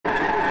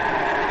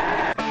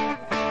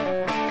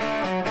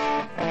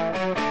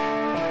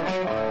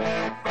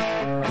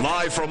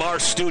Live from our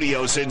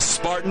studios in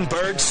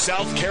Spartanburg,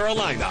 South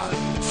Carolina,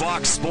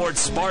 Fox Sports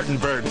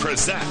Spartanburg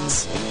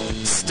presents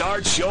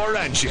Start Your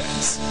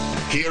Engines.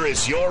 Here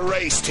is your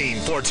race team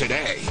for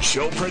today.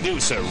 Show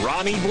producer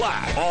Ronnie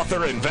Black,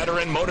 author and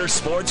veteran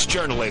motorsports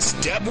journalist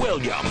Deb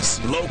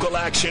Williams, local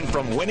action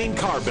from winning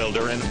car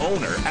builder and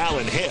owner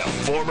Alan Hill,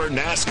 former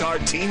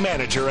NASCAR team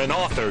manager and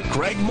author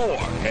Greg Moore.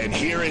 And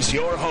here is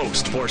your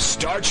host for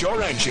Start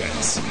Your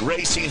Engines,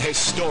 racing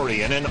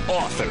historian and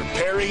author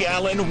Perry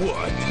Allen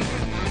Wood.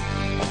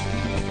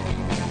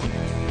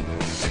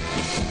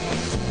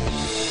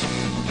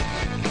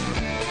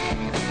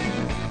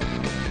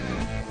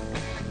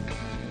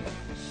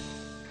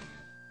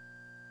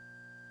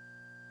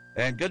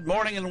 And good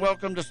morning and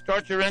welcome to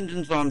Start Your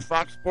Engines on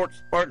Fox Sports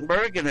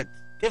Spartanburg. And it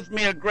gives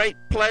me a great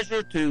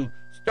pleasure to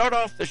start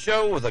off the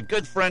show with a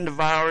good friend of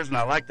ours, and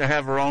I like to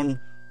have her on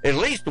at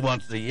least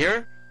once a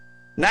year,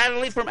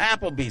 Natalie from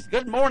Applebee's.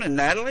 Good morning,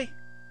 Natalie.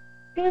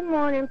 Good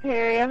morning,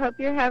 Perry. I hope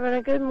you're having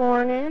a good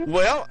morning.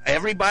 Well,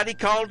 everybody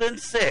called in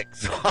sick,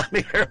 so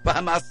I'm here by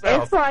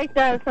myself. It's like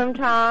that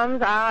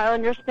sometimes. I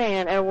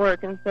understand at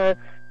work, and so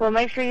well,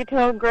 make sure you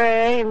tell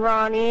Gray and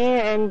Ronnie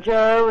and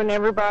Joe and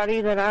everybody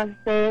that I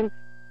said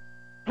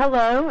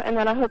hello, and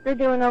that I hope they're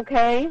doing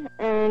okay,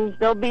 and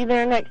they'll be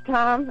there next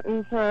time.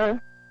 And so,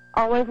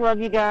 always love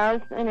you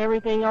guys and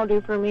everything y'all do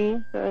for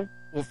me. So.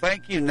 Well,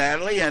 thank you,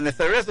 Natalie. And if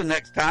there is a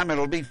next time,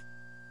 it'll be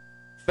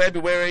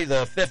February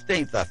the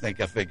 15th, I think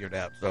I figured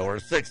out, so, or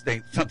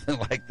 16th, something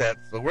like that.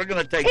 So we're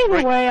going to take...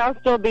 Either way, I'll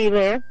still be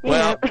there.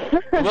 Well,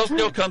 we'll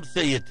still come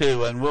see you,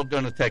 too, and we're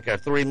going to take our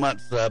 3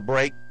 months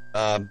break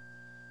during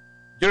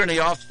the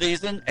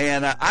off-season.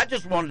 And I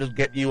just wanted to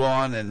get you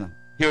on and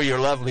hear your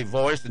lovely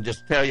voice and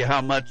just tell you how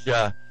much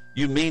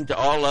you mean to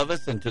all of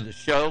us and to the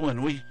show.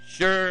 And we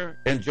sure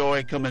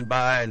enjoy coming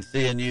by and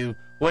seeing you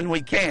when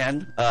we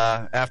can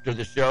after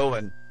the show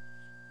and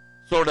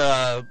sort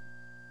of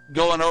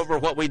going over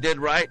what we did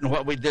right and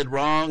what we did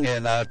wrong,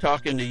 and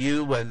talking to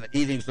you and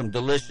eating some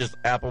delicious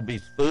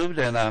Applebee's food.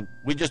 And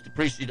we just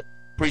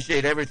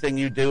appreciate everything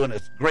you do, and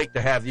it's great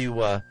to have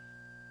you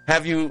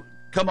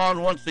come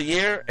on once a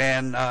year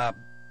and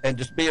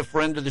just be a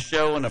friend of the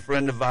show and a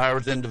friend of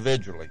ours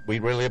individually. We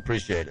really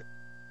appreciate it.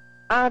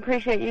 I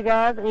appreciate you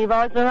guys, and you've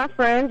always been my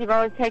friends. You've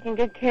always taken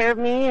good care of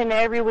me, and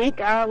every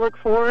week I look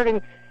forward.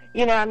 And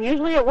you know, I'm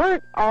usually at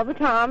work all the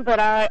time, but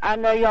I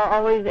know y'all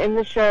always in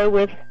the show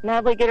with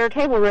Natalie, get our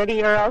table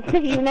ready, or I'll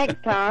see you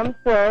next time.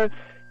 So,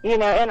 you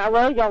know, and I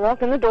love y'all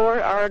walk in the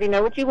door. I already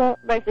know what you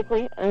want,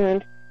 basically.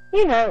 And,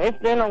 you know, it's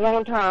been a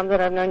long time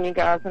that I've known you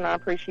guys, and I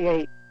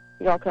appreciate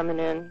y'all coming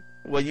in.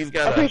 Well,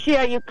 I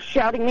appreciate you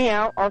shouting me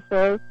out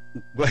also.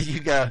 Well,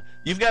 you've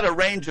got a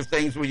range of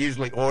things we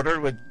usually order.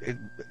 We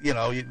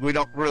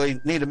don't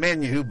really need a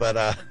menu,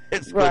 but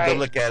it's good to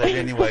look at it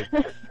anyway.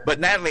 But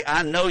Natalie,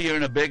 I know you're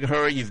in a big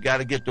hurry. You've got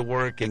to get to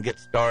work and get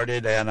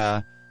started,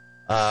 and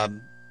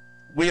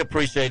we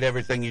appreciate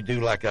everything you do.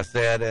 Like I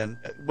said, and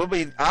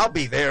I'll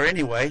be there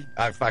anyway.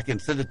 If I can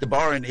sit at the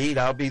bar and eat,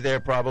 I'll be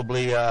there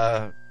probably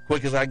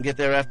quick as I can get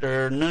there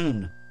after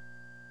noon.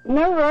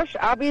 No rush.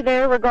 I'll be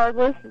there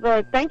regardless.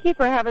 But thank you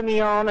for having me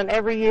on, and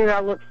every year I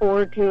look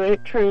forward to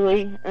it,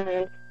 truly.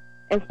 And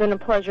it's been a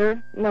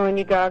pleasure knowing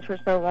you guys for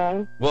so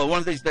long. Well, one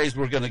of these days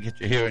we're going to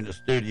get you here in the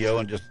studio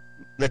and just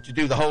let you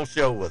do the whole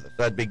show with us.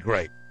 That'd be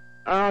great.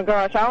 Oh,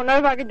 gosh. I don't know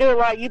if I could do it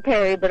like you,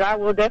 Perry, but I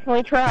will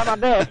definitely try my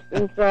best.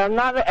 And so I'm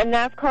not a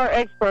NASCAR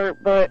expert,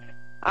 but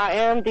I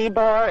am the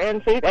bar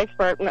and food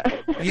expert.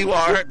 You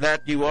are.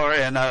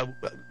 And,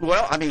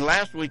 well, I mean,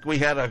 last week we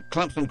had a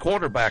Clemson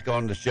quarterback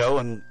on the show,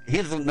 and he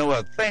doesn't know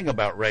a thing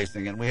about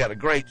racing, and we had a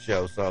great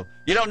show. So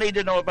you don't need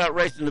to know about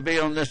racing to be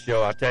on this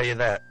show, I'll tell you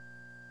that.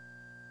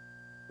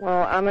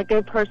 Well, I'm a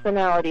good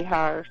personality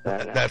hire.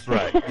 So That's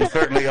right. You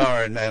certainly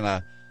are, and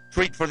a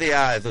treat for the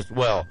eyes as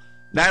well.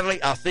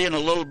 Natalie, I'll see you in a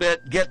little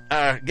bit. Get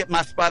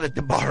my spot at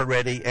the bar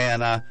ready,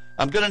 and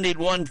I'm going to need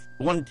one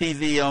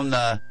TV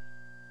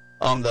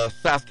on the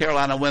South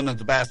Carolina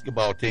women's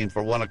basketball team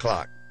for 1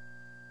 o'clock.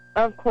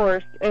 Of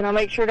course, and I'll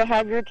make sure to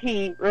have your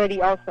tea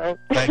ready also.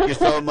 Thank you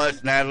so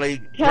much,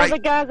 Natalie. Tell the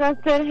guys I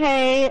said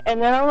hey,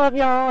 and then I love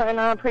y'all, and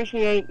I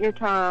appreciate your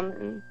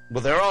time.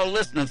 Well, they're all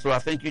listening, so I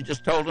think you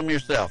just told them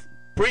yourself.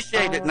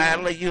 Appreciate it,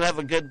 Natalie. You have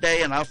a good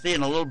day, and I'll see you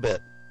in a little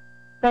bit.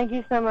 Thank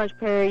you so much,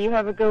 Perry. You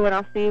have a good one.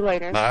 I'll see you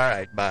later. All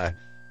right, bye.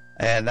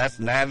 And that's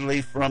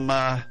Natalie from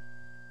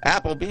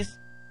Applebee's.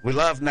 We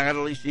love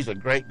Natalie. She's a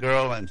great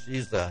girl, and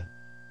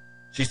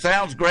she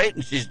sounds great,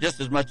 and she's just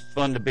as much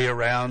fun to be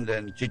around,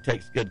 and she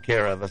takes good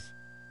care of us.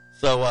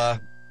 So,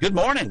 good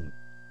morning.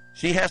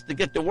 She has to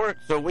get to work,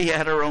 so we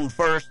had her on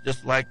first,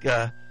 just like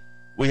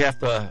we have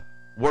to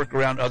work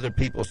around other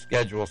people's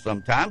schedules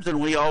sometimes,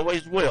 and we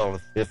always will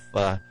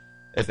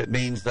if it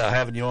means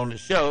having you on the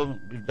show.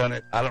 We've done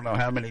it I don't know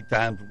how many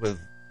times with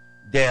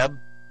Deb,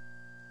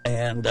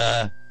 and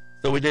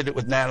so we did it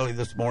with Natalie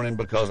this morning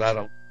because I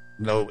don't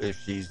know if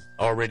she's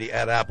already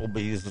at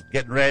Applebee's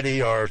getting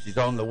ready or she's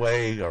on the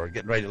way or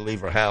getting ready to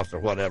leave her house or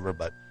whatever.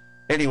 But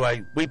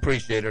anyway, we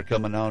appreciate her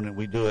coming on, and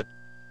we do it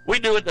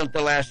at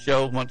the last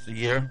show once a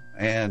year,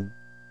 and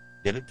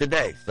did it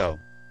today. So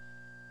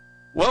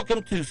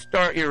welcome to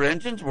Start Your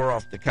Engines. We're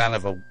off to kind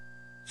of a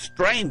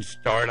strange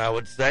start, I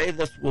would say.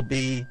 This will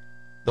be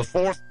the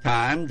 4th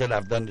time that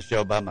I've done the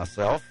show by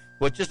myself,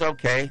 which is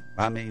okay.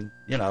 I mean,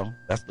 you know,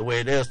 that's the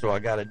way it is, so I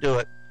got to do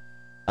it.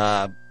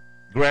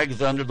 Greg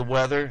is under the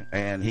weather,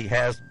 and he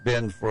has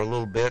been for a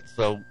little bit,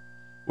 so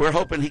we're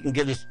hoping he can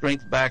get his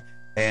strength back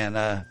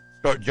and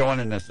start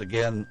joining us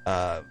again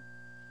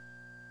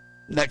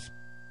next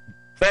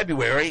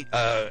February.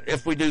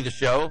 If we do the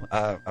show,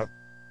 I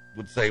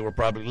would say we're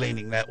probably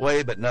leaning that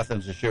way, but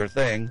nothing's a sure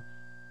thing.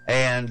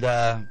 And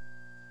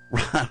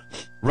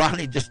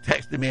Ronnie just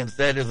texted me and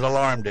said his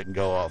alarm didn't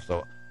go off,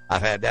 so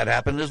I've had that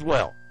happen as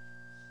well.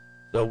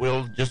 So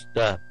we'll just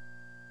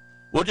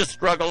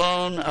struggle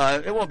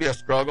on. It won't be a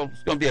struggle.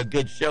 It's going to be a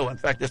good show. In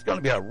fact, it's going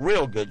to be a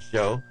real good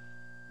show.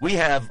 We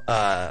have,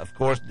 of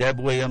course, Deb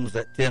Williams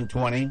at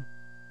 10:20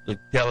 to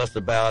tell us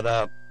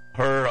about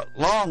her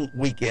long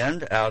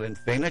weekend out in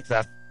Phoenix.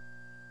 I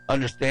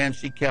understand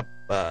she kept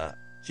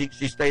she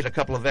stayed a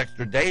couple of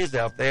extra days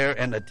out there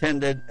and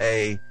attended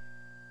a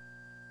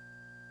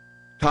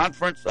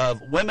conference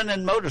of women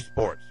in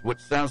motorsports, which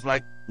sounds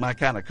like my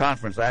kind of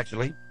conference,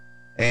 actually.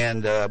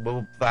 And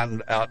we'll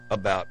find out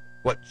about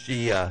what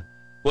she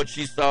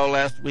saw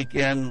last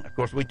weekend. Of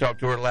course, we talked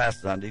to her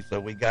last Sunday, so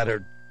we got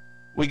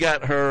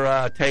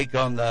her take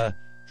on the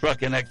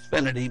truck in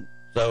Xfinity.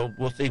 So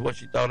we'll see what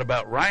she thought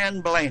about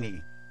Ryan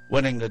Blaney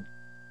winning the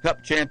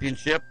Cup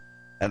Championship.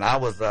 And I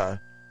was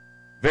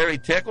very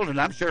tickled, and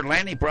I'm sure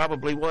Lanny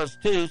probably was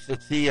too,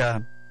 since he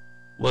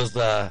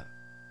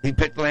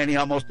picked Lanny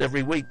almost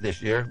every week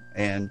this year.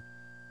 And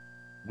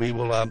we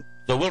will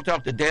so we'll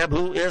talk to Deb,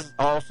 who is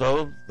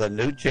also the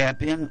new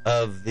champion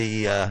of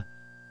the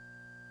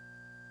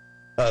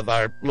of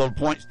our little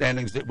point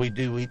standings that we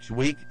do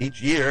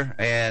each year,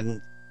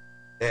 and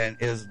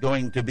is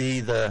going to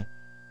be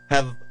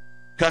have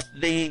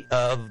custody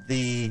of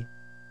the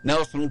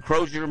Nelson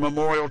Crozier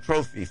Memorial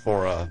Trophy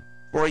for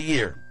a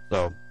year.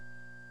 So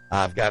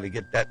I've got to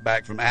get that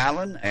back from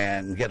Alan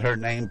and get her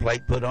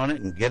nameplate put on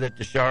it and get it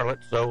to Charlotte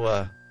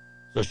so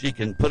she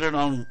can put it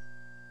on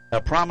a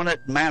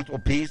prominent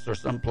mantelpiece or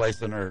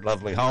someplace in her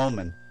lovely home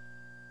and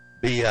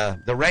be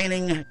the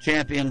reigning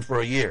champion for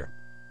a year.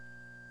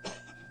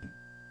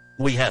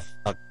 We have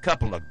a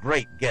couple of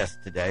great guests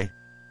today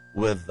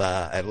with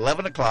at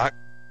 11 o'clock.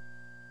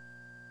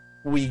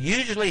 We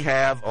usually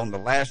have on the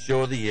last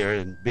show of the year,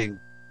 and being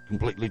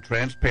completely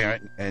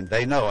transparent, and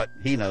they know it,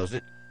 he knows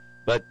it,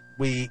 but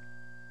we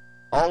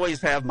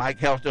always have Mike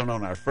Helton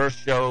on our first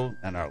show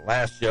and our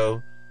last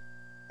show.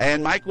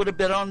 And Mike would have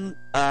been on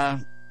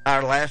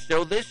our last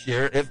show this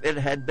year if it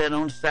had been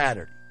on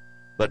Saturday.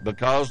 But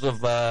because of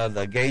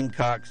the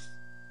Gamecocks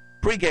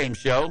pregame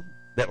show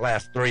that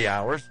lasts 3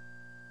 hours,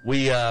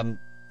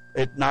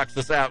 it knocks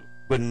us out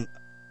when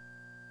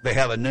they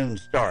have a noon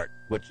start,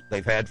 which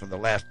they've had for the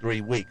last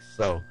 3 weeks.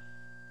 So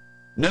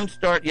noon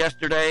start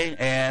yesterday,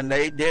 and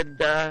they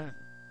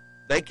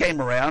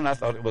came around. I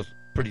thought it was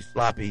pretty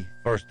sloppy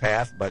first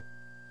half, but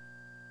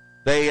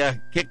they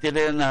kicked it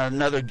in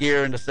another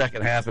gear in the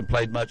second half and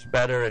played much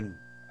better. And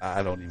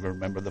I don't even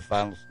remember the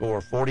final score,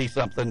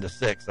 40-something to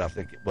 6, I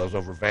think it was,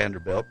 over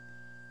Vanderbilt.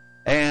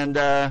 And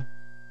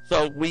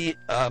so we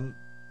are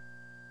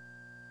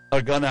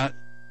going to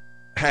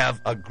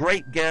have a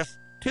great guest,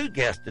 2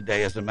 guests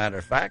today, as a matter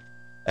of fact.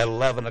 At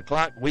 11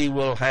 o'clock, we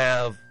will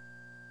have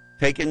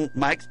taken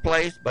Mike's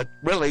place, but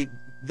really,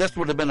 this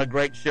would have been a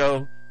great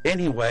show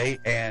anyway,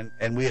 and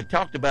we had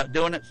talked about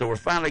doing it, so we're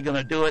finally going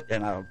to do it,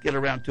 and I'll get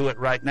around to it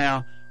right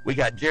now. We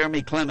got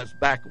Jeremy Clements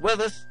back with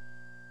us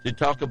to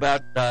talk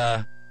about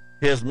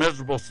his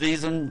miserable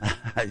season.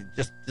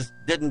 just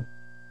didn't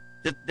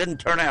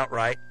turn out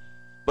right,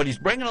 but he's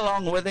bringing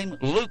along with him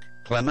Luke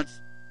Clements,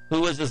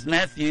 who is his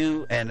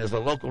nephew and is a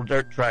local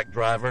dirt track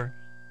driver,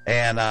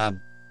 and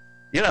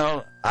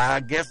I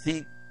guess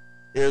he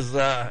is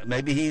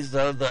maybe he's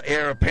the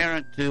heir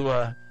apparent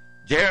to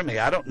Jeremy.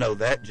 I don't know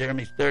that.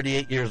 Jeremy's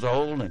 38 years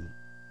old and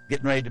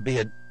getting ready to be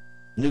a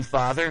new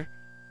father,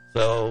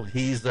 so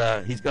he's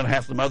going to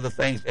have some other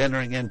things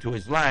entering into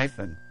his life.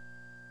 And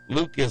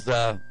Luke is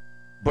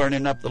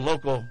burning up the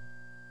local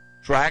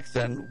tracks,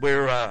 and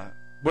we're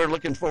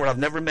looking forward. I've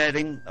never met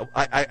him.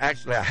 I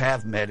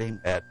have met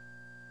him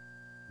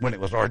when it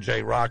was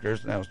RJ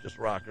Rockers. Now it's just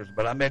Rockers,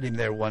 but I met him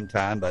there one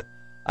time. But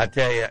I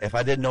tell you, if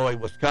I didn't know he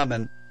was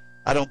coming,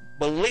 I don't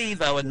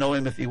believe I would know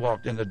him if he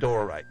walked in the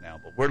door right now.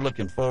 But we're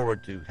looking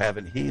forward to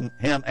having him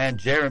and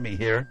Jeremy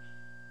here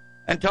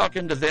and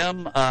talking to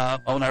them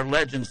on our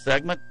Legends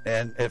segment.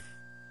 And if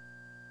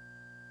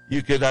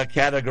you could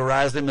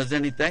categorize him as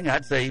anything,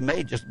 I'd say he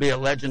may just be a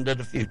legend of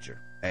the future.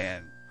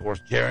 And, of course,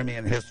 Jeremy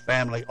and his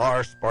family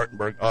are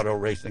Spartanburg auto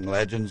racing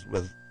legends,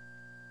 with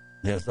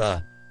his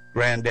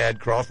granddad,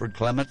 Crawford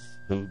Clements,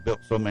 who built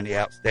so many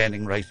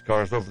outstanding race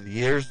cars over the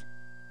years,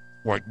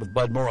 worked with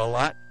Bud Moore a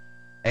lot,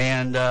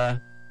 and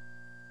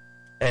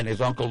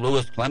his uncle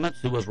Lewis Clements,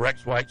 who was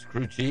Rex White's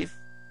crew chief,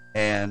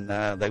 and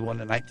they won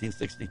the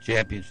 1960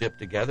 championship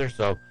together.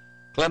 So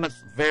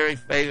Clements, very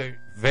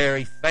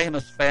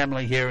famous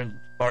family here in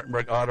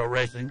Spartanburg Auto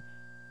Racing.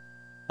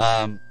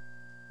 Not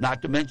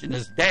to mention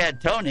his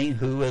dad, Tony,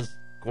 who is,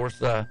 of course,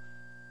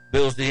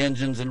 builds the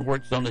engines and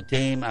works on the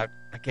team. I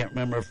can't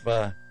remember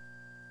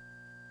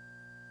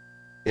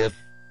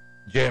if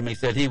Jeremy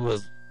said he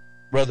was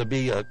rather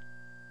be a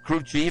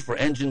crew chief or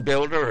engine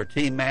builder or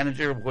team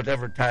manager,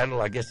 whatever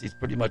title. I guess he's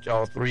pretty much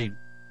all three.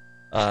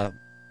 Well,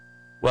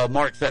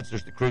 Mark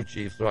Setzer's the crew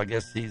chief, so I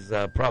guess he's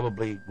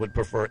probably would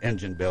prefer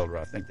engine builder.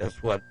 I think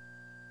that's what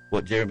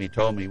Jeremy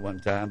told me one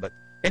time. But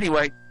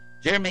anyway,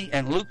 Jeremy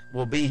and Luke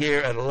will be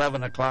here at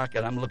 11 o'clock,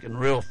 and I'm looking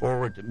real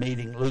forward to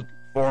meeting Luke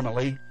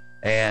formally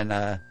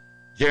and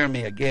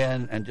Jeremy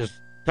again and just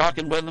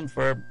talking with them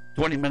for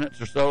 20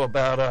 minutes or so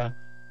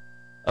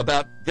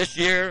about this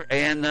year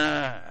and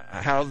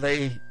how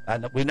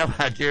we know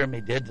how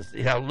Jeremy did, to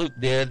see how Luke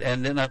did,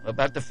 and then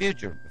about the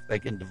future, if they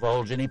can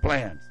divulge any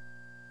plans.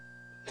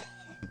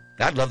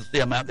 I'd love to see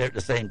them out there at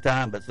the same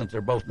time, but since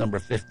they're both number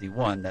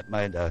 51,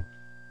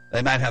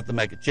 they might have to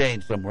make a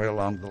change somewhere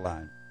along the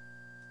line.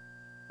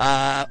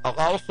 I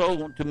also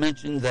want to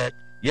mention that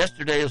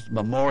yesterday is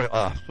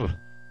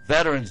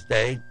Veterans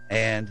Day,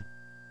 and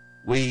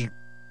we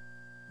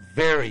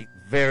very,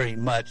 very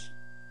much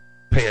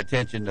pay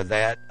attention to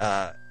that.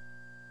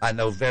 I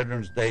know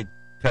Veterans Day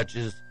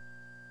touches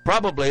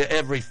probably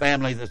every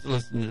family that's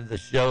listening to the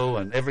show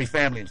and every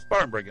family in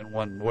Spartanburg in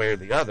one way or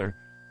the other.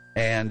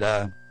 And,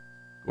 of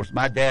course,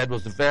 my dad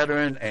was a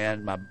veteran,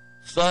 and my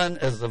son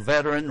is a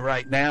veteran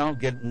right now,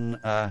 getting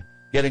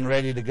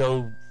ready to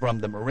go from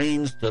the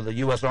Marines to the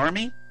U.S.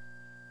 Army.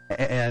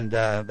 And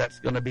that's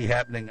going to be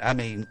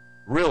happening,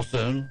 real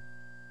soon.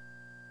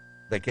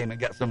 They came and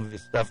got some of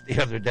his stuff the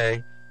other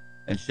day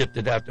and shipped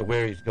it out to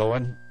where he's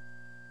going.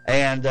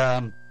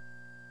 And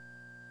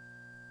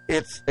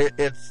it's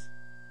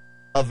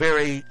a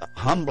very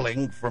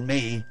humbling for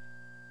me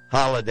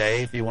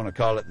holiday, if you want to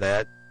call it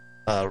that,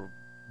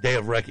 day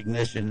of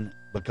recognition,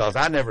 because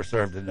I never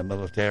served in the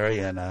military,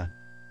 and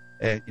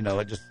it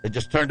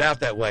just turned out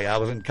that way. I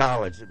was in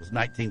college. It was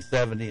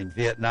 1970, and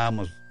Vietnam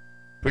was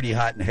pretty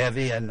hot and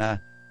heavy, and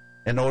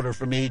in order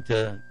for me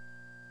to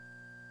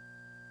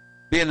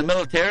be in the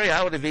military,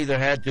 I would have either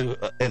had to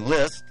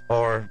enlist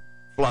or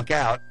flunk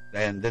out,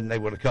 and then they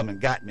would have come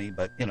and got me.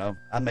 But,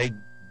 I made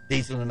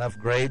decent enough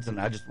grades, and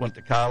I just went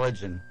to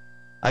college. And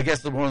I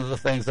guess one of the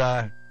things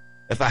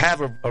if I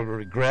have a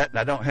regret, and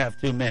I don't have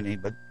too many,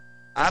 but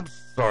I'm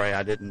sorry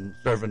I didn't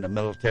serve in the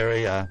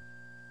military. I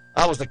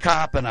was a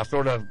cop, and I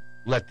sort of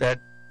let that,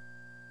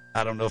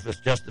 I don't know if it's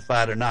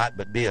justified or not,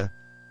 but be a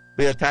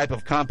type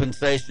of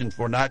compensation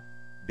for not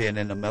being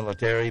in the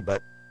military.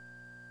 But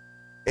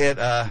it,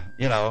 I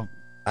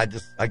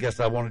guess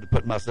I wanted to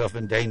put myself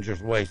in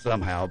danger's way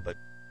somehow, but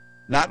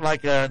not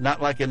like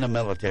in the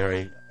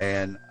military.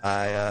 And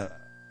I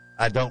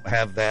don't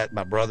have that.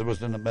 My brother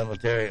was in the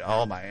military.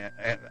 All my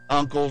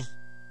uncles,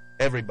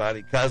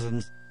 everybody,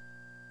 cousins,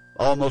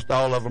 almost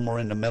all of them were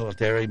in the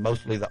military,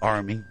 mostly the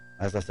Army.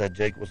 As I said,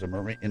 Jake was in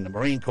the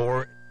Marine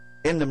Corps,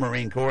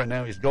 and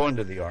now he's going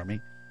to the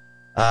Army.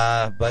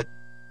 But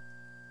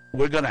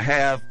we're going to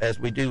have, as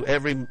we do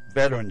every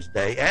Veterans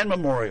Day and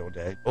Memorial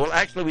Day. Well,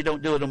 actually, we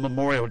don't do it on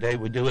Memorial Day.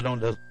 We do it on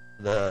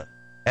the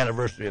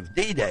anniversary of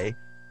D-Day,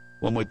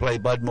 when we play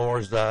Bud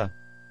Moore's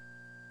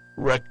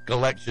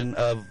recollection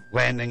of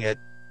landing at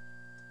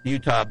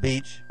Utah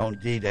Beach on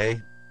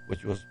D-Day,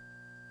 which was,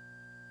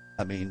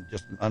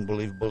 just an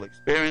unbelievable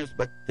experience.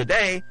 But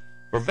today,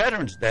 for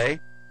Veterans Day,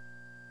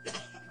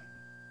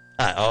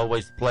 I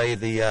always play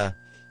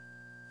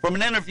from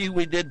an interview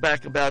we did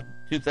back about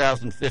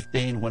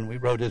 2015 when we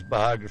wrote his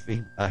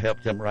biography. I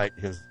helped him write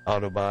his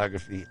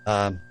autobiography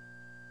of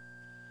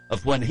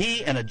when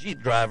he and a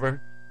Jeep driver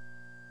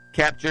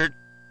captured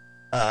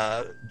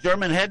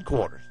German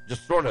headquarters,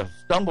 just sort of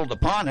stumbled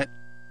upon it,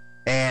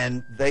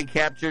 and they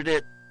captured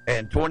it,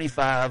 and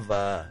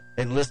 25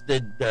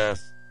 enlisted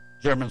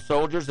German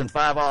soldiers and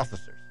 5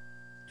 officers,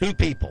 2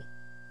 people,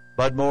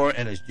 Bud Moore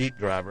and his Jeep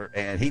driver,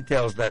 and he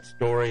tells that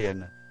story,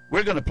 and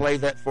we're going to play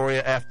that for you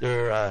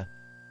after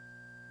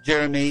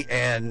Jeremy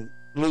and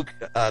Luke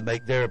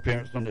make their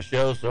appearance on the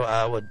show. So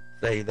I would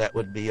say that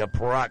would be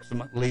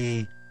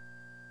approximately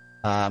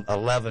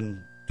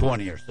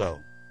 11:20 or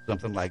so,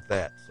 something like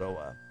that.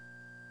 So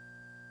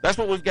that's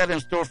what we've got in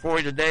store for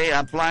you today.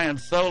 I'm flying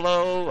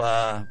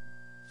solo.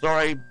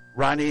 Sorry,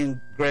 Ronnie and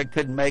Greg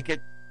couldn't make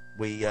it.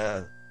 We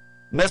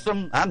miss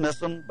them. I miss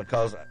them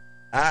because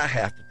I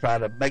have to try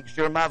to make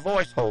sure my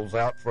voice holds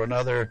out for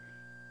another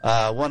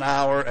 1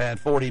 hour and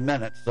 40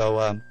 minutes.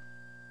 So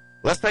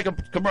let's take a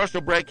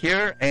commercial break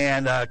here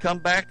and come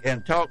back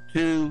and talk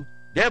to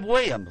Deb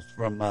Williams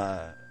from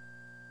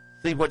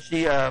see what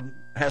she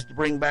has to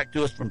bring back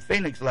to us from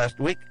Phoenix last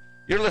week.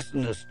 You're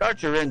listening to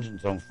Start Your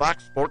Engines on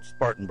Fox Sports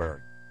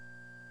Spartanburg.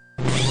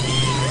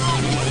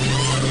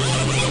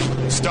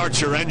 Start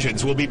Your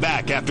Engines will be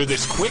back after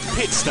this quick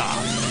pit stop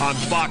on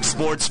Fox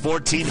Sports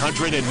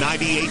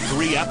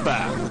 1498.3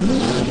 FM.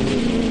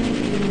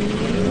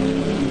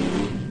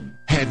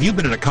 Head Have you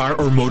been in a car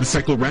or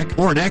motorcycle wreck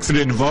or an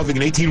accident involving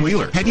an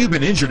 18-wheeler? Have you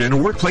been injured in a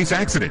workplace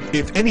accident?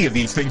 If any of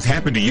these things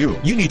happen to you,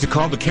 you need to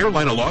call the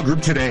Carolina Law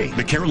Group today.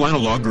 The Carolina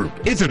Law Group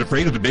isn't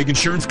afraid of the big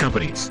insurance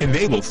companies, and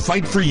they will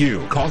fight for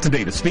you. Call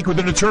today to speak with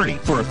an attorney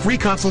for a free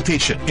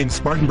consultation. In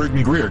Spartanburg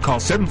and Greer,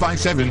 call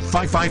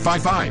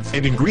 757-5555.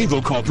 And in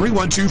Greenville, call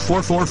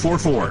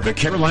 312-4444. The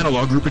Carolina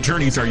Law Group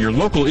attorneys are your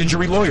local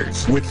injury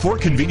lawyers with 4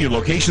 convenient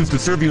locations to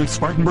serve you in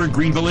Spartanburg,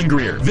 Greenville, and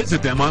Greer.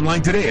 Visit them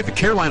online today at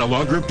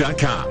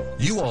thecarolinalawgroup.com.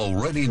 You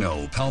already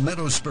know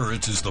Palmetto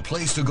Spirits is the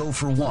place to go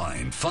for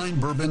wine, fine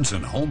bourbons,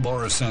 and home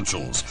bar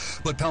essentials.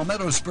 But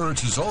Palmetto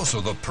Spirits is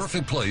also the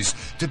perfect place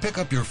to pick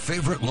up your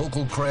favorite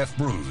local craft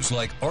brews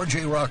like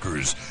R.J.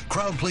 Rockers,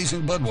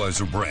 crowd-pleasing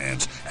Budweiser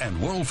brands,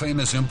 and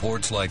world-famous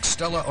imports like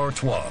Stella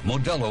Artois,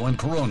 Modelo, and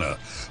Corona.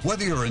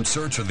 Whether you're in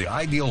search of the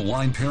ideal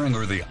wine pairing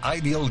or the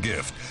ideal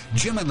gift,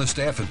 Jim and the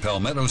staff at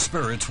Palmetto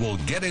Spirits will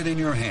get it in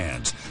your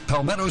hands.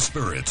 Palmetto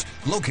Spirits,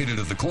 located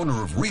at the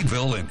corner of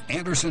Reedville and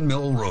Anderson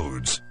Mill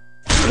Roads.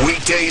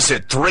 Weekdays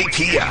at 3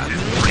 p.m.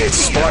 It's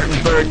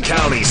Spartanburg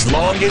County's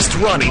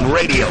longest-running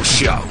radio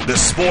show. The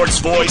sports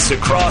voice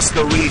across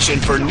the region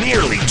for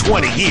nearly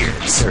 20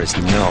 years. There is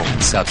no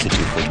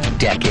substitute for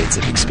decades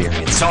of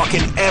experience.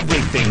 Talking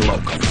everything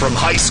local, from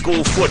high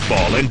school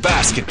football and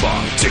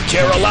basketball to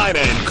Carolina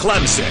and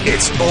Clemson.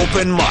 It's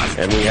open mic.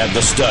 And we have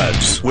the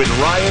studs. With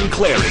Ryan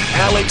Clary,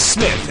 Alex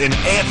Smith, and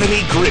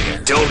Anthony Greer.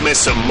 Don't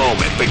miss a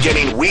moment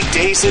beginning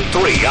weekdays at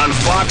 3 on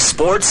Fox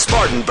Sports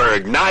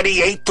Spartanburg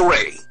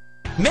 98.3.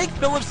 Make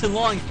Phillips and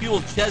Long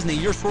Fuel Chesney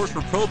your source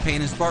for propane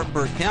in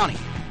Spartanburg County.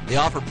 They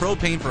offer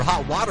propane for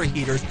hot water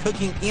heaters,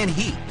 cooking, and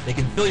heat. They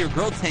can fill your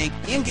grill tank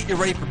and get you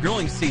ready for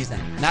grilling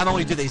season. Not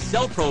only do they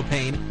sell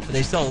propane, but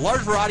they sell a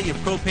large variety of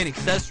propane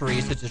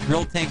accessories such as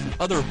grill tanks and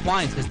other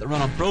appliances that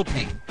run on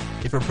propane.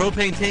 If your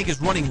propane tank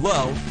is running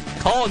low,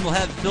 call and we'll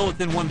have it filled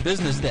within one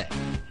business day.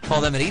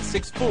 Call them at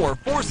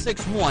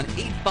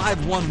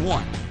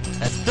 864-461-8511.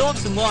 That's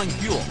Phillips and Long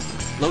Fuel,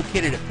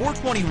 located at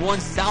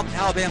 421 South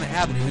Alabama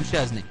Avenue in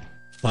Chesney.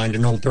 Find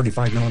an old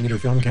 35mm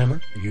film camera?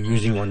 Are you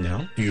using one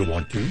now? Do you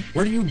want to?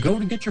 Where do you go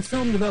to get your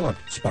film developed?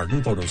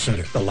 Spartan Photo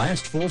Center, the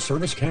last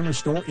full-service camera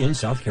store in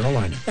South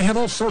Carolina. They have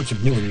all sorts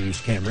of new and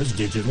used cameras,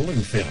 digital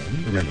and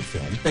film. Remember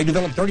film? They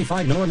develop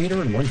 35mm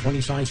and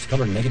 120 size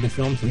color negative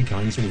film 3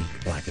 times a week.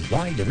 Black and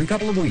white every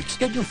couple of weeks.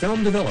 Get your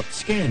film developed,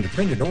 scanned,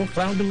 printed, or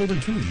cloud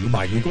delivered to you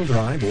by Google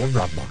Drive or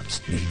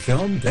Dropbox. Need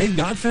film? They've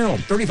got film.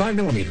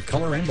 35mm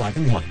color and black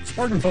and white.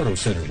 Spartan Photo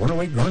Center,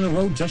 108 Garner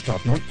Road, just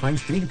off North Pine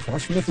Street,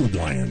 across from the Food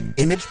Lion.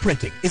 Image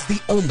Printing is the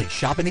only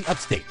shop in the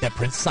upstate that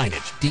prints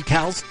signage,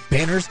 decals,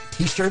 banners,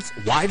 t-shirts,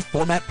 wide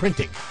format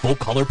printing, full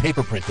color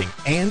paper printing,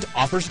 and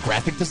offers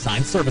graphic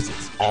design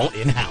services, all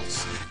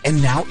in-house.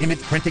 And now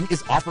Image Printing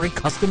is offering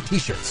custom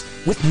t-shirts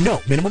with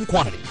no minimum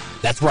quantity.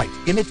 That's right,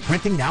 Image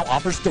Printing now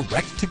offers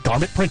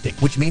direct-to-garment printing,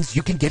 which means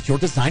you can get your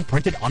design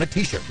printed on a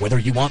t-shirt, whether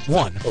you want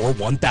 1 or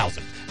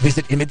 1,000.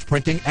 Visit Image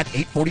Printing at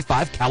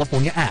 845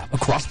 California Ave,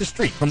 across the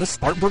street from the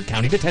Spartanburg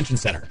County Detention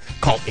Center.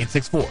 Call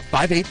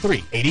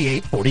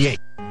 864-583-8848.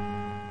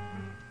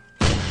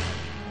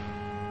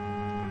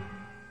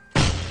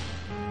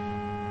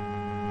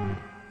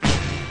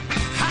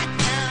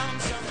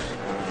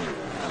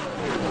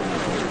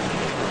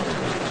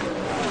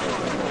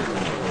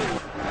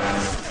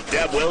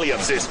 Deb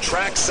Williams is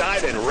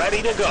trackside and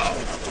ready to go.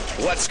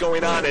 What's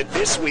going on at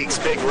this week's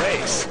big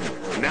race?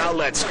 Now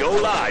let's go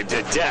live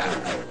to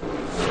Deb.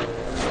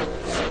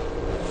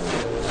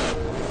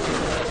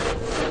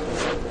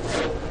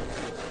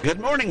 Good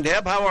morning,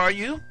 Deb. How are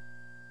you?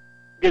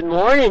 Good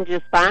morning.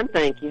 Just fine,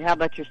 thank you. How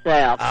about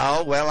yourself?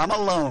 Oh, well, I'm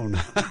alone.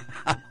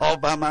 I'm all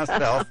by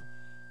myself.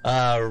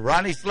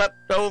 Ronnie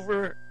slept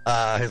over.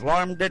 His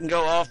alarm didn't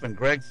go off, and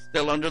Greg's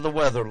still under the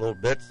weather a little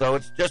bit. So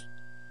it's just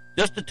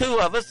the two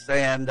of us.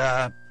 And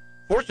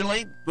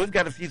fortunately, we've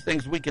got a few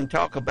things we can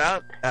talk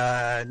about.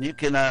 And you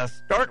can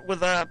start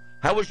with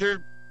how was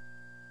your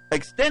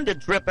extended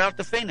trip out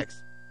to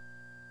Phoenix?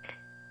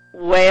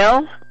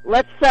 Well,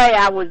 let's say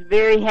I was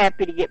very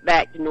happy to get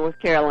back to North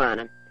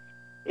Carolina.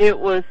 It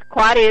was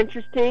quite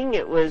interesting.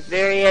 It was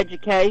very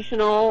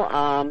educational.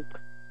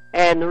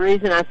 And the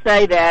reason I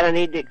say that, I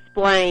need to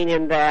explain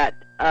in that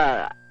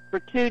for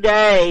 2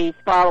 days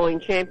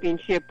following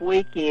championship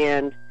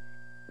weekend,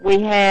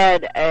 we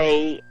had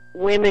a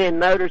Women in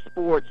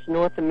Motorsports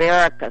North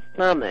America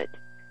Summit.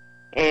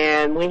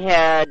 And we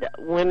had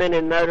women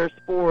in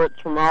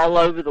motorsports from all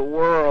over the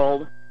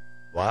world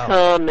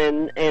come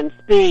and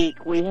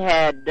speak. We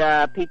had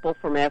people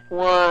from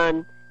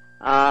F1,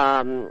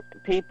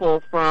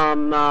 people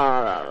from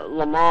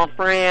Le Mans,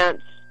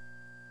 France,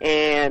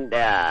 and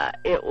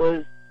it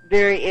was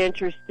very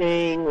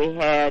interesting. We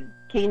had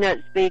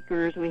keynote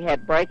speakers. We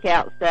had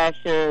breakout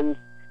sessions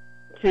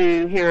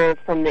to hear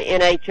from the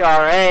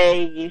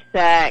NHRA,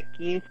 USAC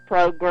youth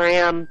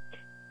program.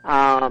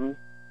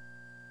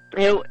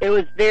 It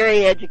was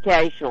very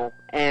educational,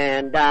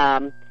 and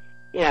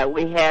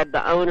we had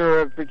the owner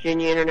of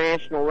Virginia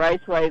International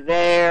Raceway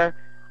there.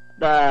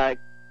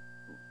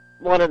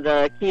 One of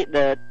the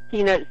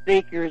keynote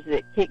speakers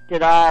that kicked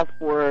it off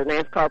were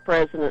NASCAR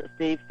President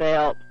Steve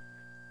Phelps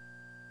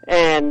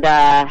and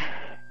I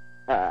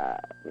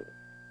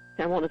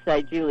want to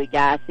say Julie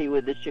Geissy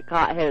with the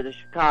head of the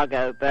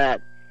Chicago,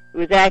 but it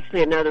was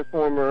actually another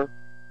former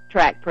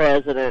track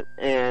president,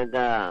 and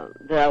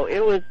though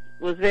it was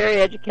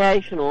very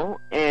educational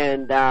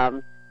and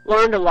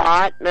learned a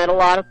lot, met a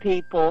lot of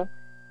people.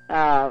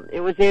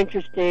 It was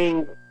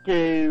interesting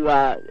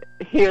to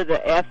hear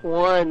the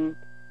F1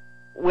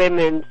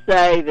 women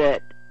say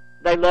that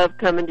they love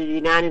coming to the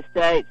United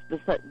States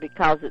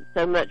because it's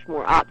so much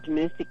more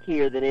optimistic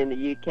here than in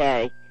the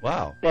UK.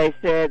 Wow. They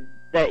said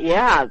that,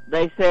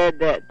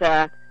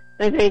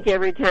 they think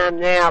every time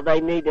now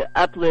they need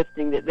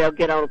uplifting that they'll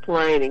get on a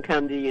plane and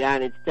come to the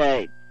United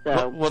States.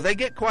 So, well, they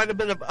get quite a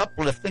bit of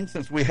uplifting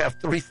since we have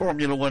 3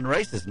 Formula One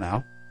races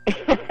now.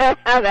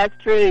 That's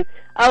true.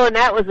 Oh, and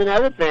that was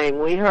another thing.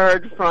 We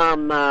heard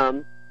from,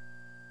 in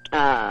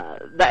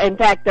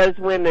fact, those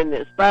women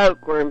that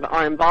spoke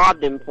are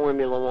involved in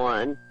Formula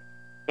One.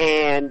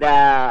 And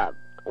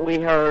we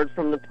heard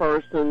from the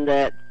person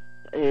that's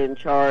in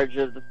charge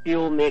of the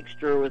fuel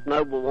mixture with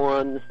Mobil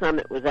One. The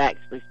summit was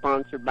actually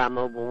sponsored by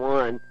Mobil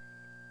One.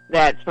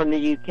 That's from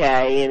the UK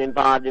and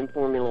involved in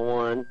Formula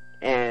One.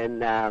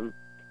 And I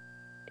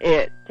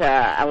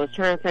was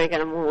trying to think,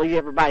 and I'm going to leave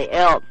everybody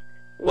else.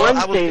 One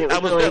thing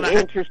that was really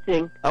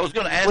interesting was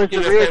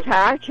the rear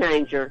tire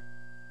changer.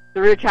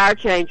 The rear tire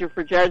changer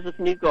for Joseph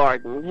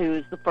Newgarden, who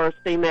was the first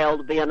female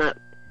to be on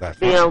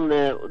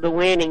the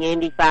winning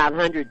Indy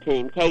 500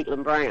 team,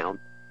 Caitlin Brown.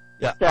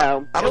 Yeah,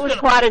 so it was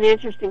quite an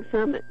interesting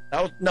summit.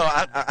 I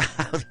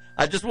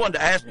just wanted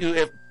to ask you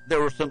if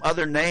there were some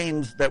other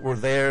names that were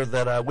there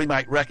that we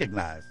might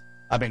recognize.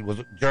 I mean, was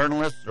it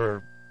journalists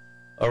or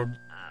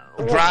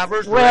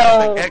drivers,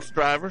 or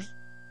ex-drivers?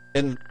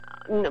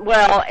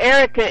 Well,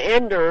 Erica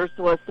Enders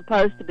was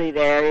supposed to be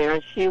there.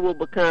 She will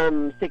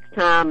become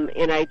 6-time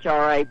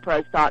NHRA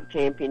Pro Stock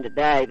champion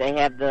today. They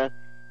have the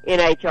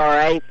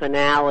NHRA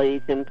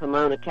finales in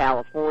Pomona,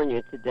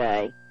 California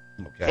today.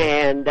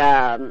 Okay. And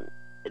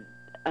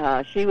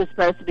she was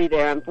supposed to be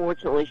there.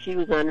 Unfortunately, she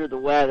was under the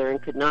weather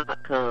and could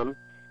not come.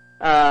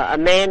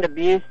 Amanda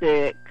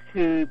Busick,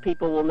 who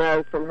people will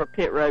know from her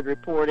pit road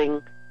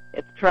reporting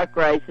at the truck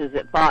races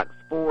at Fox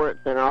Sports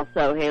and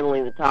also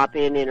handling the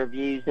top-end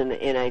interviews in the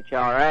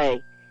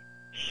NHRA,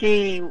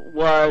 she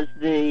was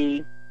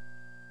the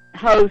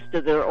host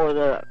of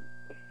the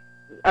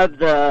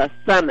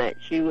summit.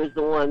 She was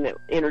the one that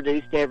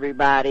introduced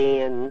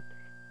everybody and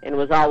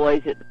was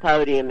always at the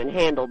podium and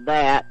handled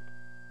that.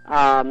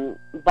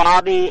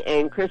 Bobby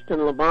and Kristen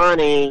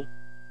Labonte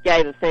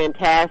gave a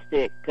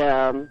fantastic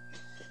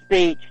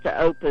speech to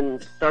open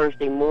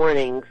Thursday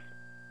morning's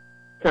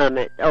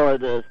summit, or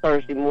the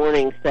Thursday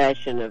morning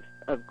session of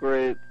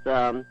groups.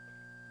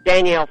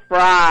 Danielle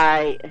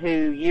Fry, who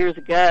years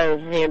ago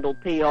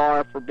handled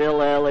PR for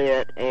Bill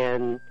Elliott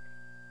and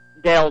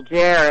Dale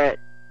Jarrett,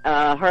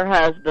 her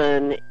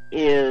husband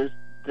is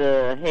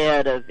the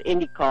head of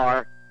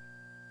IndyCar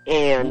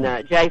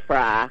and Jay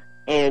Fry,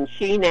 and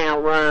she now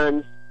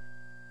runs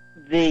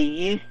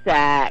the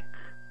USAC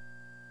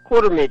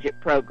quarter midget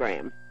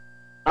program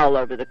all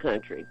over the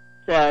country.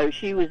 So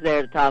she was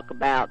there to talk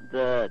about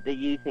the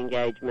youth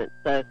engagement.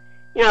 So,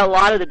 a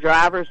lot of the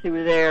drivers who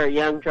were there are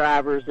young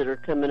drivers that are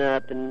coming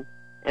up and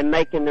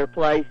making their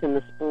place in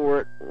the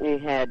sport. You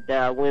had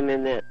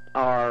women that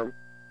are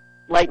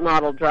late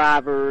model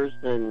drivers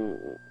and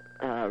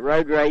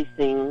road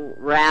racing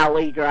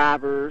rally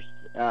drivers.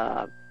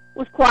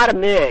 Was quite a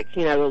mix.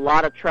 A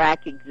lot of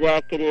track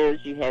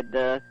executives. You had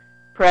the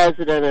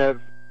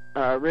president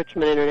of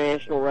Richmond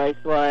International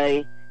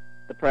Raceway,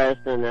 the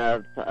president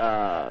of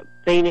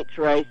Phoenix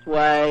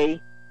Raceway,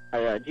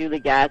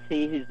 Julie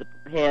Geissy, who's the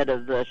head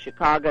of the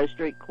Chicago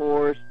Street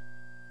Course.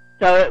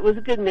 So it was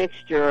a good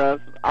mixture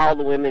of all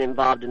the women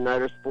involved in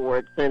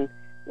motorsports. And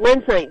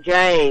Lynn St.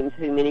 James,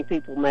 who many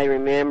people may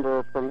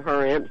remember from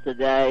her IMSA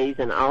days,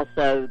 and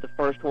also the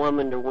first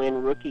woman to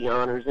win rookie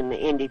honors in the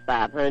Indy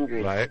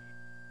 500. Right.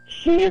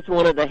 She is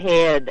one of the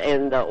head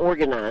and the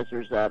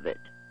organizers of it.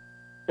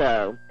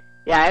 So,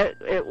 yeah,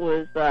 it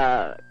was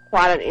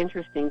quite an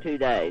interesting 2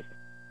 days.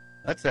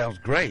 That sounds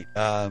great.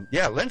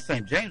 Lynn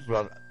St. James,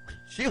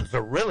 she was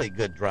a really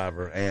good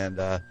driver,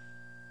 and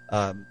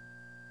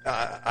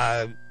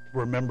I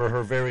remember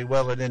her very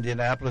well at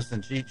Indianapolis,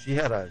 and she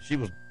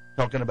was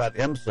talking about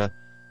IMSA.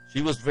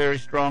 She was very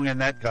strong in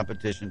that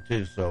competition,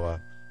 too. So,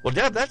 well,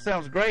 Deb, that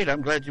sounds great.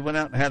 I'm glad you went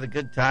out and had a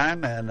good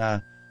time,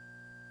 and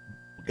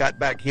got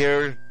back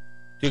here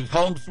to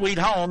home sweet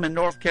home in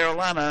North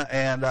Carolina,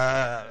 and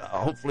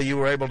hopefully you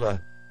were able to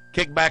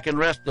kick back and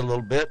rest a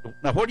little bit.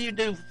 Now, what do you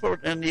do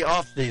in the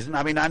off season?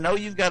 I mean, I know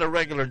you've got a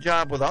regular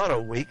job with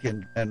Auto Week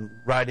and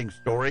writing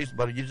stories,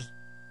 but are you just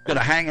going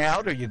to hang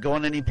out? Are you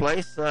going any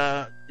place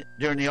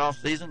during the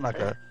off season, like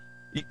a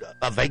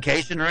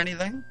vacation or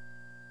anything?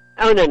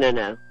 Oh,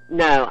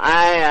 no.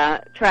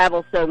 I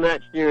travel so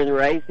much during the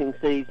racing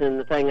season.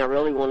 The thing I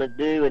really want to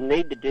do and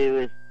need to do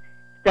is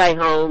stay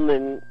home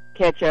and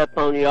catch up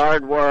on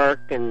yard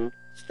work and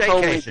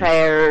home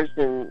repairs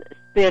and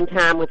spend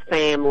time with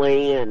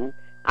family, and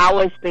I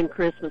always spend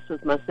Christmas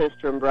with my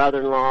sister and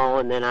brother-in-law,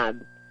 and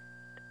then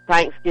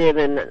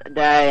Thanksgiving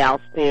Day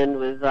I'll spend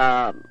with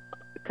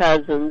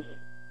cousins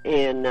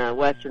in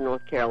western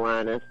North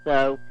Carolina.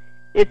 So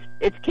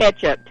it's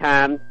catch-up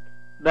time.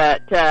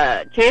 But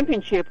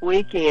championship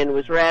weekend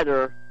was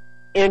rather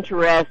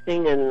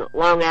interesting and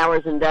long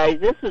hours and days.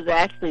 This was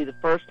actually the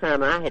first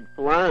time I had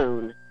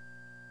flown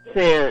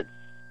since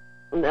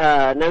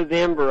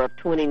November of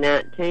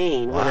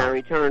 2019 when I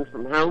returned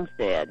from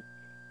Homestead.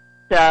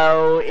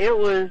 So it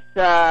was,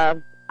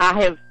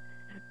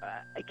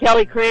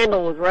 Kelly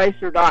Crandall with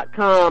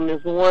Racer.com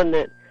is the one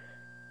that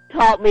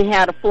taught me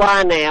how to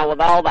fly now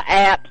with all the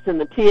apps and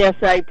the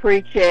TSA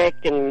pre-check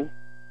and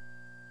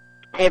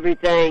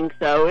everything.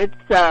 So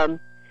it's,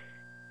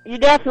 you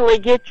definitely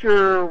get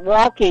your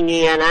walking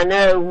in. I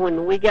know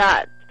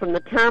from the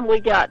time we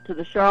got to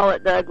the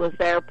Charlotte Douglas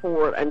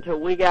Airport until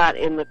we got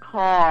in the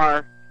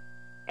car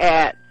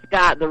at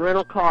the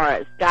rental car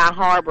at Sky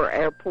Harbor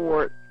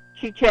Airport,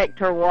 she checked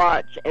her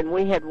watch, and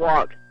we had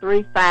walked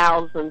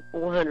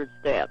 3,400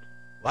 steps.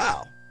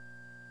 Wow.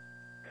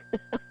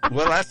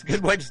 Well, that's a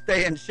good way to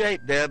stay in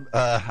shape, Deb.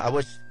 I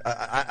wish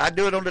I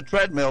do it on the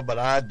treadmill, but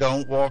I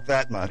don't walk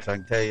that much. I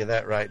can tell you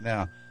that right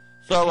now.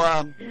 So,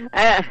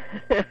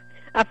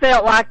 I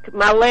felt like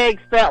my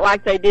legs felt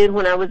like they did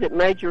when I was at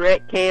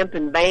Majorette Camp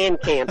and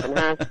band camp in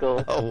high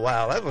school. Oh,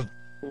 wow. That was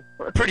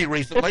pretty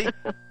recently.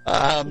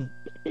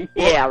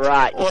 Yeah,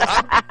 right.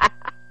 Well,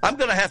 I'm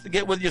going to have to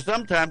get with you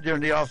sometime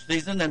during the off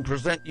season and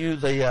present you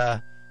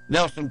the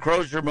Nelson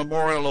Crozier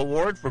Memorial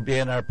Award for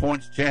being our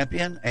points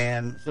champion.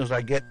 And as soon as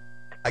I got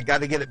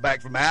to get it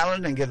back from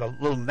Alan and get a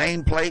little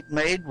nameplate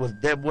made with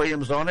Deb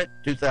Williams on it,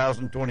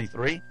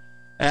 2023.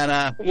 And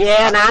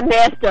and I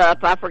messed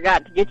up. I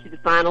forgot to get you the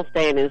final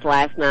standings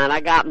last night.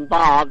 I got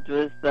involved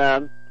with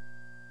some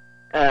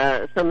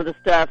of the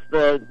stuff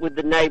with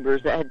the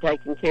neighbors that had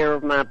taken care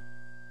of my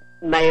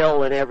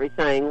mail and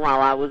everything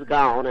while I was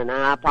gone, and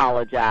I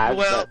apologize.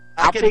 Well,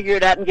 I'll figure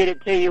it out and get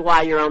it to you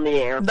while you're on the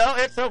air. No,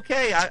 it's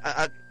okay.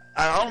 I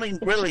only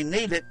really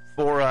need it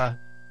for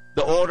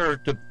the order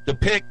to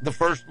pick the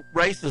first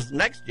races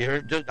next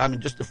year.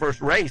 Just the first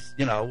race.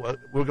 You know,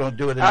 we're going to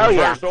do it in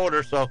reverse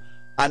order. So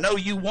I know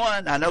you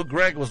won. I know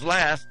Greg was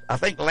last. I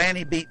think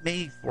Lanny beat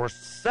me for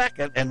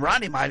second, and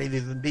Ronnie might have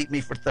even beat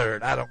me for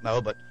third. I don't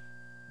know, but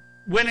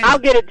winning. I'll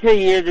get it to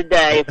you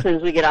today as soon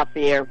as we get off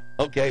the air.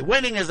 Okay,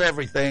 winning is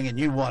everything, and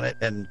you won it,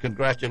 and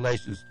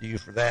congratulations to you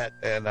for that.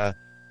 And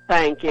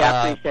thank you.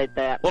 I appreciate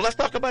that. Well, let's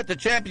talk about the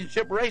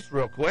championship race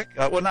real quick.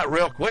 Well, not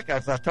real quick.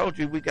 As I told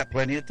you, we've got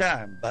plenty of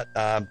time. But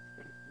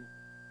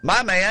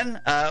my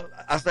man,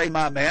 I say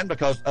my man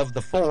because of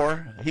the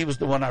four, he was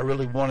the one I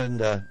really wanted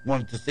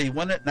to see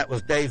win it, and that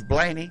was Dave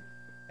Blaney.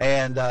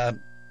 And,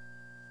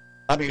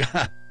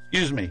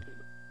 excuse me,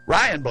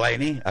 Ryan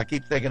Blaney. I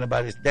keep thinking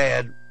about his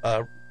dad.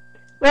 Well,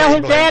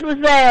 his dad was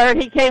there.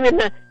 He came in.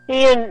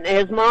 He and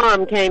his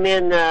mom came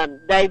in.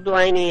 Dave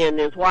Blaney and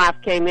his wife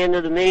came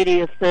into the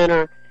media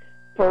center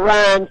for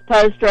Ryan's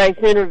post-race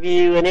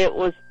interview, and it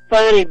was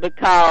funny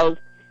because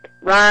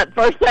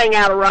first thing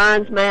out of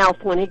Ryan's mouth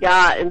when he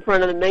got in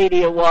front of the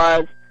media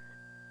was,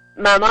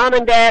 "My mom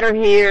and dad are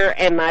here,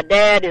 and my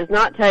dad is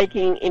not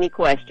taking any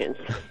questions."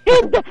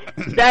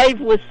 Dave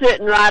was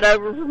sitting right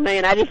over from me,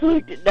 and I just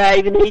looked at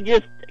Dave, and he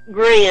just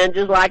grinned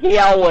just like he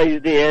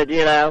always did,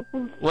 you know.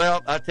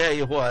 Well, I tell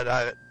you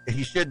what,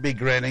 he should be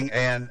grinning,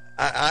 and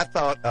I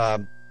thought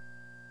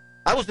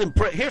I was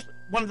impressed. Here's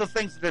one of the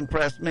things that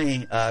impressed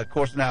me. Of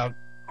course, now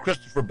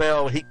Christopher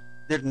Bell, he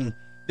didn't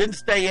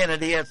stay in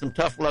it. He had some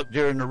tough luck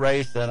during the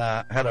race, and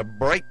had a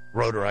brake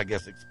rotor, I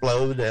guess,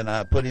 explode,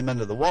 and put him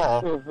into the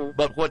wall. Mm-hmm.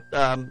 But what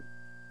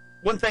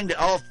one thing that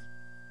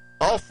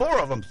all four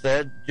of them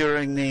said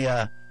during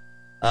the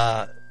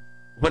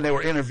when they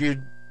were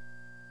interviewed,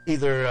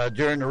 either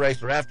during the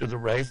race or after the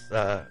race,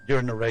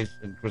 during the race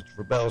in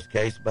Christopher Bell's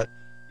case, but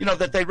you know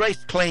that they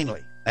raced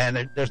cleanly,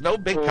 and there's no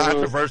big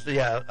controversy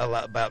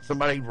about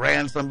somebody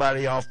ran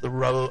somebody off the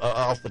road,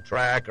 off the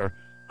track, or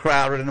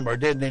crowded them, or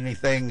did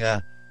anything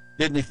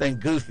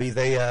goofy.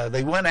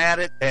 They went at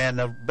it, and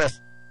the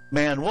best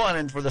man won.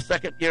 And for the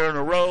second year in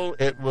a row,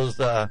 it was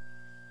a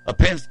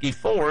Penske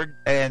Ford.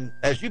 And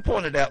as you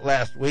pointed out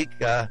last week,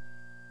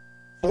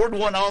 Ford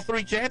won all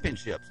three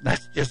championships.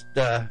 That's just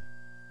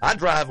I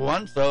drive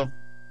one, so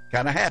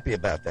kind of happy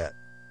about that.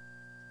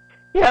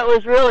 Yeah, it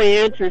was really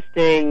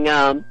interesting.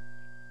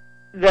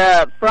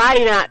 The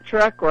Friday night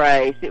truck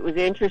race, it was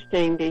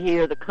interesting to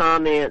hear the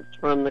comments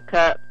from the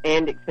Cup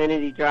and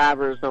Xfinity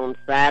drivers on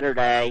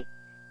Saturday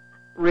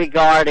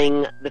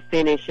regarding the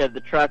finish of the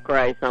truck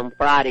race on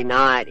Friday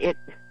night. I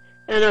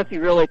don't know if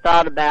you really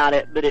thought about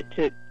it, but it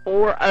took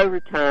 4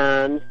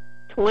 overtimes,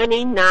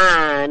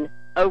 29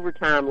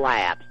 overtime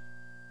laps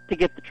to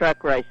get the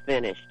truck race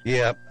finished.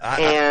 Yeah.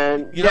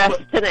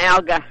 Justin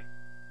Alga.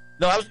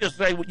 No, I was going to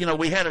say,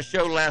 we had a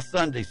show last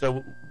Sunday,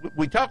 so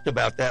we talked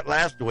about that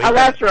last week. Oh,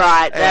 that's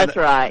right. That's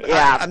right.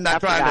 Yeah. I'm not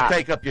trying to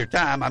take up your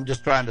time. I'm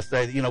just trying to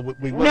say that,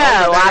 we went over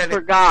that. No, I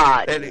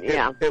forgot.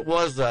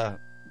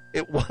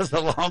 It was a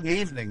long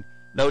evening.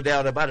 No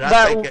doubt about it. But,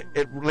 I think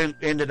it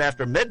ended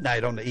after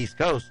midnight on the East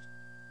Coast.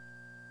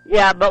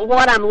 Yeah, but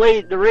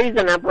the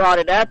reason I brought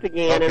it up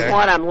again and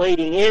what I'm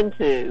leading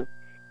into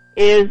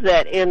is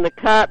that in the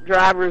Cup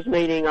drivers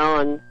meeting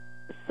on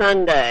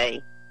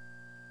Sunday,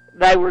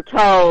 they were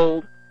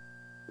told,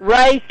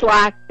 race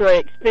like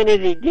the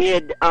Xfinity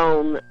did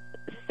on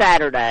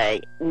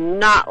Saturday,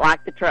 not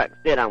like the trucks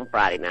did on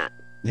Friday night.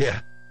 Yeah,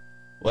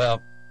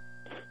 well,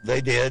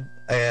 they did,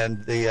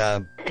 and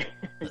the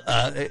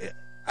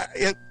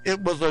it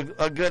was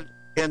a good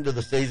end of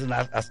the season.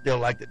 I still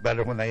liked it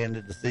better when they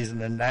ended the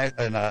season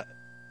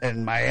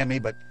in Miami,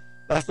 but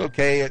that's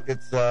okay.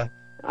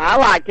 I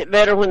liked it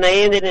better when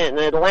they ended it in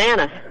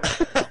Atlanta.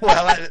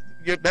 Well,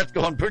 that's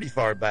going pretty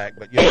far back,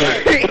 but you're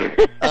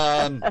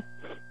right.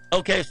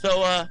 Okay,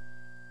 so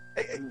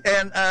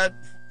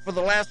for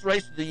the last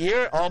race of the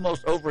year,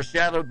 almost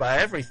overshadowed by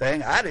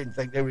everything, I didn't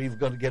think they were even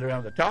going to get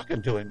around to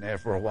talking to him there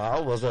for a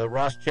while, was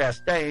Ross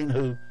Chastain,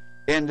 who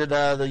ended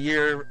the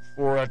year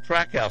for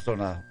Trackhouse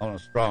on a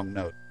strong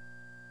note.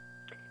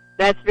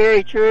 That's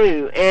very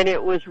true, and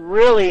it was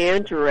really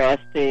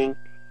interesting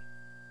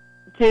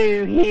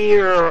to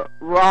hear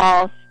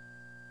Ross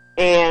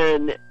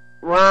and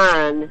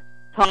Ryan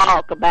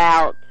talk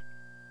about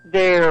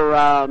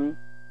their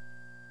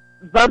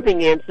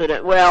bumping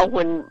incident. Well,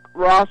 when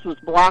Ross was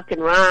blocking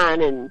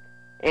Ryan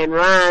and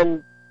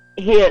Ryan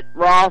hit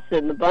Ross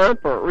in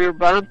the rear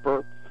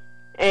bumper,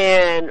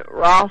 and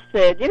Ross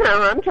said,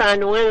 I'm trying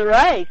to win the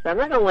race. I'm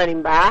not going to let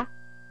him by.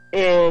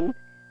 And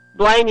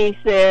Blaney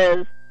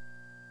says,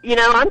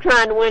 I'm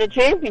trying to win a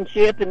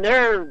championship, and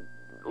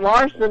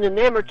Larson and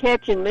them are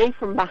catching me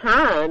from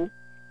behind.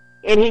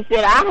 And he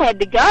said, I had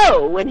to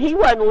go, and he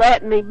wasn't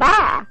letting me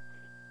by.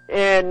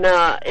 And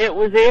it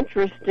was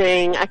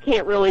interesting. I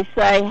can't really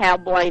say how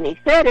Blaney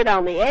said it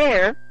on the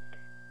air.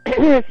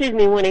 Excuse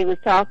me, when he was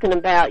talking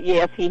about,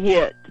 yes, he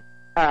hit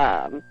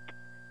Chastain.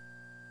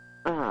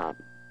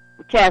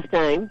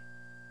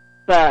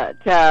 But,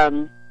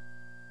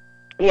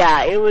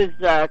 yeah, it was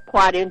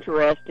quite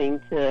interesting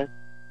to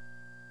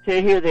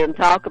hear them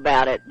talk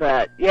about it.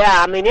 But,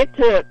 yeah, I mean, it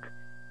took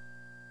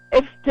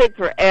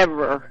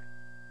forever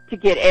to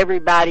get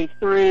everybody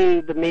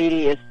through the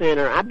media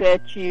center. I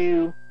bet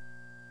you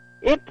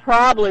it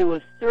probably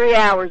was 3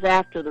 hours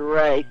after the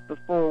race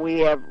before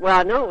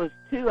I know it was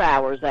 2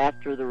 hours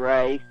after the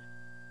race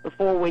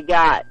before we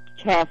got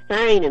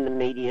Chastain in the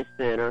media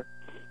center,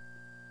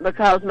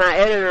 because my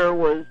editor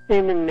was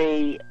sending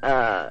me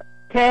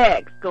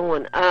text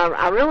going,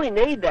 I really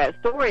need that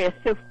story. I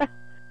said, well,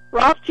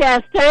 Ross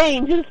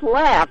Chastain just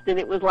left, and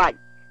it was like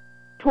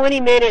 20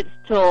 minutes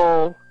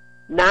till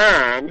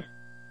 9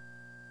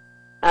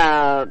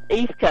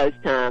 East Coast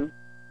time.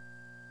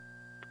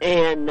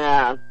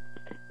 And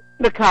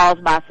because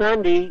by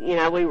Sunday,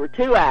 we were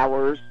 2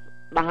 hours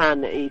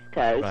behind the East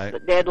Coast, right.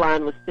 But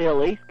deadline was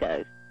still East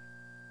Coast.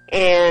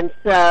 And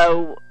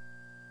so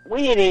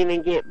we didn't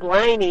even get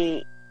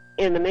Blaney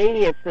in the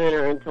media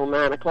center until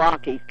 9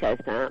 o'clock East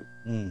Coast time.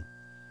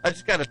 I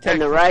just got a text.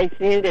 And the race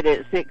ended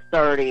at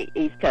 6:30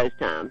 East Coast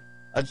time.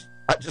 I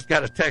just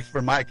got a text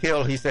from Mike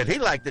Hill. He said he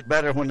liked it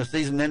better when the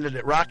season ended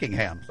at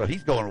Rockingham, so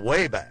he's going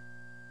way back.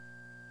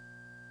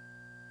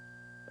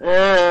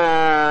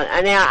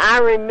 Now, I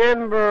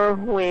remember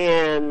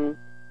when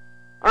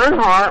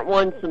Earnhardt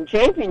won some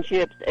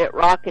championships at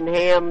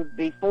Rockingham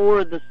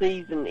before the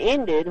season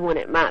ended, when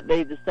it might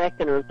be the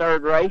second or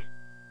third race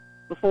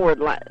before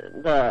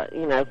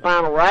the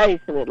final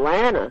race in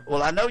Atlanta.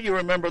 Well, I know you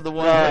remember the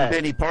one when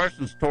Benny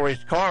Parsons tore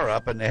his car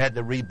up and they had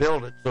to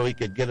rebuild it so he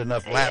could get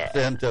enough laps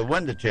in to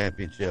win the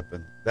championship,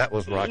 and that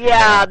was Rockingham.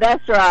 Yeah,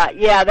 that's right.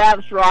 Yeah, that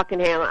was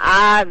Rockingham.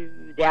 I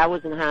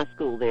was in high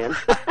school then.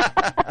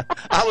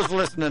 I was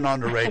listening on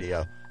the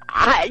radio.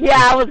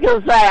 I was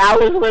going to say, I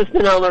was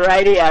listening on the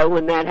radio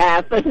when that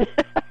happened.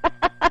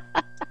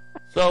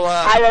 So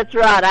that's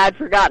right. I'd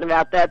forgotten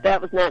about that.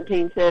 That was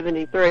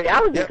 1973. I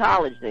was in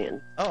college then.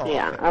 Oh,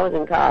 yeah, okay. I was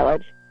in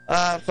college.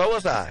 So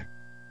was I.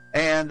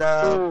 And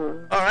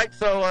all right,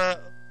 so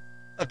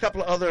a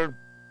couple of other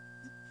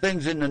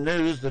things in the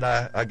news that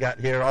I got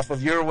here off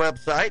of your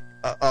website,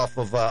 off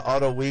of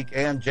Auto Week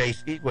and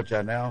JSki, which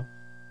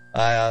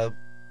I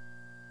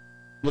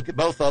look at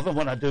both of them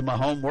when I do my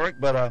homework.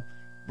 But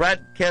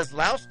Brad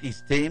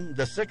Keselowski's team,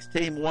 the 6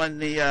 team, won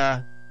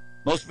the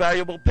Most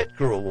Valuable Pit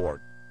Crew Award.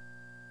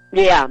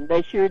 Yeah,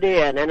 they sure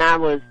did, and I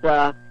was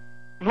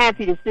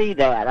happy to see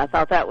that. I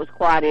thought that was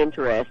quite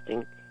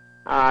interesting.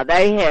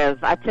 They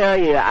have, I tell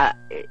you,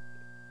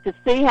 to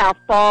see how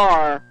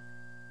far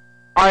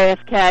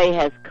RFK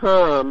has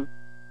come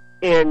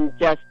in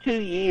just 2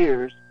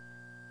 years,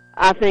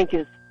 I think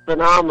is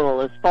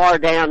phenomenal, as far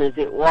down as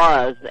it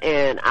was,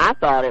 and I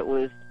thought it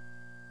was,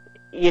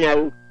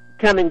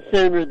 coming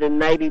sooner than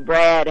maybe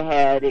Brad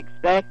had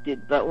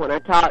expected. But when I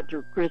talked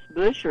to Chris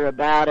Buescher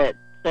about it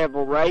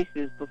several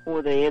races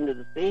before the end of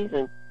the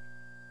season,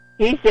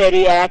 he said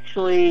he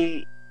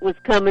actually was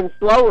coming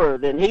slower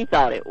than he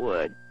thought it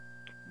would.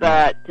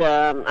 But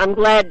I'm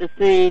glad to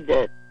see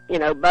that,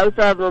 both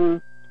of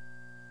them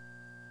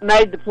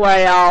made the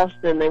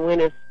playoffs, and they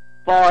went as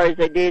far as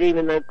they did,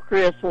 even though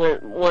Chris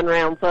went one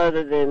round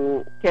further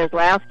than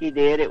Keselowski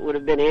did. It would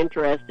have been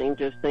interesting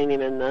to have seen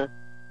him in the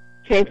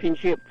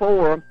championship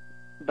 4.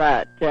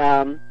 But,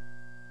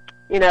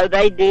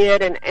 they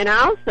did. And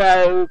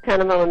also,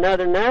 kind of on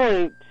another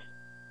note,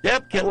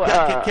 Deb,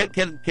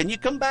 can you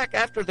come back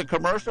after the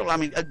commercial? I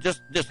mean,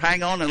 just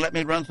hang on and let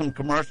me run some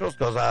commercials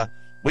because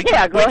we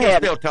can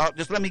still talk.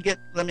 Just let me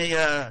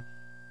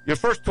your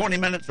first 20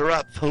 minutes are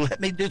up, so let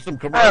me do some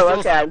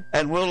commercials. Oh, okay.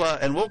 And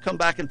we'll come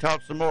back and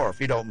talk some more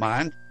if you don't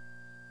mind.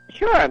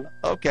 Sure.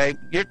 Okay,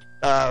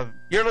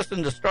 you're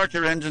listening to Start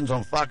Your Engines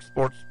on Fox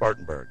Sports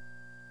Spartanburg.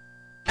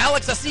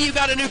 Alex, I see you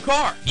got a new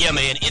car. Yeah,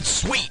 man, it's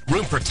sweet.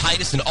 Room for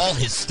Titus and all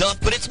his stuff,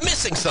 but it's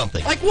missing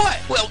something. Like what?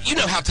 Well, you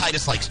know how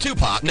Titus likes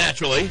Tupac.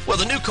 Naturally. Well,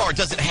 the new car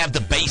doesn't have the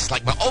bass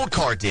like my old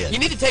car did. You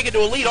need to take it to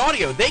Elite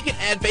Audio. They can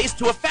add bass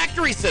to a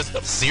factory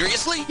system.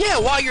 Seriously? Yeah,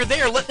 while you're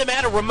there, let them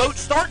add a remote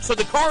start so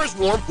the car is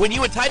warm when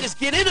you and Titus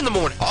get in the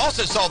morning. I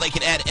also saw they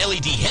can add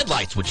LED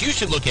headlights, which you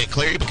should look at,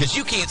 Clary, because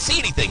you can't see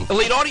anything.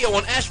 Elite Audio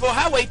on Asheville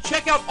Highway.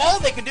 Check out all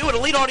they can do at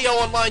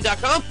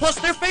EliteAudioOnline.com, plus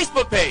their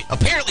Facebook page.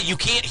 Apparently you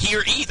can't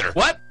hear either.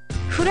 What?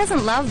 Who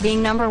doesn't love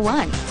being number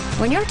one?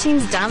 When your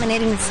team's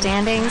dominating the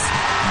standings,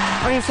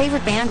 or your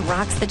favorite band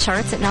rocks the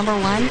charts at number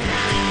one,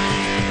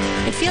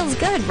 it feels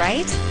good,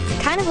 right?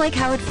 Kind of like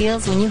how it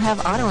feels when you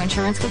have auto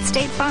insurance with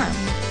State Farm.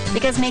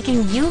 Because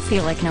making you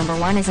feel like number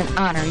one is an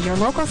honor your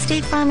local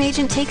State Farm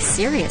agent takes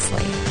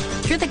seriously.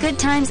 Through the good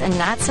times and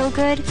not so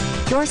good,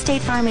 your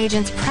State Farm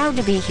agent's proud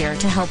to be here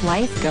to help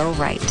life go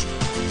right.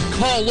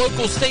 Call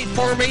local State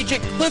Farm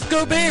agent Cliff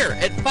Gobert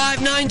at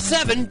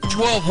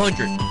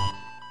 597-1200.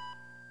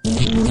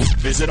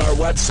 Visit our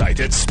website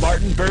at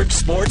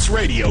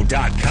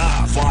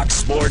SpartanburgSportsRadio.com. Fox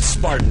Sports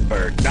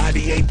Spartanburg,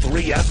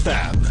 98.3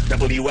 FM,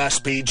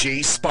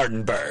 WSPG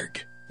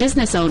Spartanburg.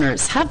 Business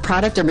owners, have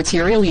product or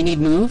material you need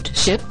moved,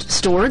 shipped,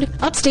 stored?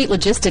 Upstate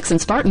Logistics in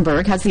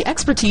Spartanburg has the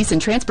expertise in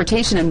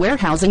transportation and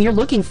warehousing you're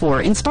looking for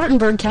in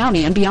Spartanburg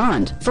County and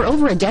beyond. For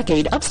over a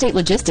decade, Upstate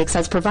Logistics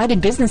has provided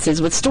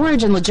businesses with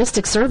storage and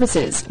logistics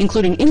services,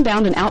 including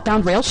inbound and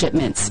outbound rail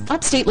shipments.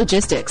 Upstate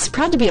Logistics,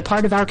 proud to be a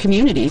part of our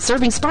community,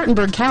 serving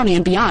Spartanburg County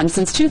and beyond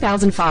since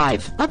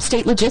 2005.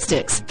 Upstate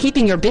Logistics,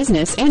 keeping your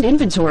business and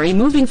inventory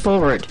moving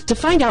forward. To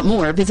find out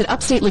more, visit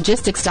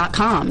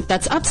upstatelogistics.com.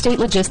 That's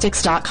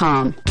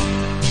upstatelogistics.com.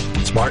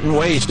 Spartan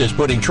Waste is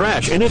putting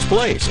trash in its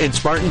place in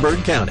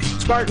Spartanburg County.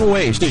 Spartan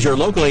Waste is your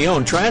locally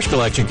owned trash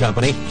collection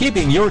company,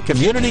 keeping your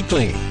community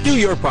clean. Do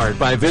your part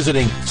by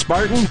visiting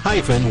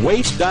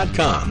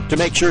Spartan-waste.com to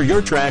make sure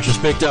your trash is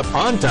picked up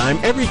on time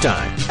every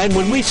time. And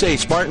when we say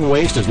Spartan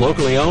Waste is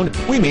locally owned,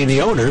 we mean the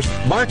owners,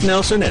 Mark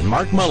Nelson and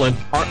Mark Mullen,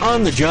 are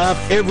on the job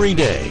every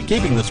day,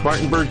 keeping the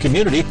Spartanburg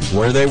community,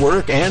 where they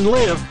work and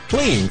live,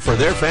 clean for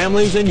their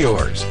families and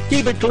yours.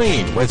 Keep it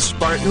clean with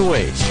Spartan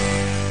Waste.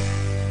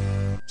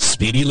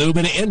 Speedy Lube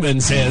in Inman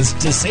says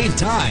to save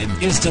time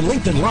is to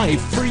lengthen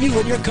life for you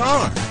and your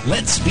car.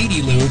 Let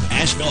Speedy Lube,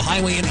 Asheville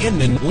Highway in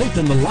Inman,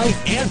 lengthen the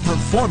life and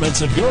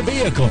performance of your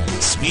vehicle.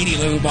 Speedy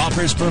Lube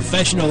offers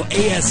professional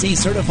ASE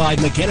certified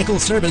mechanical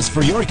service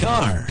for your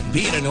car.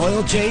 Be it an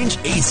oil change,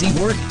 AC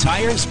work,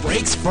 tires,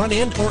 brakes, front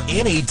end, or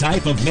any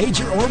type of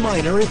major or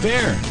minor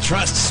repair.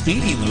 Trust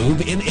Speedy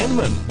Lube in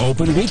Inman.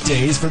 Open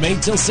weekdays from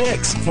 8 till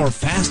 6. For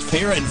fast,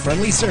 fair, and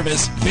friendly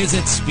service,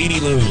 visit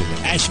Speedy Lube,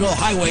 Asheville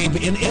Highway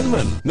in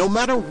Inman. No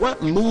matter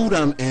what mood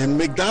I'm in,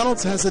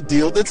 McDonald's has a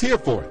deal that's here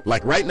for it.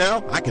 Like right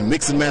now, I can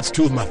mix and match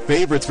two of my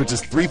favorites for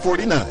just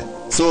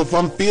 $3.49. So if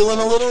I'm feeling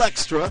a little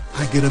extra,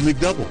 I get a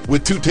McDouble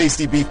with 2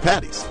 tasty beef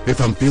patties.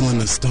 If I'm feeling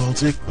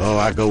nostalgic,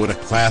 I go with a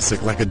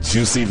classic like a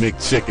juicy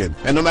McChicken.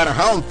 And no matter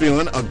how I'm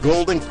feeling, a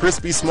golden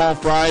crispy small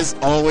fries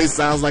always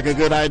sounds like a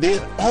good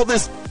idea. All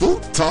this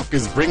food talk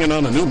is bringing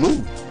on a new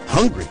mood.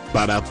 Hungry.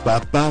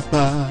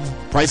 Ba-da-ba-ba-ba.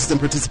 Prices and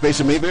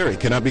participation may vary.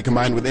 Cannot be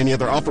combined with any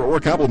other offer or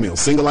combo meal.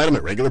 Single item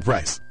at regular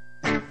price.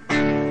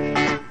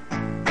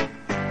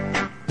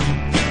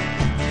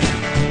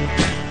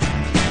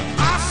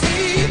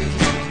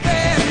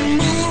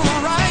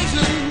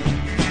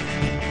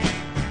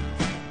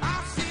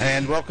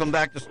 And welcome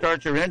back to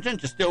Start Your Engine.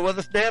 You still with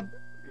us, Deb?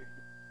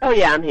 Oh,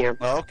 yeah, I'm here.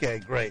 Okay,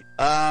 great.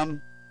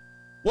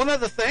 One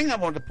other thing I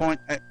wanted to point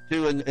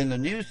to in the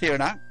news here,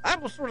 and I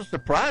was sort of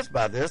surprised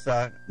by this.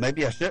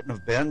 Maybe I shouldn't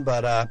have been,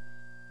 but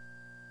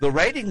the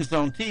ratings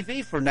on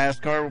TV for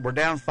NASCAR were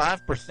down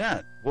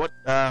 5%. What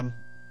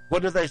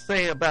do they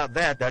say about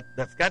that?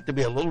 That's got to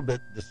be a little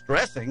bit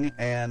distressing,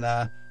 and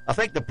I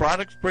think the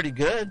product's pretty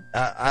good.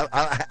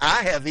 I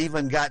have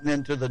even gotten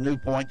into the new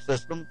point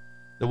system,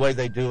 the way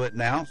they do it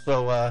now.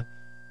 So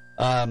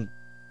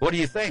what do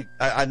you think?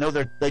 I know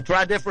they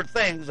try different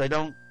things. They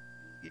don't,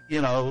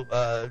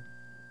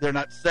 they're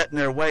not set in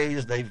their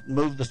ways. They've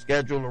moved the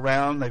schedule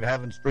around. They're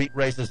having street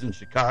races in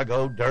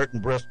Chicago, dirt in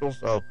Bristol.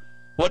 So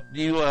what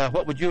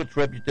would you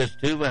attribute this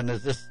to, and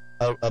is this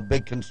a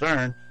big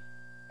concern?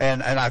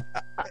 And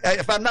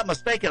if I'm not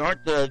mistaken,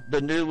 aren't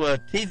the new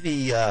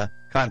TV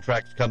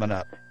contracts coming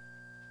up?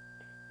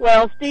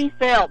 Well, Steve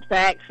Phelps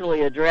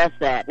actually addressed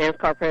that.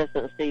 NASCAR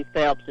President Steve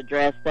Phelps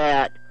addressed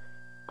that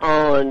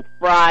on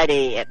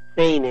Friday at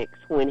Phoenix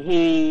when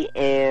he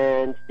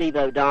and Steve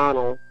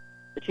O'Donnell,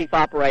 the Chief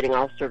Operating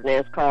Officer of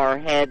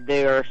NASCAR, had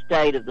their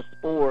State of the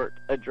Sport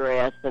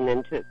address and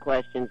then took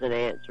questions and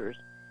answers.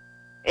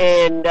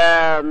 And,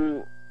 I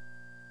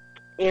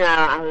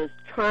was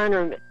trying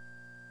to,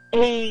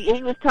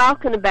 he was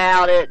talking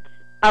about it.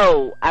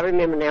 Oh, I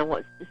remember now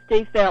what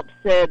Steve Phelps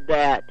said,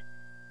 that,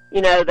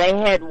 they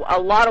had a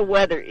lot of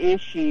weather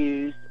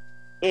issues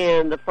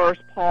in the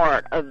first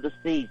part of the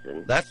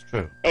season. That's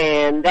true.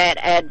 And that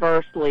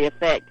adversely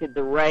affected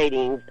the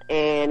ratings.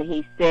 And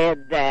he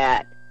said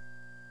that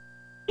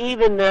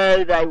even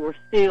though they were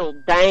still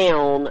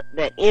down,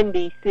 that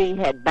NBC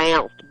had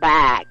bounced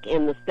back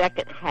in the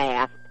second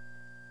half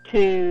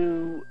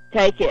to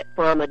take it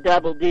from a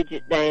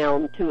double-digit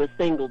down to a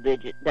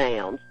single-digit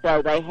down.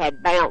 So they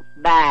had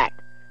bounced back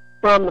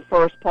from the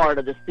first part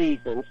of the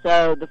season.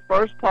 So the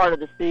first part of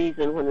the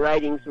season, when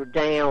ratings were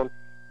down,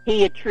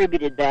 he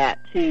attributed that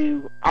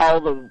to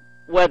all the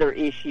weather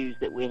issues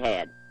that we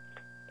had.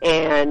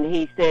 And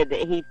he said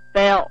that he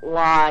felt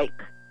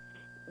like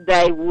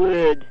they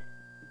would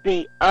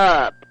be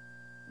up.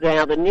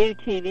 Now, the new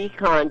TV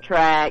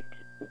contract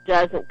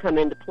doesn't come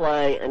into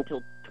play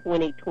until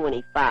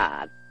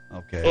 2025.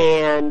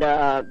 Okay. And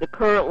the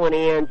current one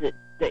ends at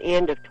the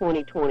end of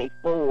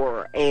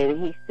 2024.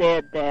 And he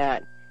said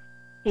that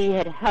he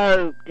had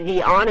hoped,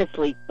 he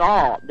honestly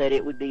thought that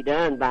it would be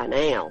done by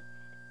now,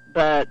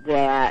 but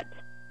that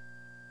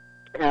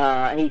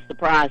he's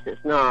surprised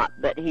it's not.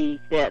 But he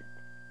said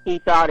he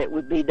thought it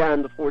would be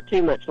done before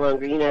too much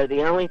longer.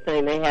 The only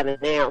thing they have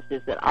announced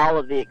is that all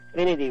of the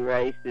Xfinity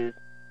races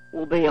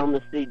will be on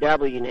the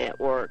CW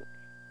network.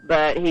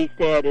 But he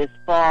said as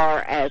far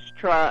as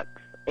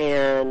trucks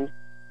and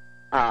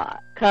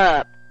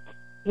Cup,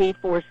 he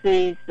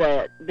foresees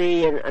that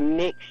being a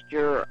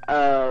mixture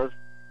of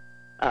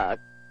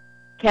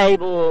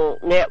cable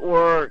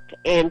network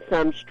and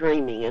some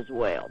streaming as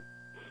well.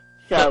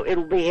 So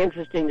it'll be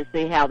interesting to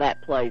see how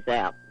that plays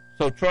out.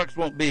 So trucks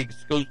won't be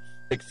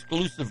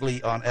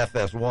exclusively on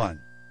FS1?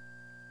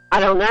 I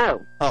don't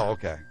know. Oh,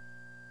 okay.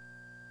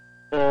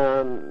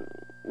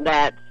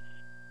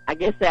 I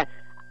guess that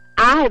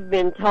I have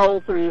been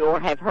told through, or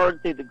have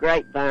heard through the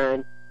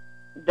grapevine,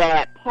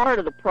 that part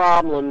of the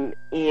problem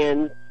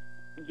in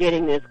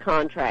getting this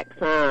contract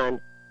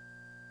signed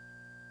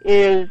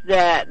is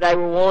that they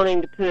were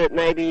wanting to put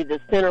maybe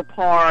the center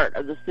part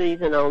of the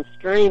season on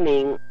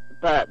streaming,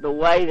 but the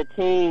way the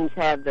teams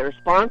have their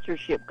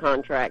sponsorship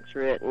contracts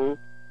written,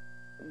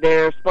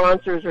 their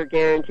sponsors are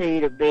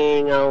guaranteed of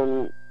being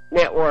on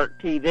network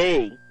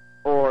TV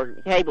or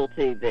cable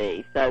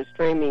TV, so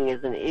streaming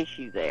is an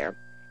issue there.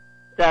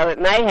 So it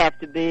may have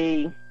to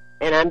be,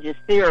 and I'm just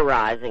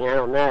theorizing, I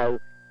don't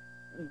know,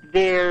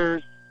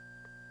 there's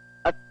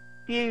a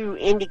few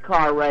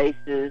IndyCar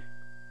races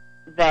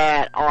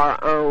that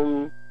are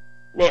on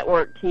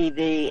network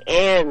TV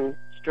and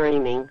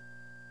streaming,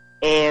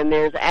 and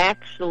there's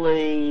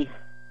actually,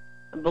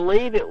 I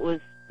believe it was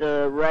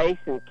the race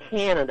in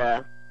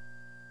Canada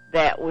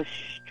that was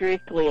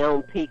strictly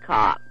on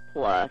Peacock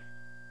Plus,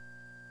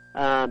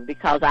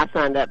 because I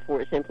signed up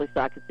for it simply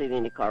so I could see the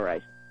IndyCar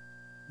race.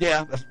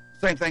 Yeah, that's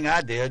the same thing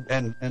I did,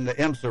 and the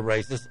IMSA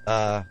races.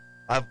 I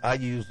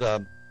use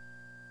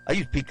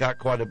Peacock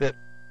quite a bit,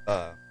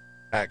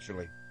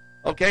 actually.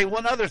 Okay,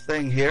 one other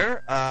thing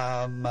here.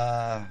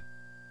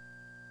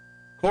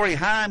 Corey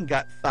Heim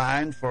got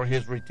fined for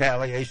his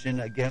retaliation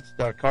against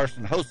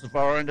Carson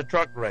Hocevar in the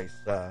truck race.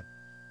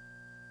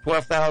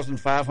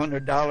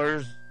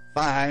 $12,500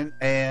 fine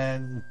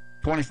and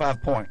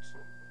 25 points.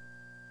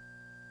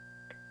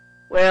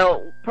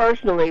 Well,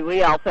 personally,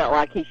 we all felt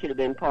like he should have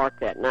been parked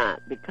that night,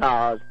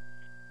 because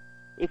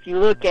if you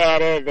look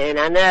at it, and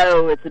I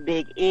know it's a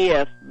big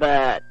if,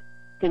 but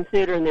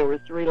considering there were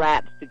 3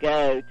 laps to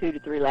go, 2 to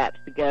 3 laps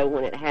to go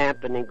when it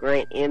happened, and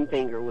Grant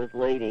Enfinger was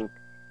leading,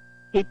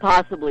 he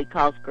possibly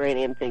cost Grant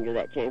Enfinger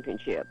that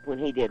championship when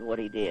he did what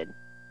he did.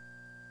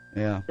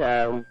 Yeah.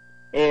 So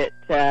it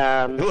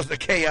was a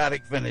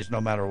chaotic finish,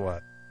 no matter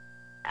what.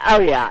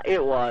 Oh yeah,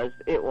 it was.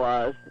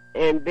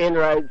 And Ben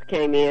Rhodes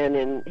came in,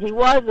 and he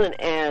wasn't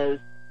as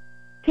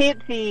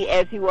tipsy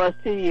as he was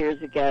 2 years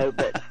ago,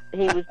 but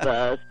he was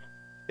buzzed.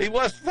 He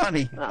was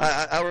funny.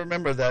 I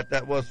remember that.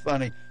 That was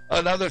funny.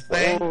 Another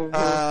thing,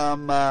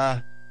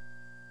 Ty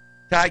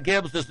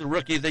Gibbs is the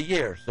Rookie of the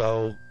Year.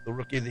 So the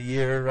Rookie of the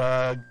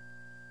Year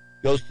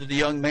goes to the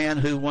young man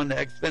who won the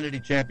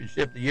Xfinity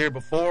Championship the year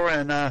before,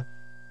 and to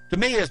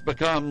me has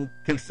become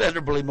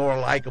considerably more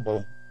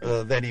likable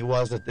than he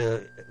was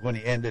when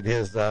he ended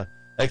his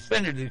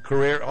Xfinity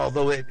career,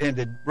 although it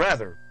ended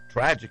rather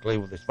tragically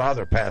with his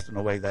father passing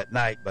away that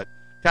night. But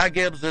Ty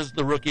Gibbs is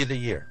the Rookie of the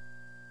Year.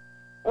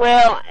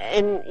 Well,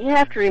 and you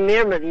have to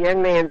remember the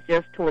young man's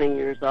just 20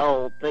 years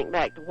old. Think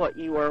back to what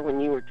you were when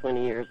you were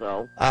 20 years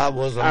old. I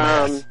was a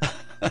mess.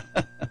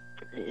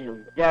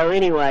 So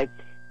anyway,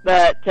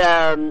 but, he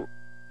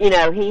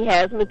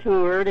has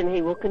matured, and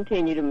he will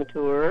continue to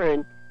mature,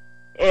 and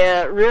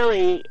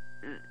really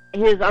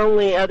his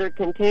only other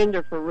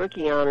contender for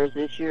rookie honors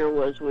this year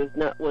was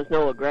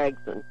Noah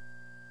Gragson.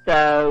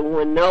 So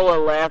when Noah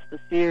left the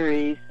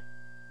series,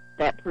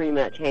 that pretty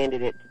much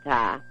handed it to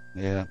Ty.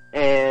 Yeah.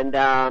 And,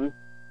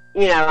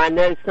 I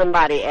know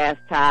somebody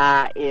asked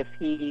Ty if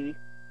he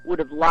would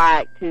have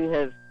liked to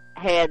have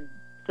had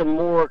some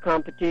more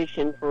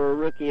competition for a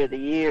Rookie of the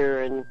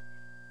Year, and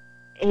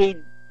he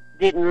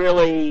didn't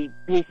really,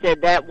 he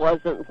said that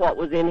wasn't what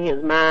was in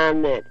his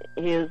mind, that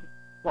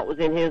what was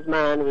in his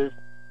mind was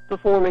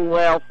performing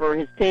well for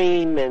his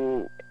team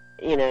and,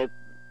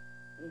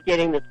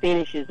 getting the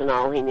finishes and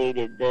all he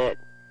needed, that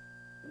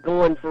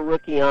going for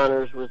rookie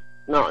honors was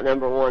not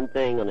number one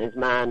thing on his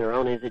mind or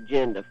on his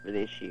agenda for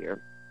this year.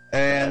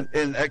 And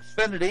in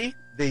Xfinity,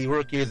 the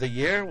Rookie of the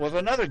Year was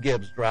another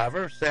Gibbs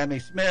driver, Sammy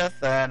Smith,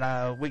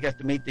 and we got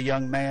to meet the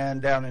young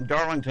man down in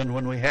Darlington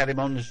when we had him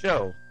on the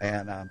show.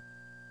 And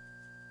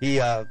he's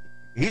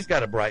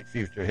got a bright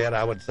future ahead,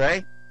 I would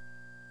say.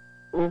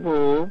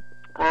 Mm-hmm.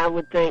 I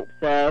would think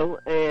so.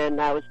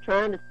 And I was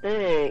trying to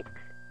think.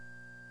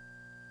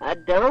 I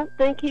don't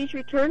think he's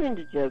returning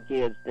to Joe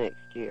Gibbs next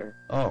year.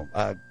 Oh,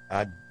 I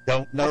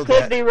don't know that. I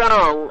could be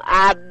wrong.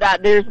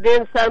 There's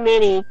been so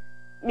many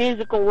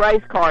musical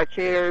race car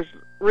chairs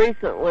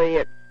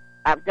recently.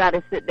 I've got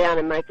to sit down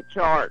and make a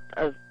chart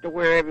as to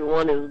where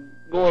everyone is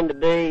going to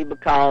be,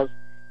 because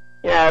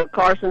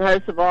Carson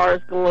Hocevar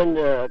is going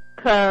to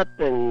Cup,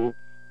 and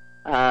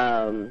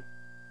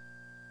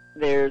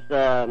there's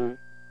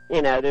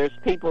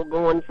people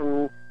going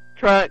from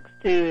trucks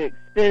to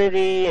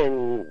Xfinity,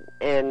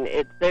 and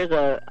there's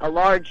a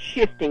large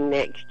shifting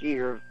next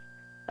year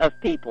of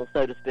people,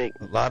 so to speak.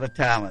 A lot of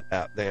talent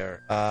out there.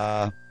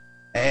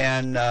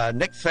 And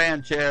Nick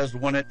Sanchez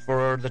won it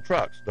for the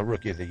trucks, the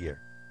Rookie of the Year.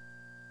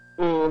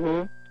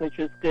 Mm-hmm, which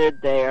was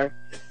good there.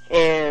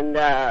 And,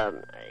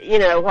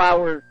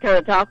 while we're kind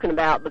of talking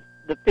about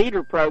the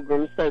feeder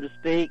programs, so to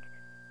speak,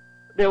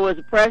 there was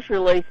a press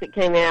release that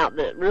came out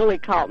that really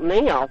caught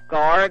me off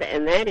guard,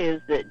 and that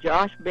is that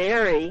Josh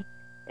Berry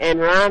and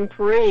Ryan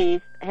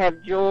Preece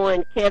have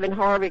joined Kevin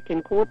Harvick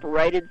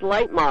Incorporated's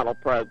late model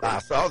program. I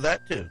saw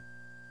that, too.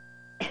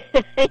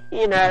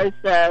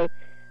 So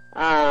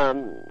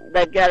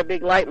they've got a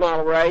big late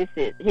model race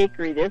at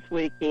Hickory this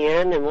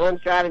weekend, and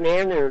one's driving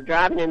there, and they're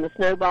driving in the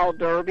Snowball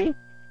Derby.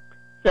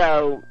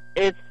 So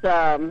it's,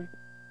 you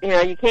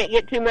can't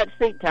get too much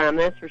seat time,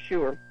 that's for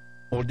sure.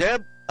 Well,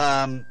 Deb,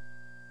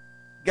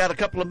 got a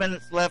couple of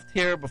minutes left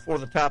here before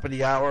the top of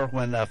the hour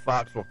when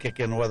Fox will kick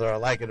in whether I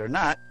like it or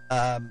not.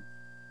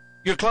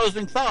 Your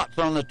closing thoughts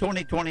on the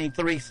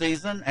 2023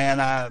 season,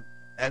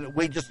 and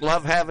we just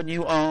love having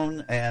you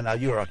on,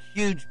 and you're a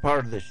huge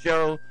part of the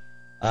show.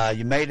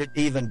 You made it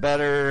even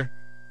better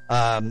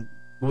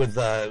with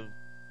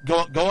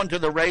going to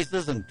the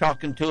races and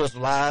talking to us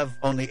live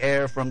on the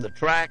air from the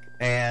track,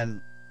 and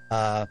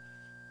the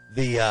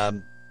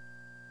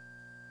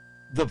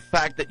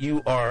fact that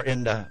you are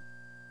in the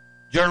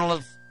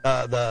journalists,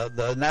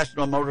 the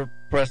National Motor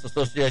Press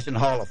Association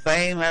Hall of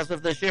Fame as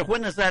of this year.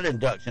 When is that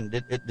induction?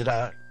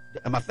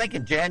 Am I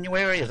thinking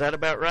January? Is that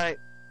about right?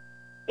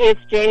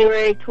 It's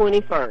January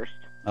 21st.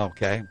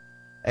 Okay.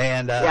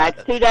 And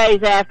it's 2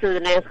 days after the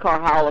NASCAR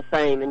Hall of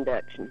Fame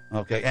induction.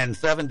 Okay, and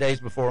 7 days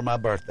before my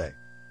birthday.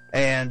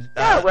 And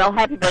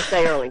happy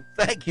birthday early.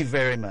 Thank you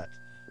very much.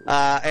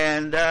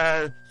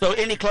 So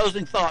any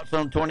closing thoughts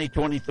on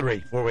 2023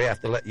 before we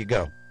have to let you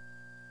go?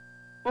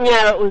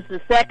 It was the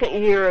second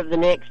year of the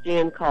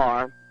next-gen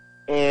car,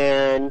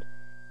 and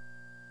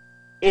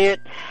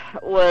it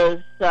was,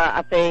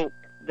 I think,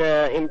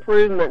 the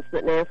improvements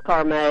that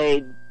NASCAR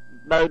made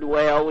bode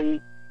well.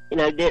 We,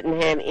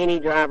 didn't have any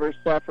drivers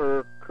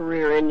suffer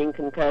career-ending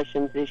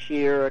concussions this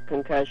year, or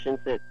concussions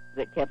that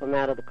kept them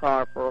out of the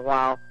car for a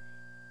while.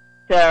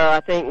 So I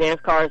think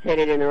NASCAR is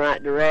headed in the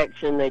right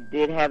direction. They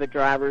did have a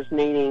drivers'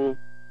 meeting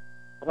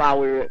while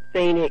we were at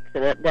Phoenix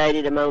and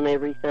updated them on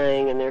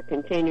everything, and they're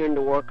continuing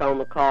to work on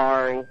the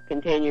car and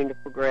continuing to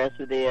progress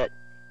with it.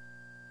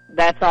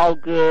 That's all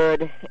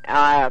good.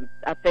 I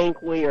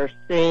think we are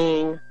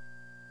seeing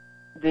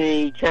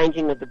the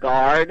changing of the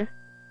guard,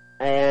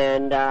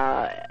 and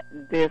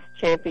this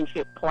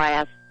championship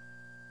class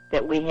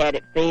that we had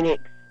at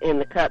Phoenix in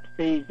the Cup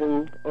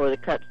season, or the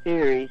Cup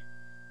Series,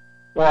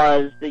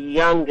 was the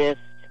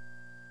youngest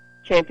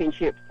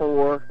championship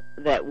 4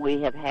 that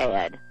we have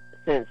had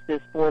since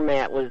this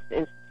format was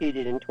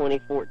instituted in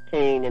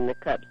 2014 in the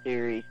Cup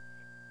Series.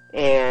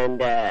 And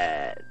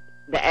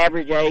the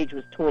average age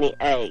was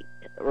 28.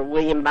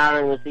 William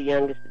Byron was the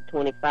youngest at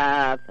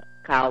 25,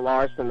 Kyle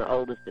Larson the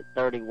oldest at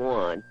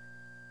 31.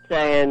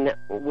 And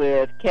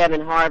with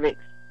Kevin Harvick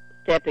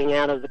stepping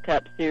out of the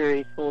Cup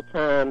Series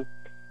full-time,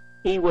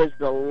 he was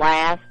the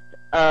last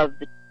of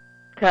the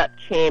Cup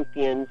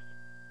champions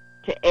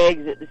to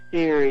exit the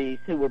series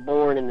who were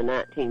born in the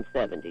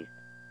 1970s.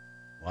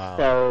 Wow.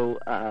 So,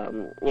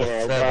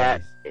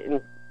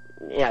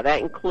 that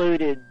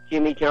included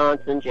Jimmy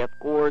Johnson, Jeff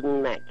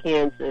Gordon, Matt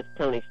Kenseth,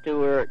 Tony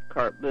Stewart,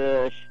 Kurt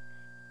Busch,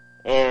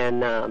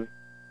 and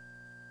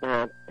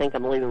I think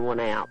I'm leaving one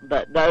out.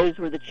 But those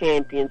were the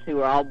champions who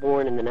were all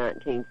born in the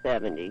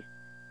 1970s.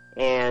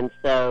 And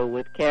so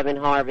with Kevin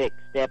Harvick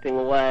stepping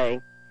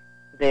away,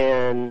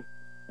 then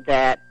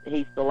that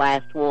he's the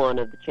last one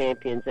of the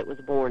champions that was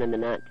born in the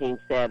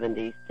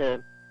 1970s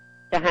to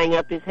hang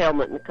up his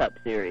helmet in the Cup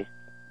Series.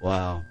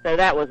 Wow. So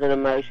that was an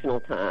emotional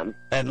time.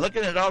 And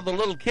looking at all the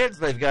little kids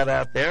they've got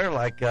out there,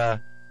 like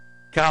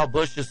Kyle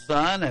Busch's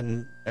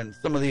son and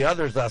some of the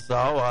others I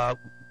saw,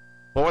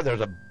 boy,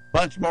 there's a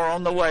bunch more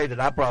on the way that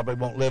I probably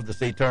won't live to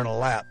see Eternal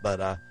Lap,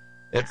 but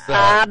it's...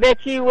 I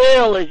bet you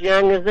will, as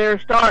young as they're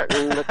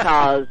starting,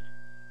 because...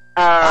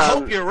 I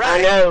hope you're right.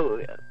 I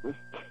know.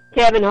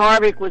 Kevin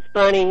Harvick was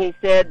funny. He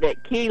said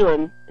that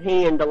Keelan,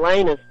 he and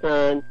Delena's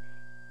son,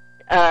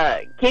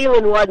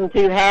 Keelan wasn't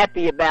too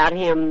happy about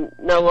him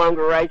no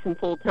longer racing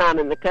full-time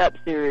in the Cup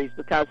Series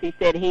because he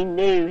said he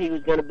knew he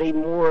was going to be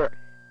more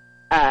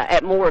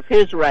at more of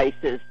his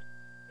races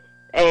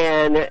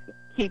and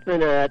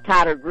keeping a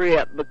tighter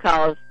grip,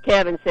 because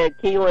Kevin said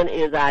Keelan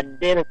is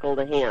identical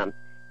to him.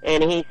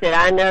 And he said,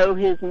 I know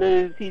his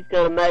moves he's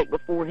going to make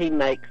before he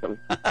makes them.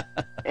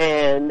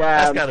 And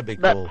that's got to be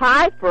cool. But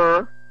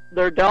Piper,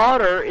 their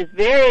daughter, is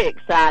very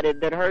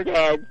excited that her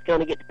dad's going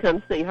to get to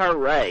come see her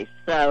race.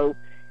 So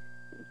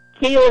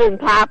Keelan and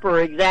Piper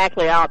are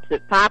exactly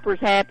opposite. Piper's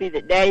happy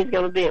that Daddy's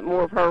going to be at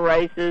more of her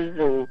races,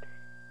 and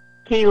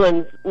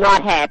Keelan's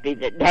not happy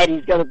that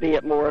Daddy's going to be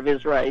at more of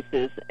his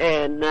races.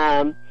 And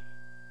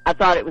I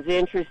thought it was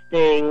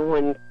interesting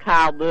when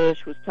Kyle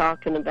Busch was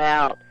talking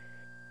about,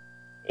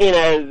 you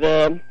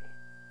know,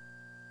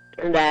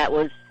 that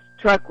was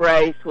truck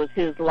race was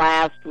his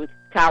last with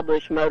Kyle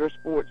Busch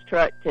Motorsports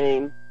truck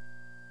team.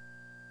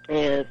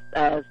 And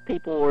as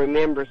people will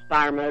remember,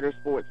 Spire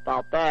Motorsports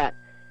bought that.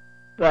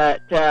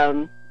 But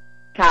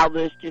Kyle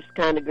Busch just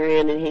kind of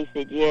grinned, and he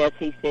said, yes,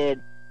 he said,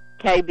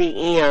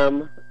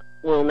 KBM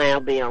will now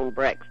be on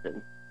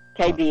Brexton.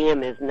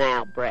 KBM is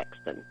now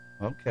Brexton.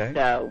 Okay.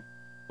 So,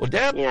 well,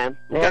 Deb, you know,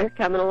 they're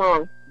coming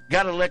along.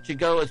 Got to let you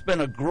go. It's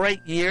been a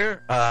great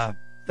year.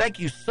 Thank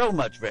you so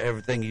much for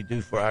everything you do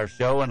for our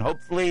show, and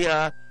hopefully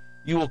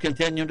you will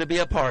continue to be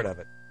a part of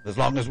it as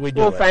long as we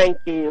do it. Well, thank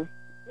you.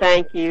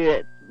 Thank you.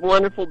 It's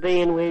wonderful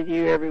being with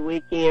you every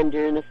weekend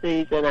during the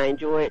season. I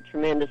enjoy it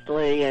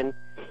tremendously, and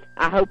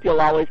I hope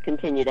you'll always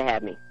continue to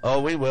have me.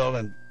 Oh, we will,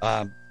 and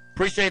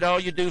appreciate all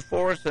you do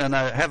for us, and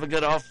have a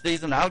good off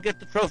season. I'll get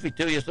the trophy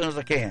to you as soon as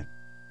I can.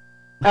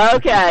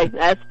 Okay,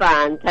 that's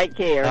fine. Take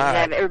care.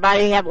 Right.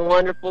 Everybody have a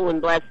wonderful and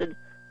blessed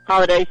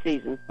holiday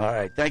season. All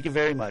right, thank you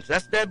very much.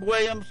 That's Deb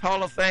Williams,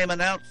 Hall of Fame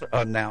announcer,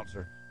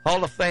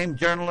 Hall of Fame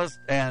journalist,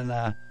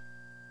 and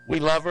we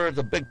love her. It's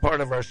a big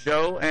part of our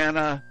show,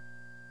 and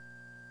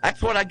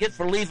that's what I get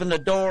for leaving the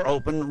door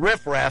open.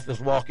 Riff Raff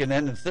is walking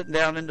in and sitting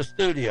down in the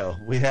studio.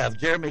 We have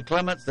Jeremy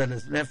Clements and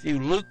his nephew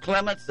Luke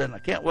Clements, and I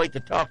can't wait to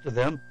talk to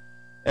them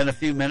in a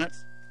few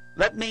minutes.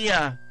 Let me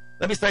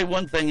say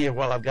one thing here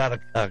while I've got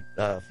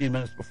a few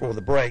minutes before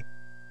the break.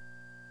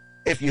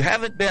 If you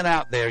haven't been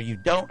out there, you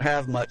don't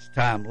have much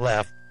time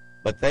left,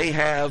 but they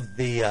have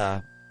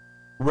the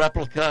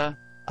replica,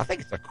 I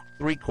think it's a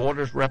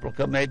 3/4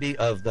 replica maybe,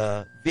 of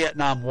the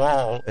Vietnam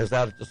Wall is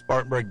out at the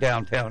Spartanburg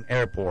Downtown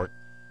Airport.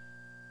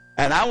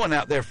 And I went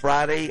out there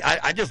Friday.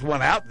 I just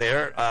went out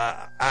there.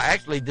 I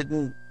actually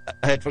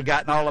had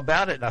forgotten all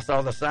about it, and I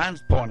saw the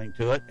signs pointing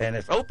to it, and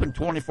it's open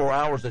 24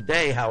 hours a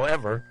day.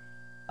 However,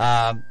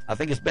 I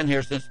think it's been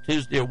here since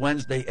Tuesday or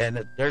Wednesday,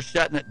 and they're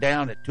shutting it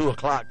down at 2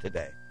 o'clock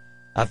today.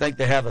 I think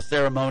they have a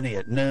ceremony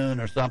at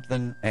noon or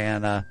something,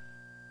 and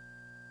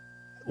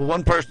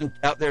one person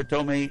out there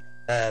told me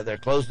they're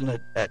closing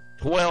it at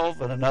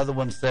 12, and another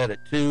one said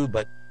at 2,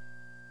 but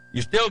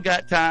you still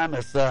got time.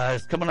 It's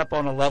coming up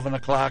on 11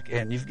 o'clock,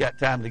 and you've got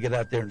time to get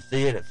out there and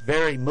see it. It's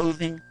very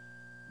moving.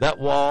 That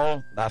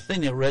wall, I've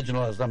seen the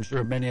original, as I'm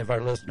sure many of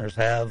our listeners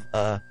have,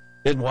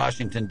 in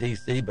Washington,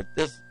 D.C., but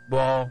this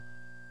wall,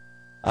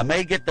 I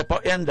may get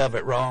the end of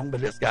it wrong,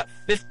 but it's got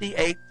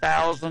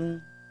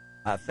 58,000,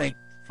 I think,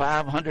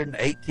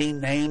 518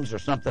 names or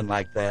something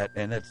like that,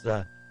 and it's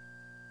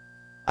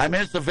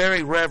it's a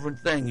very reverent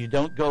thing. You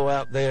don't go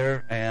out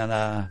there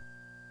and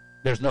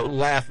there's no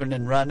laughing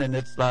and running.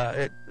 It's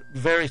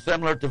very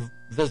similar to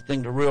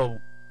visiting the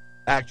real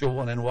actual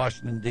one in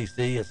Washington,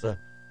 D.C. It's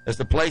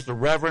a place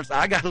of reverence.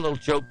 I got a little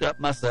choked up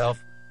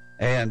myself,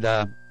 and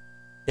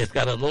it's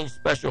got a little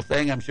special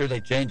thing. I'm sure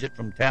they change it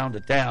from town to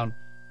town,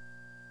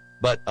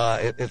 but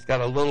it's got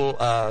a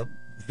little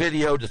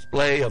video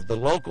display of the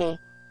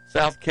local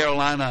South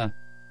Carolina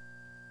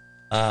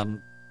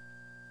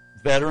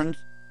veterans.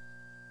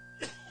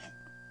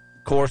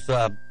 Of course,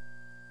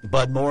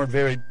 Bud Moore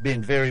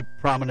being very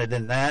prominent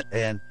in that,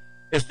 and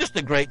it's just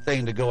a great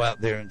thing to go out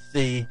there and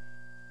see.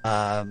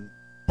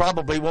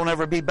 Probably won't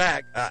ever be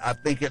back. I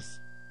think it's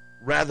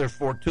rather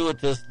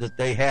fortuitous that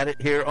they had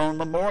it here on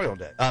Memorial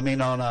Day.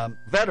 On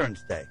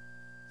Veterans Day.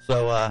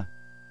 So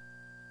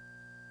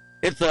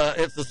it's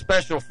a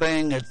special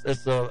thing.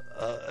 It's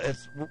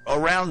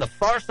around the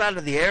far side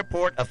of the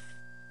airport,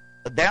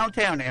 a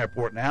downtown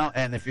airport now.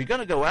 And if you're going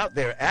to go out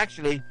there,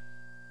 actually,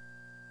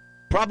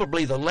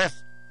 probably the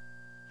less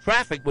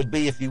traffic would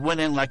be if you went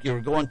in like you were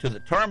going to the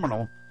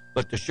terminal.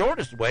 But the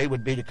shortest way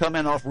would be to come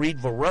in off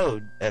Reedville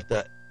Road at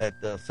the at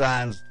the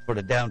signs for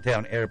the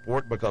downtown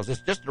airport because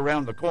it's just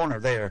around the corner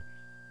there.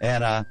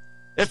 And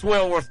it's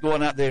well worth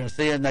going out there and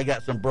seeing. They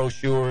got some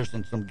brochures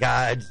and some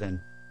guides,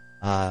 and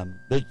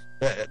they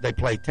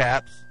play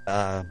taps,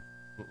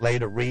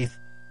 laid a wreath.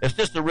 It's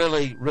just a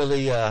really,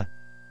 really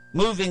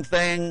moving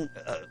thing.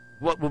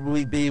 What would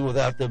we be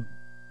without the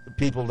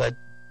people that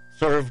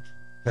served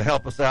to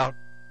help us out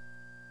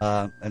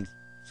and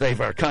save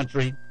our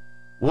country?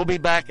 We'll be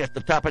back at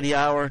the top of the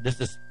hour. This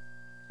is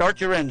Start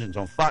Your Engines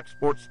on Fox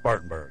Sports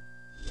Spartanburg.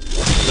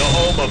 The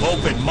home of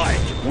open mic,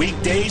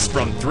 weekdays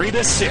from 3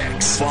 to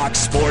 6. Fox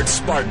Sports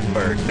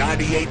Spartanburg,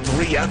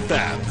 98.3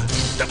 FM.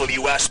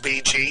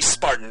 WSBG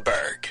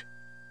Spartanburg.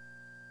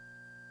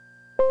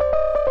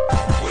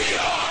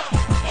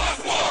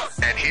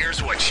 And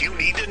here's what you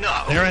need to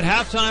know. They're at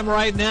halftime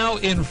right now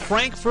in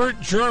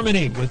Frankfurt,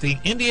 Germany, with the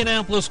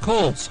Indianapolis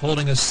Colts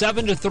holding a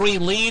 7-3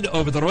 lead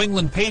over the New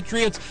England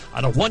Patriots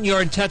on a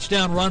 1-yard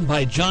touchdown run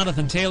by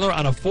Jonathan Taylor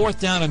on a 4th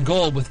down and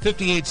goal with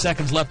 58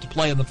 seconds left to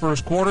play in the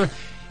first quarter.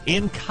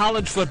 In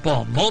college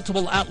football,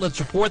 multiple outlets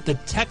report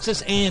that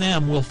Texas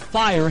A&M will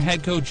fire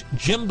head coach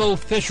Jimbo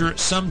Fisher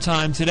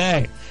sometime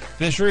today.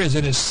 Fisher is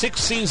in his 6th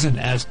season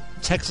as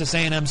Texas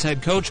A&M's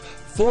head coach,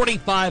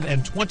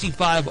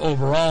 45-25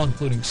 overall,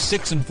 including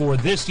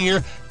 6-4 this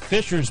year.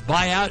 Fisher's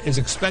buyout is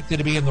expected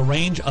to be in the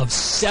range of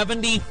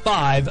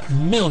 $75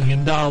 million.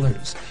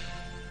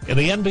 In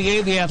the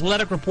NBA, The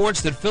Athletic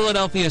reports that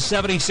Philadelphia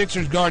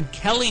 76ers guard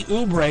Kelly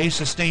Oubre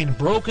sustained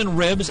broken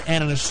ribs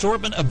and an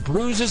assortment of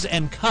bruises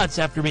and cuts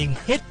after being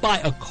hit by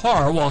a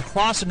car while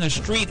crossing a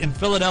street in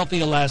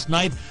Philadelphia last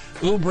night.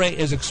 Oubre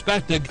is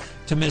expected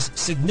to miss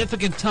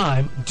significant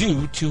time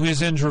due to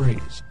his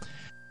injuries.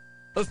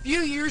 A few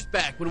years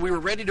back, when we were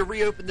ready to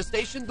reopen the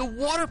station, the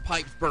water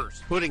pipes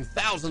burst, putting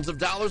thousands of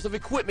dollars of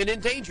equipment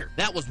in danger.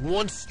 That was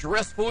one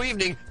stressful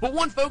evening, but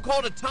one phone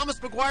call to Thomas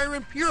McGuire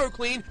and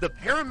PuroClean, the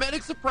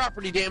paramedics of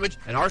property damage,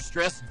 and our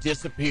stress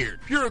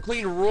disappeared.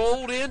 PuroClean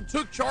rolled in,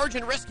 took charge,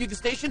 and rescued the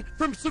station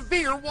from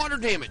severe water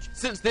damage.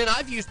 Since then,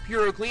 I've used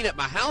PuroClean at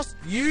my house.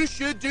 You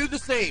should do the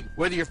same.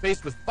 Whether you're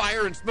faced with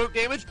fire and smoke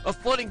damage, a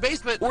flooding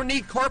basement, or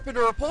need carpet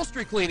or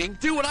upholstery cleaning,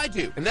 do what I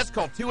do, and that's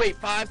called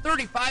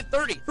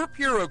 285-3530 for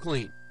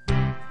PuroClean.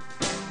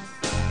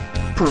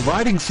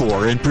 Providing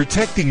for and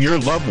protecting your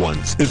loved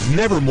ones is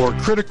never more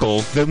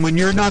critical than when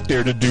you're not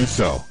there to do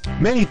so.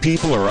 Many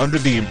people are under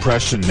the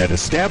impression that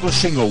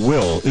establishing a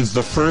will is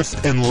the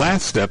first and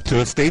last step to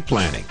estate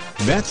planning.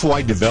 That's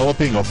why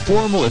developing a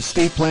formal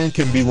estate plan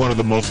can be one of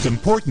the most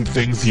important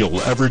things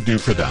you'll ever do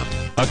for them.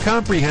 A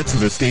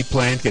comprehensive estate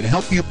plan can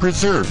help you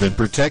preserve and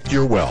protect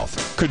your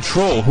wealth,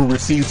 control who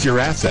receives your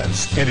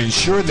assets, and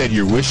ensure that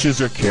your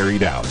wishes are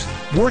carried out.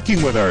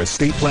 Working with our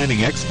estate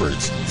planning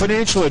experts,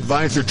 financial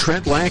advisor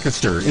Trent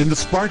Lancaster in the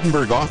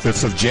Spartanburg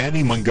office of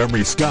Janney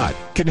Montgomery Scott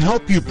can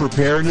help you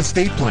prepare an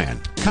estate plan.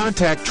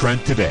 Contact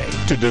Trent today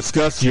to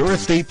discuss your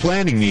estate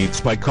planning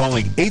needs by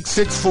calling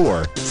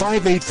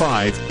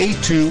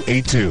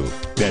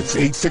 864-585-8282. That's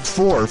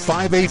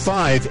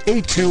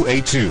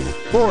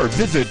 864-585-8282. Or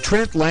visit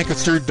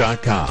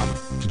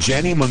TrentLancaster.com.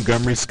 Janney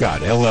Montgomery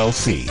Scott,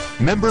 LLC.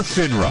 Member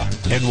FINRA,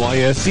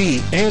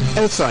 NYSE, and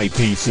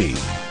SIPC.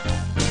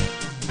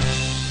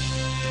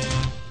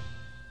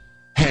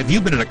 Have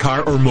you been in a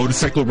car or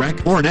motorcycle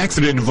wreck or an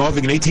accident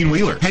involving an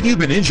 18-wheeler? Have you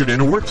been injured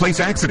in a workplace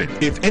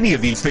accident? If any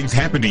of these things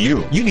happen to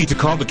you, you need to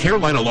call the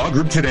Carolina Law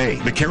Group today.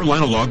 The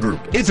Carolina Law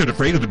Group isn't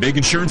afraid of the big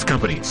insurance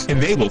companies, and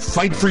they will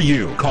fight for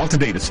you. Call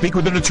today to speak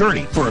with an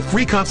attorney for a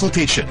free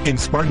consultation. In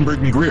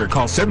Spartanburg and Greer,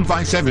 call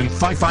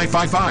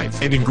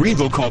 757-5555. And in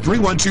Greenville, call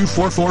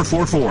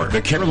 312-4444.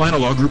 The Carolina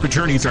Law Group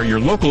attorneys are your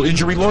local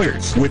injury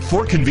lawyers with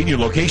 4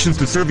 convenient locations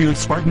to serve you in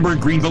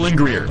Spartanburg, Greenville, and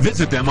Greer.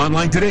 Visit them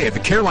online today at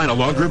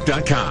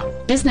thecarolinalawgroup.com.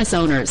 Business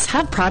owners,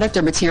 have product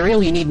or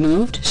material you need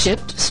moved,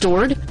 shipped,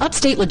 stored?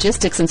 Upstate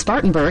Logistics in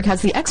Spartanburg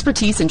has the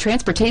expertise in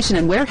transportation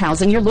and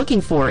warehousing you're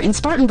looking for in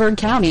Spartanburg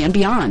County and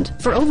beyond.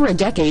 For over a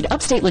decade,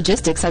 Upstate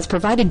Logistics has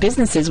provided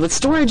businesses with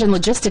storage and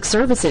logistics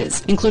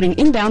services, including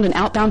inbound and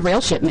outbound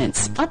rail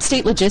shipments.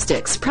 Upstate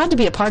Logistics, proud to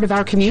be a part of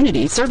our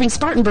community, serving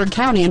Spartanburg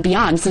County and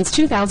beyond since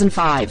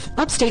 2005.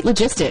 Upstate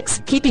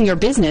Logistics, keeping your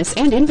business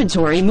and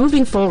inventory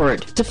moving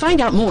forward. To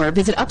find out more,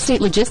 visit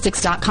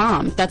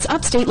upstatelogistics.com. That's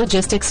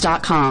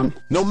upstatelogistics.com.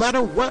 No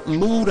matter what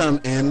mood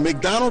I'm in,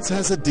 McDonald's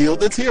has a deal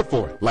that's here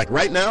for it. Like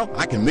right now,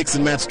 I can mix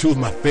and match 2 of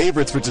my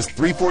favorites for just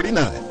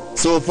 $3.49.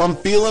 So if I'm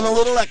feeling a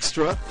little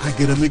extra, I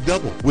get a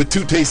McDouble with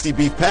 2 tasty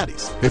beef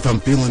patties. If I'm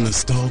feeling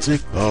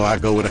nostalgic, I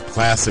go with a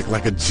classic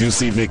like a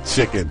juicy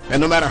McChicken.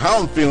 And no matter how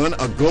I'm feeling,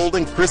 a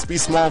golden crispy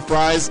small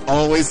fries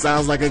always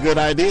sounds like a good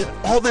idea.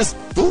 All this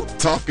food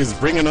talk is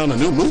bringing on a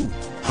new mood.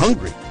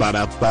 Hungry.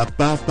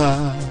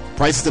 Ba-da-ba-ba-ba.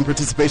 Prices and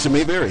participation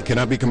may vary.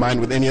 Cannot be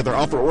combined with any other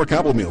offer or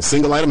combo meal.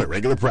 Single item at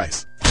regular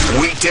price.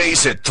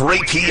 Weekdays at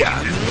 3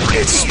 p.m.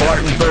 It's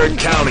Spartanburg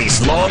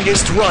County's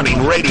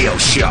longest-running radio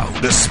show.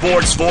 The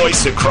sports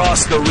voice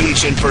across the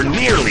region for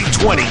nearly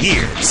 20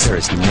 years. There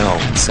is no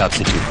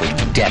substitute for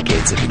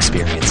decades of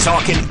experience.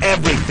 Talking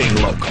everything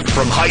local,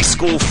 from high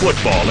school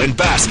football and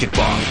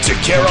basketball to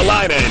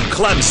Carolina and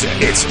Clemson.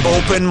 It's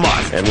Open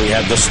Mic. And we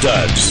have the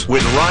studs.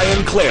 With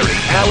Ryan Clary,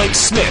 Alex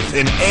Smith,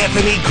 and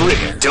Anthony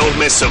Greer. Don't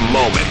miss a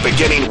moment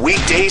beginning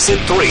weekdays at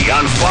 3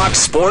 on Fox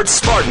Sports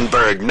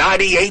Spartanburg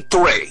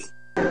 98.3.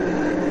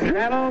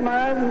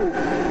 Gentlemen,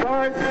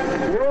 start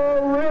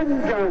your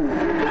engines.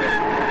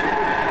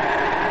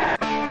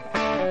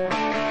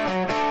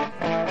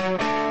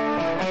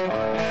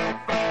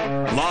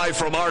 Live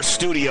from our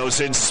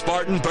studios in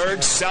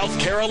Spartanburg, South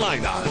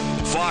Carolina,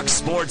 Fox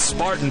Sports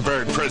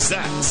Spartanburg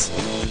presents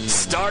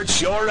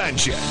Start Your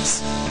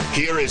Engines.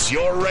 Here is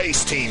your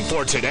race team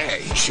for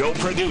today. Show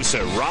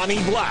producer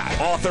Ronnie Black,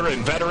 author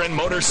and veteran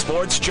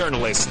motorsports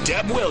journalist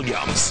Deb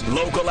Williams,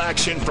 local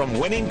action from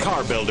winning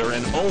car builder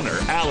and owner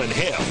Alan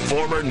Hill,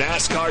 former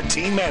NASCAR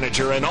team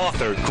manager and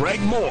author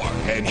Greg Moore.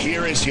 And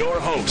here is your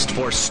host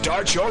for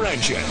Start Your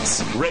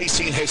Engines,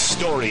 racing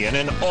historian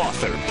and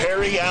author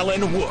Perry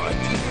Allen Wood.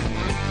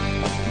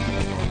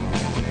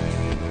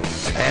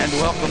 And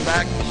welcome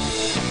back.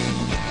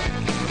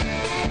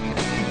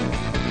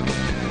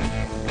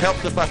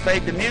 Helps if I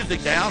fade the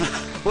music down.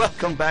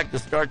 Welcome back to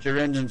Start Your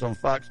Engines on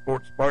Fox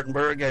Sports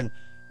Spartanburg. And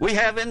we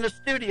have in the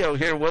studio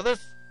here with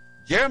us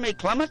Jeremy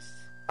Clements,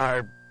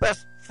 our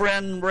best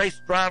friend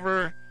race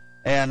driver,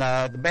 and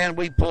the man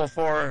we pull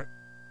for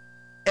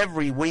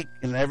every week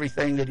in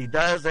everything that he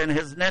does, and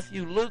his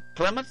nephew Luke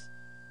Clements.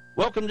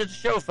 Welcome to the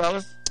show,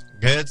 fellas.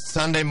 Good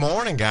Sunday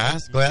morning,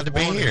 guys. Glad to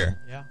be here.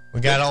 Yeah.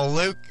 We got old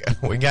Luke.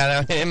 We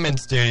got him in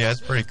studio.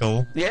 That's pretty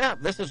cool. Yeah,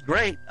 this is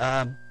great.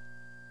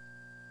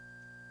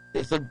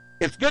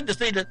 It's good to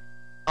see that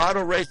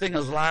auto racing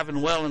is alive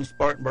and well in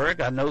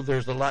Spartanburg. I know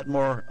there's a lot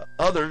more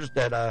others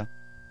that I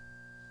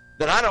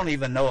don't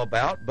even know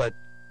about, but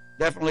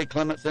definitely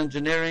Clements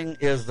Engineering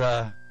is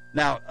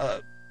now.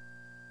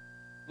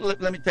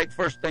 Let me take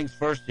first things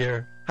first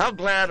here. How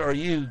glad are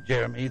you,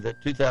 Jeremy, that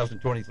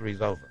 2023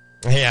 is over?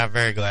 Yeah,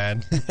 very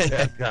glad.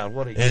 Yeah, God,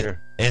 what a year!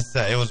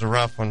 It was a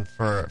rough one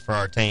for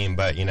our team,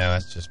 but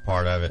that's just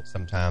part of it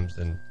sometimes,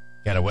 and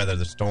got to weather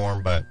the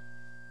storm. But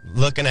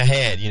looking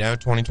ahead,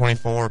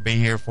 2024 will be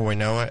here before we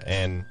know it,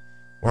 and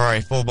we're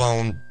already full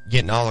blown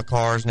getting all the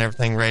cars and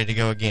everything ready to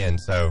go again.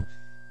 So,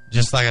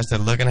 just like I said,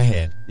 looking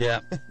ahead.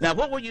 Yeah. Now,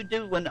 what will you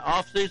do in the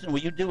off season?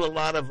 Will you do a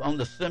lot of on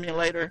the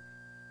simulator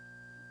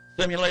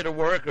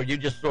work, or you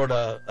just sort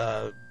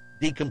of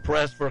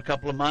decompress for a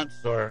couple of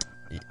months, or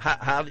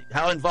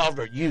how involved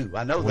are you?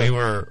 I know we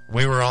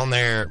were on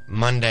there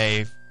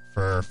Monday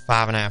for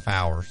 5.5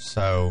 hours,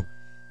 so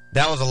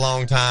that was a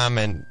long time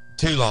and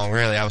too long,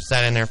 really. I was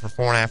sat in there for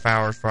 4.5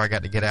 hours before I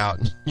got to get out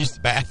and use the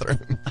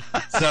bathroom.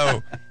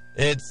 So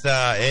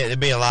it'd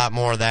be a lot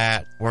more of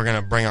that. We're going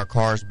to bring our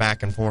cars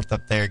back and forth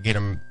up there, get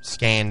them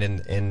scanned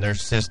in their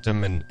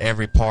system and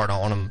every part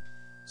on them.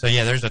 So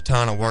yeah, there's a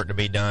ton of work to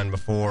be done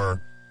before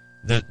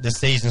the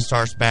season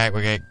starts back.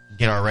 We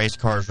get our race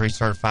cars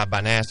recertified by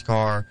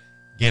NASCAR,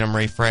 get them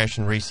refreshed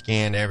and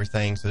rescanned,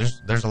 everything. So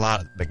there's a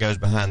lot that goes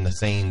behind the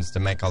scenes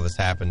to make all this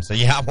happen. So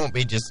yeah, I won't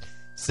be just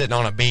sitting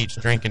on a beach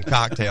drinking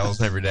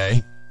cocktails every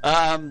day.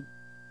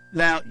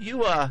 Now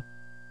you,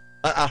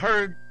 I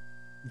heard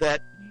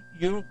that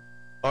you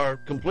are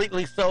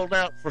completely sold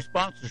out for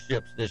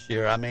sponsorships this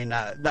year. I mean,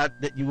 not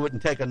that you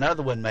wouldn't take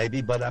another one,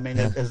 maybe, but I mean,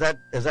 is that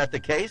the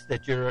case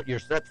that you're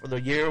set for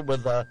the year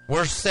with?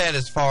 We're set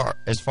as far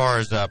as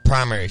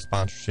primary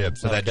sponsorship.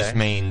 So that just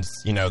means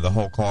the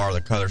whole car,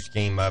 the color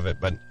scheme of it.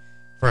 But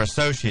for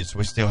associates,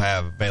 we still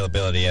have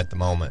availability at the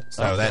moment.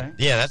 So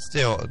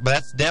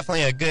that's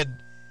definitely a good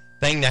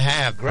thing to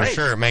have. Great. For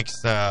sure.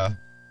 It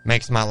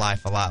makes my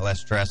life a lot less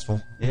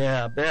stressful.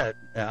 Yeah, I bet.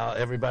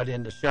 Everybody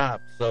in the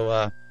shop.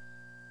 So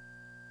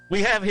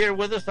we have here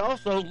with us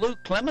also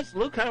Luke Clements.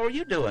 Luke, how are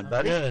you doing,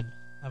 buddy? Good.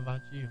 How about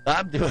you?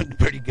 I'm doing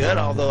pretty good,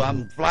 although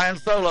I'm flying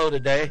solo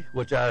today,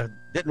 which I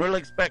didn't really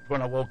expect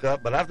when I woke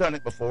up, but I've done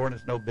it before, and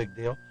it's no big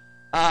deal.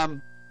 So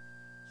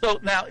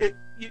now,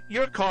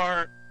 your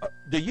car,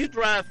 do you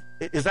drive,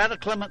 is that a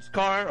Clements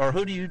car, or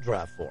who do you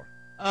drive for?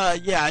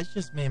 Yeah, it's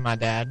just me and my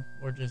dad.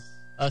 We're just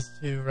us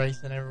two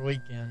racing every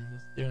weekend,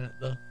 just doing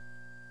it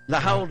Now,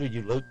 how old are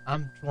you, Luke?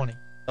 I'm 20.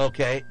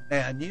 Okay,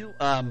 and you,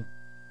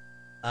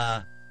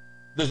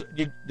 does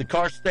the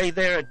car stay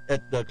there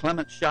at the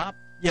Clements shop?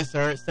 Yes,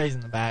 sir. It stays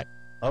in the back.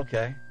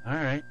 Okay. All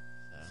right.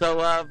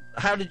 So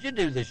how did you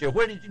do this year?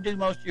 Where did you do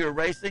most of your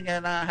racing,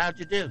 and how'd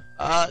you do?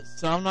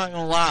 So I'm not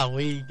going to lie.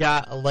 We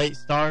got a late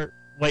start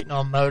waiting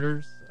on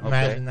motors.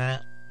 Imagine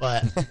that.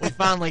 But we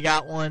finally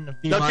got one a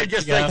few months ago. Don't you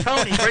just say,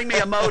 Tony, bring me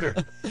a motor.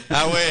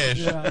 I wish.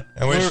 Yeah.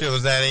 I wish it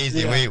was that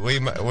easy. Yeah.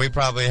 We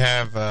probably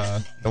have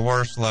the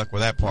worst luck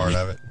with that part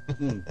of it.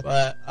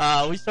 But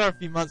we started a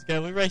few months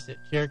ago. We raced at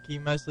Cherokee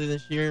mostly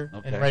this year,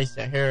 and raced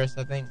at Harris,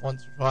 I think,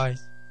 once or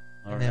twice.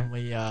 Then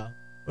we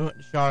went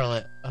to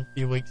Charlotte a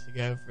few weeks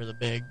ago for the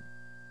big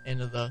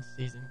end of the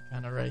season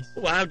kind of race.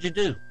 Well, how'd you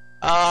do?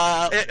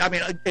 I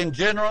mean, in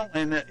general,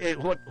 and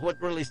what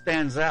really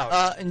stands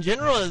out? In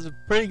general, it was a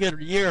pretty good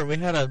year. We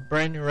had a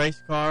brand new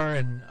race car,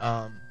 and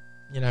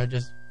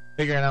just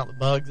figuring out the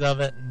bugs of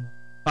it and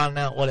finding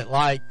out what it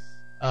likes.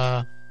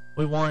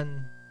 We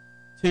won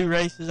 2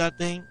 races, I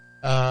think,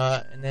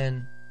 and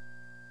then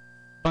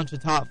a bunch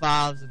of top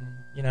 5s,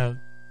 and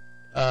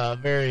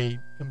very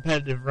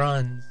competitive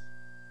runs.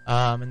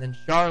 And then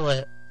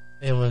Charlotte,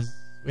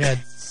 we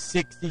had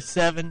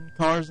 67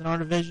 cars in our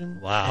division.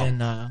 Wow!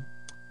 And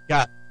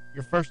got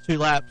your first 2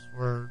 laps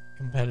were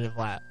competitive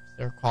laps.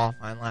 They're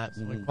qualifying laps.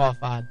 We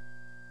qualified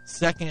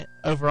second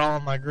overall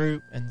in my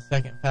group and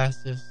second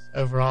fastest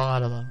overall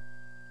out of the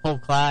whole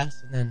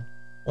class. And then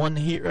won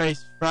the heat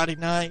race Friday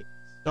night,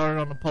 started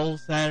on the pole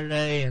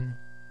Saturday, and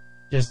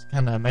just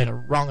kind of made a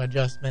wrong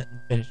adjustment and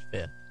finished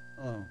 5th.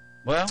 Oh,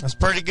 well, that's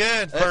pretty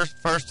good.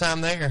 First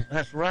time there.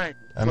 That's right.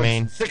 I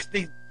mean,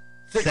 66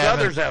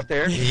 others out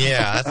there.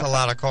 Yeah, that's a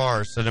lot of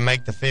cars. So to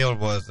make the field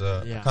was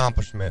an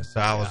accomplishment. So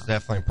I was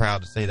definitely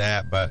proud to see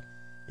that. But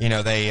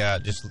they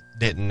just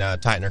didn't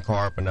tighten their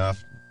car up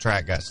enough.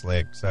 Track got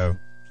slick, so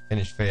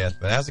finished 5th.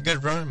 But that was a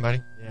good run,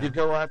 buddy. You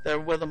go out there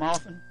with them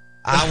often?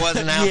 I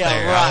wasn't out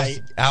there.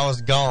 Right. I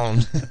was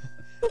gone.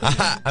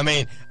 I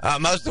mean,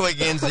 most of the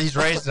weekends he's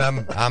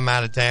racing, I'm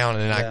out of town,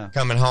 and I'm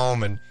coming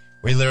home, and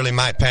we literally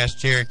might pass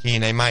Cherokee,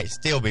 and they might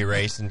still be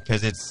racing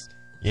because it's,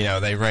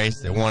 they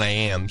race at 1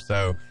 a.m.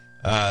 So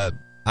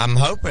I'm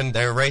hoping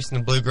they're racing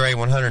the Blue Gray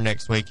 100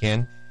 next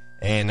weekend,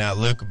 and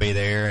Luke will be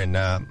there, and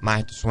might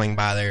have to swing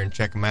by there and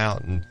check them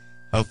out, and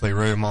hopefully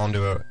root them on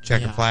to a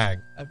checkered flag.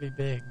 That'd be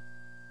big.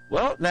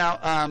 Well,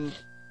 now,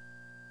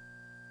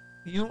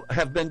 you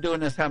have been doing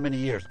this how many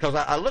years? Because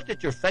I looked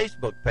at your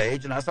Facebook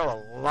page, and I saw a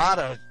lot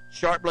of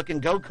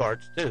sharp-looking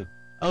go-karts, too.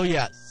 Oh,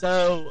 yeah.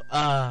 So,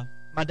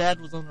 my dad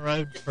was on the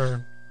road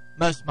for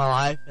most of my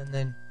life, and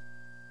then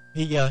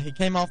he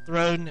came off the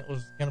road and it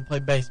was going to play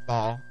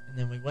baseball. And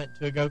then we went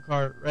to a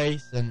go-kart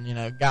race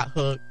and, got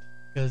hooked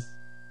because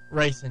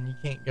racing, you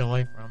can't get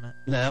away from it.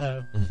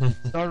 No. So,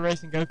 started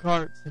racing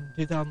go-karts in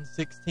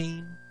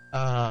 2016.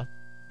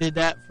 Did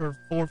that for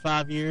 4 or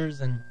 5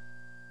 years, and,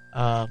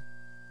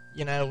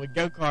 with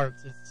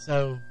go-karts, it's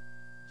so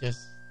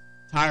just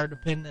tire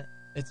dependent.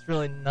 It's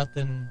really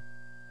nothing.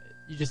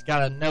 You just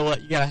got to know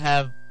what you got to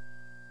have.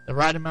 The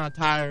right amount of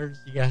tires,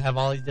 you got to have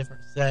all these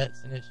different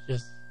sets, and it's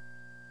just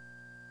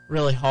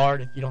really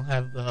hard if you don't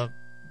have the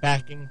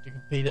backing to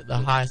compete at the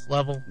highest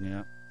level.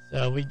 Yeah.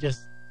 So we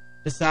just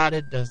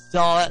decided to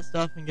sell all that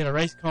stuff and get a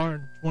race car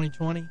in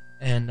 2020,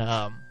 and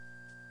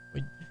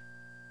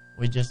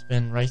we just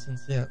been racing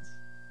since.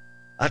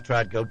 I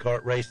tried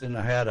go-kart racing.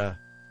 I had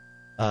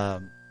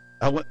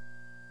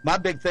my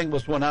big thing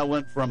was when I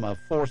went from a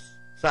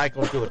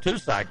 4-cycle to a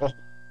 2-cycle,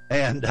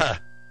 and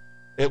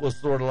it was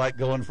sort of like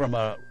going from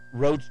a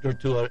roadster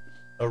to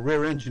a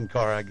rear engine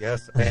car, I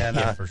guess. And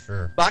yeah, for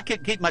sure. But I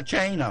couldn't keep my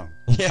chain on.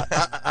 Yeah.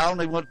 I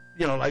only went,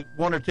 like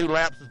 1 or 2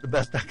 laps is the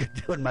best I could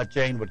do, and my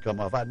chain would come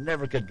off. I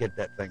never could get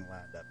that thing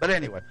lined up. But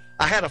anyway,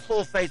 I had a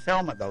full face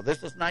helmet though. This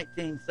is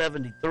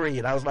 1973,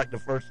 and I was like the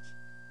first.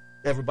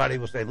 Everybody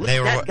was saying, "Look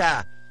at that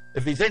guy.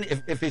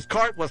 If his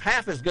cart was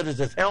half as good as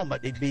his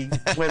helmet, he'd be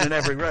winning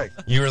every race."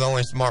 You were the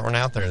only smart one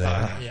out there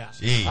then. Yeah.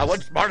 Jeez. I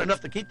wasn't smart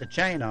enough to keep the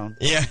chain on.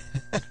 Yeah.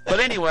 But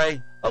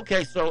anyway,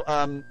 okay, so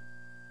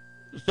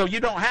so you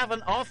don't have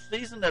an off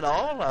season at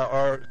all,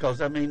 or because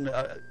I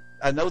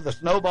know the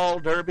Snowball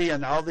Derby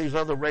and all these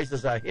other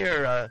races I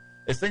hear.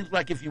 It seems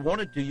like if you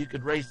wanted to, you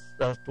could race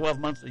 12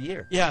 months a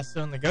year. Yeah.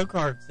 So in the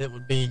go-karts, it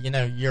would be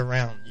year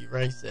round. You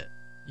race it.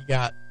 You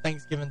got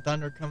Thanksgiving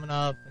Thunder coming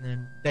up, and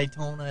then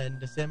Daytona in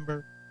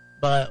December.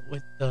 But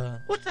with the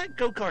what's that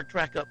go-kart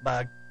track up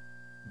by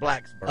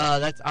Blacksburg?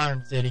 That's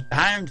Iron City.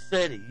 Iron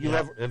City.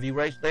 Have you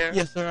raced there?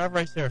 Yes, sir. I've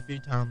raced there a few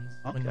times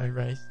when we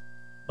raced.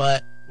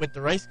 But with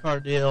the race car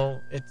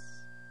deal,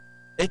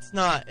 it's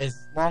not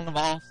as long of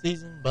off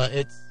season, but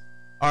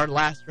our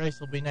last race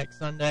will be next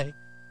Sunday,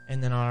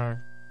 and then our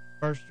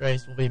first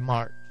race will be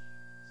March.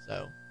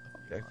 So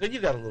okay, so you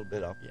got a little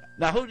bit off. Yeah.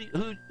 Now,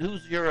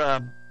 who's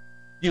your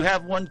you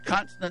have one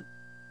constant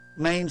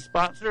main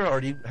sponsor,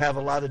 or do you have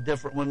a lot of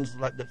different ones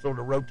like that sort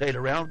of rotate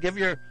around? Give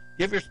your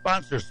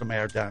sponsors some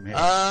airtime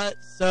here.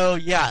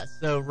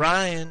 So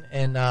Ryan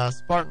and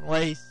Spartan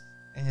Waste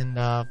and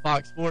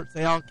Fox Sports,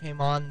 they all came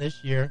on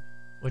this year,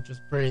 which was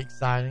pretty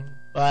exciting.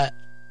 But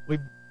we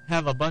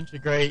have a bunch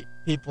of great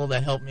people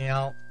that help me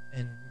out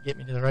and get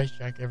me to the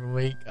racetrack every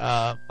week.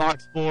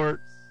 Fox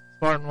Sports,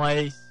 Spartan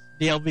Waste,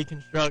 DLB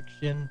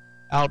Construction,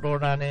 Outdoor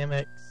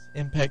Dynamics,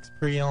 Impex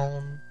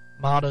Pre-Owned,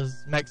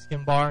 Mata's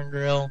Mexican Bar and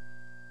Grill,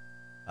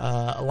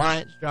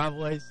 Alliance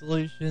Driveway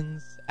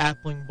Solutions,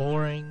 Appling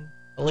Boring,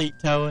 Elite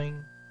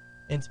Towing,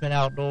 Intimate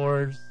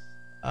Outdoors.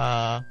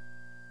 Trying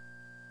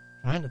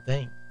to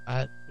think.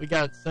 We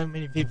got so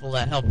many people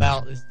that help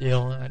out this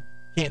deal, and I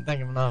can't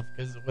think of enough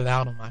because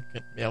without them, I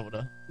couldn't be able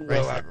to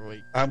race every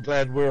week. I'm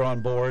glad we're on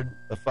board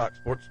the Fox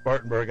Sports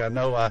Spartanburg. I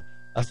know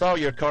I saw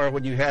your car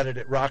when you had it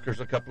at Rockers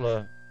it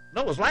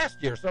was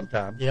last year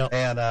sometime. Yep.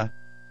 And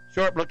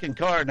sharp-looking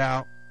car.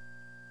 Now,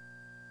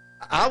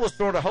 I was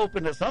sort of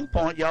hoping at some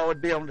point y'all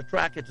would be on the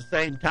track at the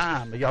same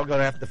time. Are y'all going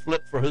to have to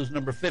flip for who's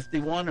number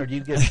 51, or do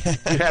you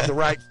have the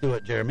rights to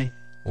it, Jeremy?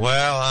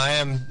 Well, I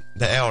am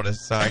the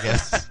eldest, so I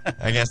guess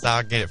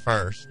I'll get it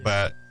first.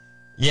 But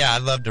yeah,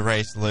 I'd love to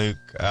race Luke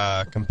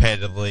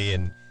competitively,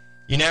 and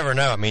you never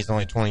know. I mean, he's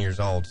only 20 years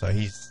old, so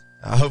he's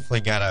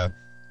hopefully got a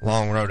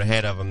long road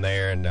ahead of him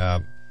there.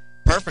 And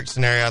perfect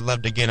scenario, I'd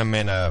love to get him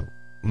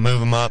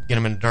move him up, get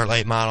him in a dirt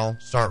late model,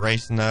 start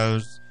racing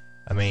those.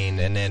 I mean,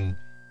 and then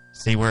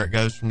see where it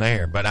goes from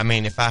there. But I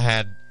mean, if I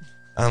had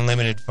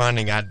unlimited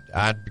funding,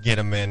 I'd get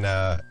him in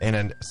a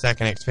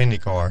second Xfinity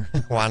car.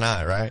 Why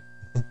not, right?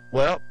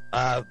 Well,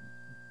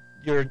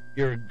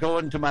 you're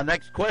going to my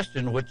next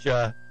question, which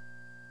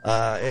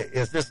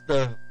is this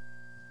the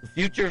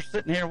future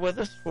sitting here with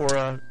us for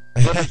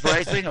Clements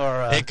Racing,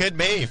 or it could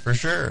be for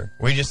sure.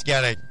 We just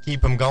got to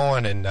keep them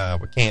going,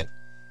 and we can't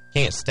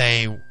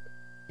stay,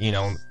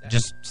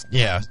 just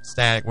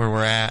static where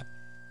we're at.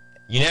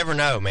 You never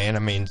know, man. I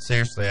mean,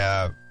 seriously,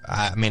 I'd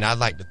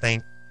like to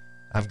think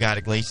I've got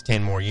at least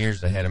 10 more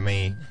years ahead of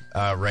me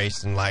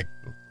racing like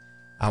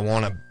I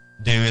want to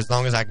do, as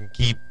long as I can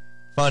keep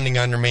funding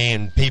under me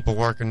and people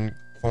working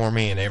for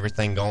me and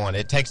everything going.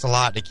 It takes a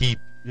lot to keep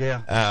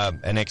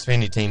an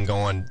Xfinity team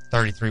going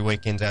 33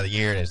 weekends out of the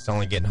year, and it's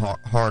only getting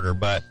harder.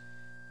 But,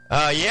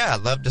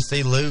 I'd love to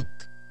see Luke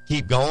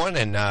keep going,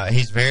 and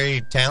he's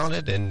very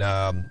talented. And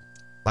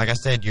like I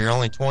said, you're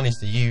only 20,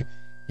 so you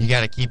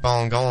got to keep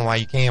on going while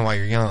you can, while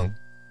you're young.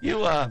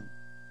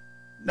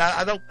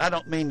 Now I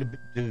don't mean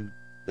to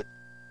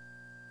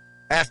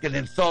ask an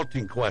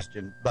insulting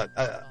question, but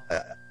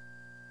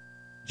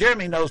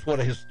Jeremy knows what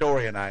a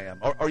historian I am.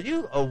 Are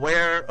you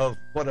aware of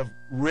what a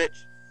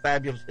rich,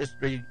 fabulous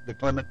history the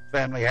Clement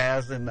family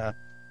has in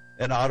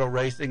auto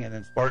racing and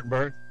in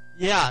Spartanburg?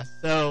 Yeah,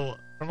 so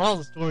from all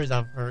the stories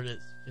I've heard,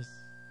 it's just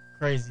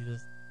crazy.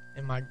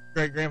 And my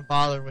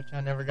great-grandfather, which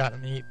I never got to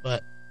meet,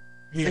 but...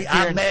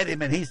 I met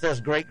him, and he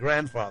says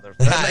great-grandfather.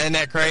 Isn't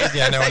that crazy?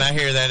 I know when I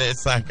hear that,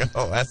 it's like,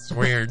 oh, that's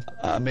weird.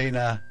 I mean,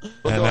 go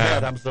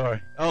ahead, I'm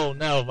sorry. Oh,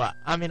 no, but,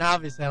 I mean,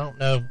 obviously I don't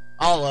know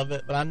all of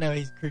it, but I know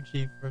he's crew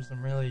chief for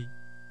some really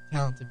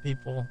talented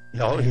people.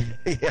 Oh,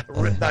 yeah,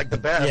 like the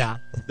best. Yeah.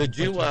 Did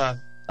you, have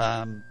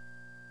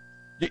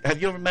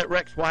you ever met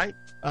Rex White?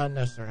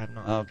 No, sir, I have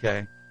not.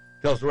 Okay.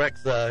 Because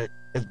Rex has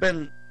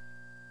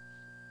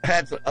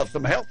had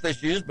some health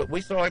issues, but we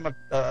saw him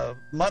a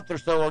month or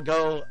so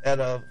ago at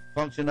a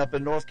function up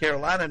in North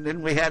Carolina, and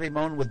then we had him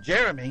on with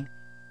Jeremy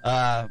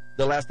the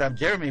last time,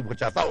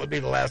 which I thought would be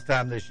the last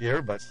time this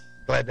year, but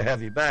glad to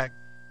have you back.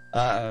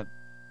 And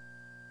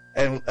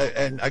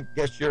I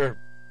guess I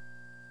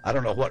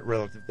don't know what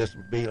relative this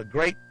would be, a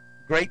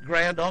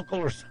great-grand uncle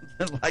or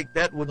something like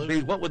that would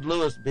be. What would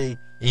Lewis be?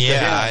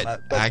 Yeah,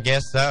 I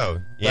guess so.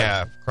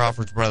 Yeah,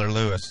 Crawford's brother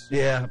Lewis.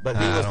 Yeah, but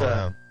he was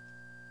a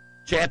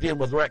champion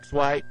with Rex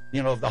White,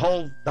 the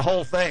whole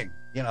thing,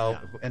 in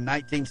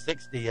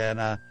 1960.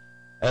 And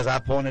as I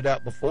pointed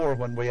out before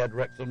when we had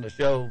Rex on the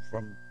show,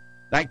 from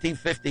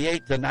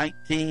 1958 to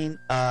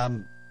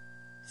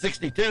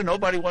 1962,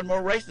 nobody won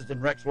more races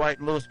than Rex White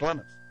and Lewis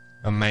Clements.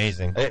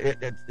 Amazing.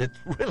 It's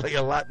really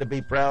a lot to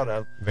be proud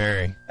of.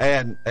 Very.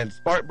 And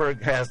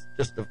Spartanburg has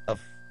just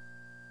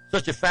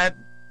such a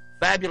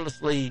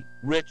fabulously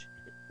rich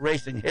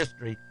racing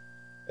history.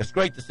 It's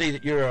great to see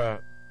that you're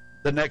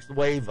the next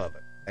wave of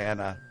it.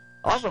 And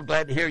also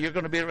glad to hear you're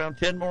going to be around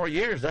 10 more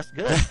years. That's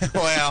good.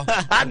 Well,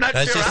 I'm not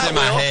that's sure just I in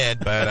will. my head,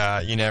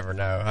 but you never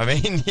know. I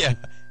mean, yeah,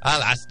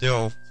 I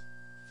still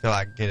feel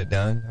I can get it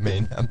done. I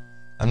mean,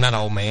 I'm not an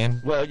old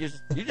man. Well, you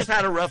just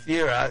had a rough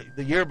year.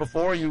 The year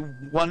before, you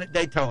won at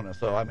Daytona,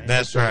 so I mean.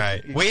 That's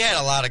right. We had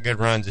a lot of good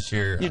runs this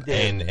year. You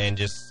did. And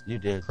just you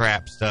did.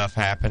 Crap stuff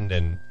happened,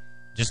 and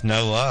just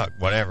no luck,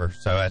 whatever.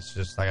 So that's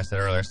just, like I said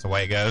earlier, it's the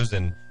way it goes,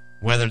 and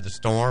weathered the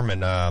storm,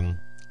 and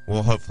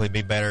we'll hopefully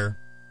be better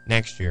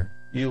next year.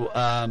 You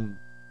got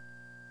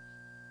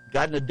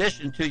an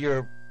addition to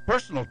your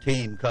personal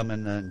team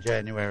coming in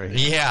January.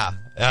 Yeah,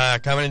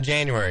 coming in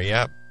January,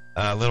 yep.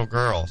 Little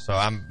girl. So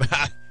I'm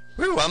a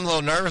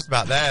little nervous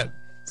about that.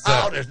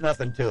 So, there's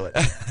nothing to it.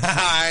 All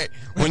right.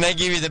 When they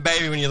give you the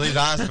baby when you leave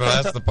the hospital,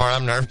 that's the part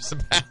I'm nervous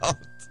about.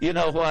 You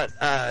know what?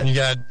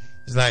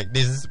 It's like,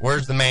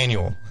 where's the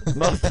manual?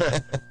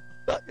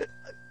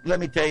 Let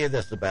me tell you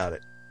this about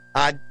it.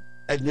 And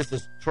this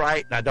is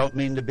trite, and I don't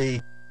mean to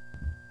be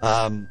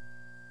I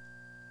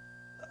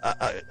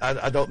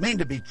don't mean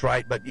to be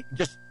trite, but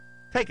just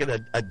take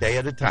it a day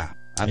at a time.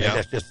 I mean,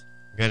 that's just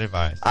good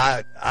advice.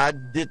 I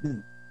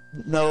didn't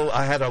know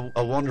I had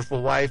a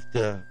wonderful wife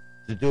to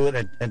do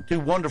it, and two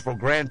wonderful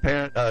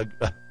grandparents, her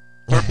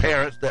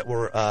parents that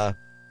were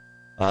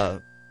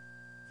from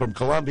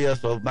Columbia,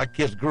 so my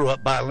kids grew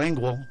up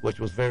bilingual, which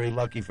was very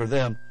lucky for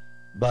them.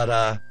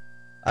 But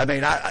I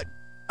mean, I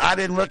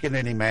didn't look at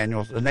any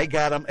manuals, and they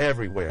got them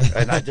everywhere,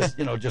 and I just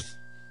just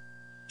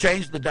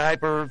change the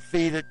diaper,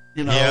 feed it,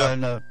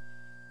 and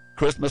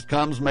Christmas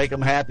comes, make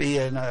them happy,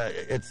 and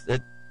it's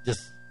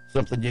just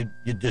something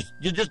you just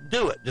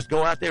do it. Just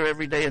go out there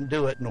every day and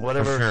do it, and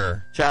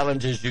whatever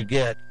challenges you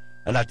get.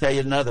 And I tell you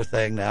another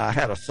thing now. I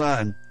had a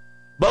son.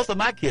 Both of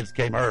my kids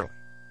came early.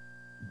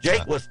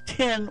 Jake was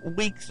 10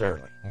 weeks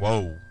early.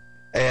 Whoa.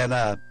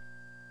 And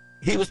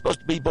he was supposed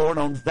to be born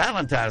on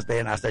Valentine's Day,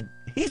 and I said,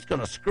 he's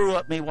going to screw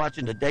up me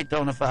watching the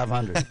Daytona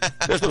 500.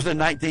 This was in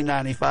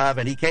 1995,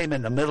 and he came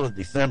in the middle of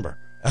December.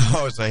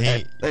 Oh, so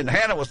and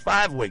Hannah was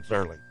 5 weeks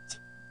early.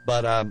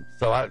 But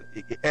so I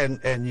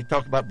and you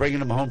talk about bringing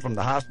them home from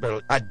the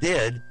hospital. I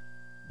did,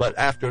 but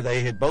after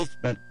they had both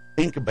spent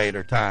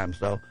incubator time.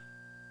 So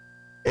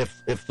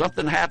if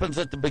something happens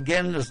at the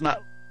beginning, it's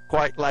not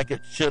quite like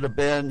it should have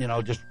been.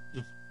 Just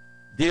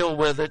deal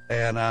with it.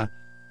 And I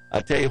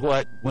tell you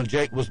what, when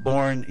Jake was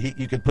born,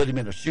 you could put him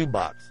in a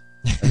shoebox.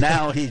 And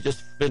now he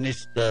just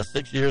finished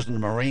 6 years in the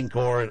Marine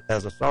Corps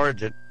as a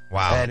sergeant.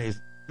 Wow! And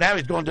he's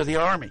going to the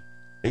Army.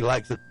 He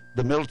likes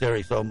the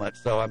military so much.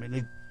 So I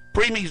mean,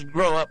 preemies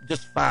grow up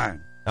just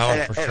fine.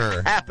 Oh, for sure.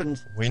 It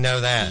happens. We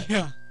know that.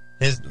 Yeah.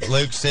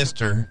 Luke's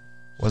sister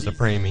was a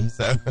preemie,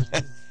 so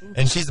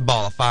and she's a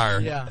ball of fire.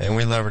 Yeah. And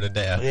we love her to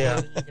death.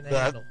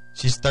 Yeah.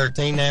 She's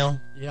 13 now.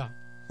 Yeah.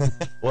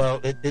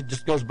 Well, it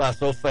just goes by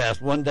so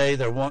fast. One day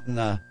they're wanting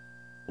to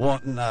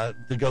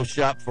go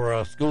shop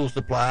for school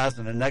supplies,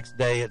 and the next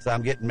day it's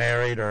I'm getting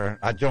married or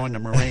I joined the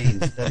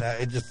Marines,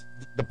 and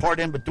the part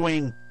in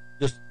between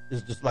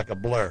is just like a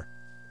blur.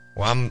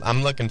 Well,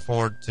 I'm looking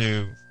forward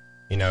to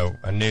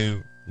a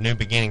new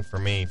beginning for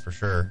me for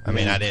sure. I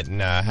mean, I didn't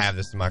have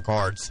this in my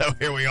cards, so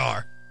here we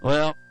are.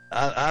 Well,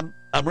 I'm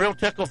real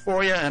tickled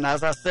for you, and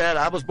as I said,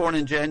 I was born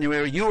in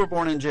January. You were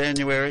born in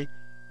January,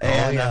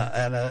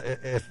 and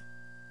if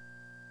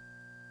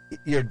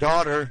your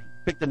daughter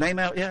picked the name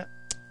out yet?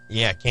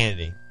 Yeah,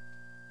 Kennedy.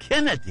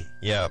 Kennedy.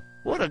 Yep.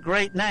 What a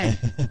great name.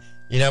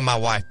 My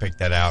wife picked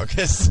that out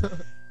because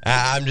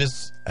I'm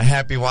just a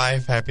happy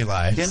wife, happy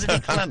life. Kennedy so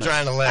Clements. I'm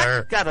trying to let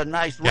her got a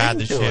nice guide ring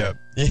the to ship.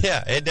 it.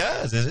 Yeah, it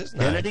does. It is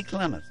nice. Kennedy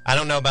Clements. I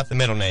don't know about the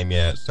middle name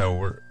yet,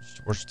 so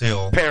we're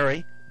still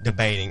Perry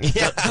debating.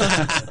 Yeah.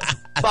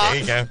 There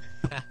you go.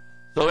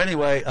 So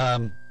anyway,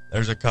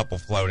 there's a couple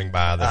floating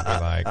by that we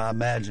like. I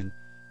imagine.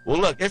 Well,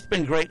 look, it's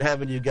been great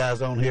having you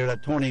guys on here.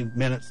 That 20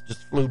 minutes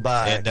just flew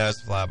by. It does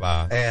fly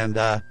by. And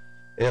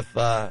if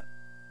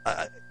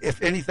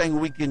anything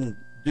we can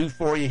do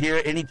for you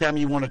here, anytime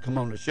you want to come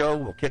on the show,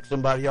 we'll kick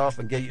somebody off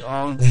and get you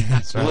on.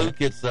 That's right. Luke,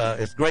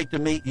 it's great to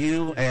meet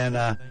you,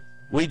 and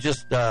we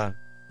just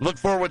look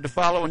forward to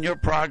following your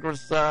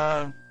progress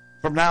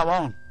from now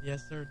on.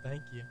 Yes, sir.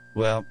 Thank you.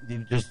 Well, you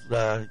just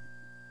I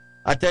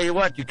tell you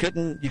what, you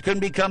couldn't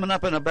be coming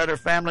up in a better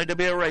family to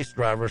be a race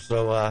driver.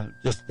 So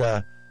just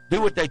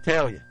do what they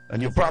tell you,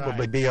 and you'll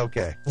probably be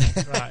okay.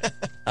 That's right.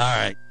 All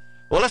right.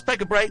 Well, let's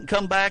take a break and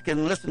come back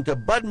and listen to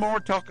Bud Moore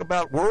talk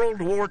about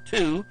World War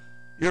II.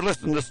 You're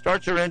listening to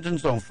Start Your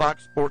Engines on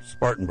Fox Sports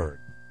Spartanburg.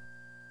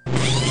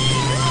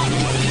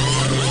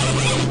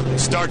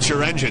 Start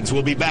Your Engines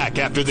will be back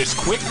after this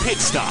quick pit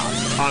stop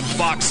on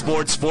Fox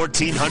Sports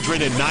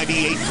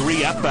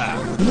 1498.3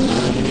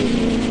 FM.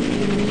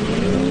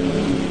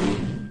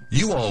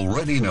 You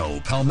already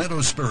know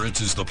Palmetto Spirits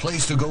is the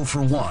place to go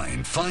for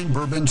wine, fine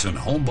bourbons, and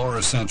home bar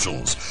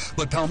essentials.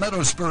 But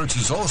Palmetto Spirits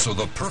is also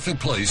the perfect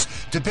place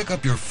to pick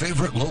up your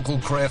favorite local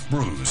craft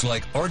brews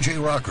like R.J.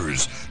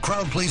 Rockers,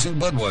 crowd-pleasing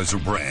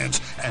Budweiser brands,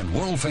 and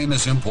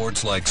world-famous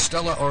imports like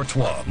Stella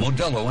Artois,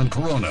 Modelo, and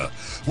Corona.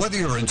 Whether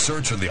you're in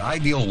search of the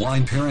ideal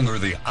wine pairing or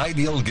the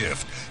ideal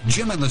gift,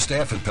 Jim and the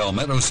staff at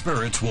Palmetto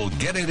Spirits will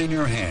get it in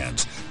your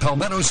hands.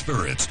 Palmetto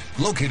Spirits,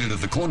 located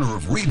at the corner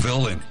of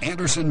Reedville and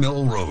Anderson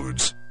Mill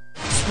Roads.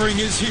 Spring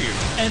is here,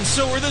 and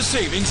so are the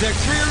savings at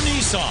Greer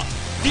Nissan.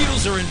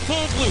 Deals are in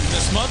full bloom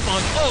this month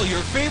on all your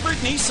favorite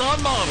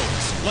Nissan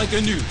models, like a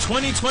new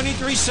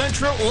 2023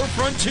 Sentra or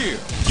Frontier.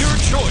 Your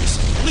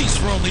choice. Lease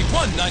for only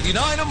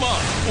 $199 a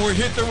month, or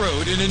hit the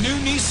road in a new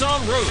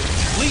Nissan Rogue.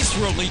 Lease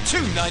for only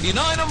 $299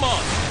 a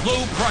month.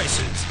 Low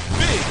prices,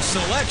 big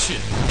selection,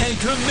 and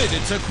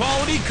committed to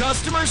quality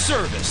customer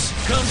service.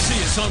 Come see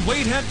us on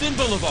Wade Hampton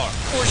Boulevard,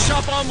 or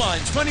shop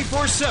online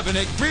 24/7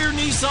 at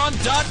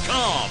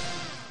GreerNissan.com.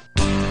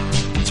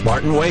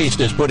 Spartan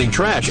Waste is putting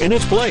trash in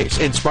its place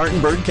in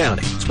Spartanburg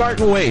County.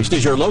 Spartan Waste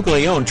is your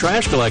locally owned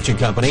trash collection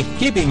company,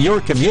 keeping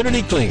your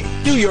community clean.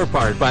 Do your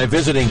part by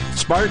visiting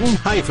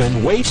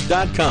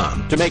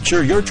Spartan-Waste.com to make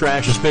sure your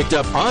trash is picked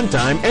up on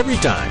time every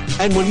time.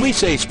 And when we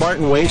say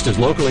Spartan Waste is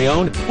locally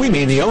owned, we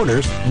mean the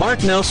owners,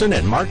 Mark Nelson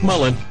and Mark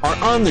Mullen, are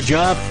on the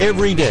job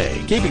every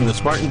day, keeping the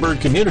Spartanburg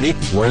community,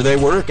 where they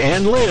work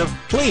and live,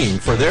 clean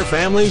for their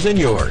families and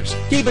yours.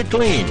 Keep it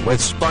clean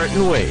with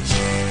Spartan Waste.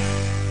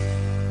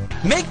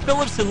 Make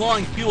Phillips &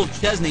 Long Fuel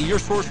Chesney your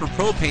source for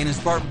propane in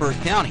Spartanburg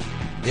County.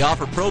 They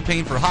offer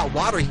propane for hot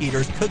water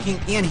heaters, cooking,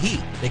 and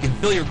heat. They can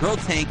fill your grill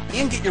tank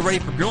and get you ready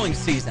for grilling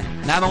season.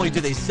 Not only do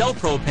they sell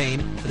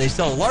propane, but they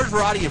sell a large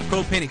variety of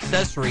propane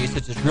accessories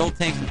such as grill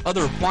tanks and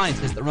other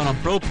appliances that run on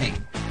propane.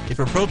 If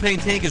your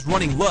propane tank is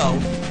running low,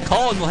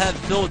 call and we'll have it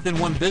filled within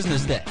one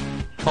business day.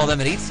 Call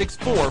them at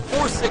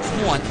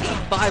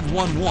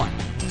 864-461-8511.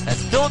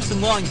 That's Phillips &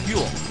 Long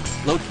Fuel,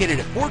 located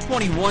at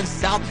 421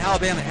 South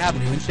Alabama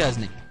Avenue in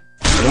Chesney.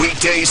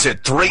 Weekdays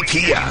at 3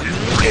 p.m.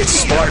 It's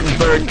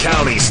Spartanburg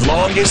County's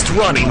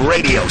longest-running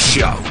radio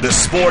show. The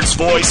sports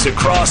voice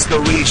across the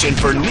region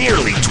for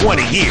nearly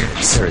 20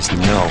 years. There is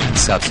no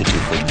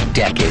substitute for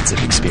decades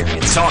of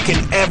experience. Talking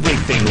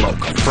everything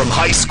local, from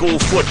high school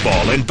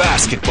football and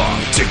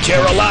basketball to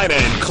Carolina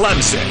and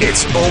Clemson.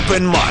 It's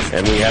Open Mic.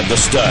 And we have the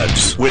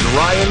studs. With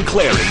Ryan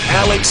Clary,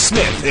 Alex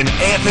Smith, and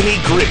Anthony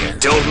Greer.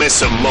 Don't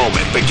miss a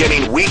moment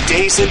beginning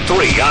weekdays at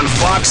 3 on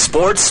Fox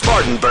Sports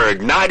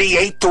Spartanburg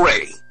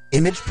 98.3.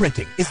 Image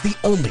Printing is the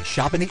only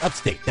shop in the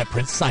upstate that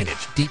prints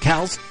signage,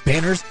 decals,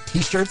 banners,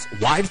 t-shirts,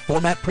 wide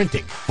format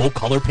printing, full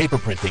color paper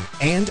printing,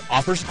 and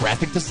offers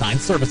graphic design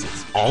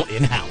services, all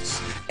in-house.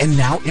 And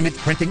now Image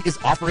Printing is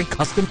offering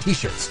custom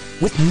t-shirts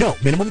with no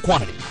minimum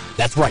quantity.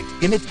 That's right,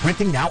 Image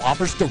Printing now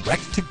offers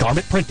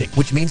direct-to-garment printing,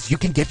 which means you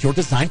can get your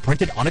design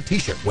printed on a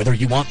t-shirt, whether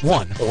you want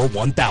 1 or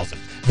 1,000.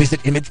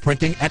 Visit Image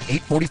Printing at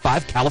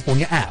 845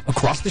 California Ave,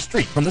 across the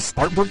street from the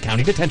Spartanburg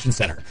County Detention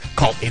Center.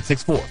 Call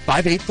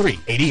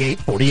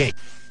 864-583-8848.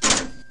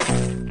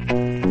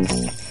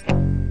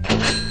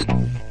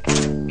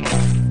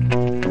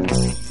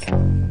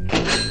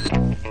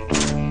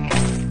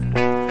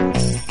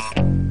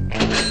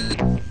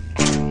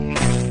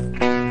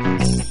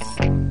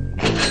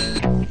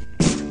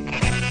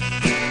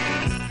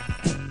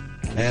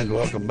 And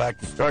welcome back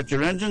to Start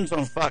Your Engines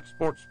on Fox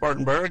Sports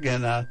Spartanburg.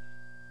 And a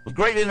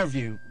great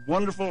interview.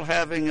 Wonderful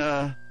having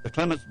the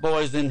Clements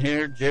boys in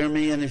here,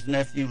 Jeremy and his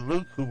nephew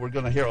Luke, who we're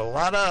going to hear a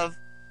lot of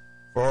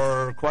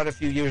for quite a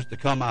few years to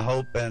come, I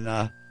hope.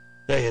 And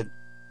tell you,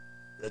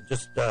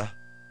 just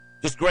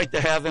great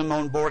to have him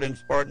on board in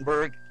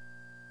Spartanburg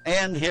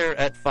and here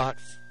at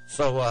Fox.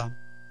 So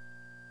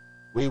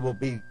we will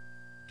be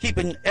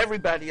keeping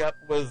everybody up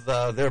with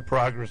their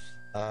progress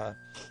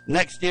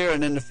next year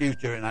and in the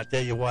future. And I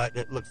tell you what,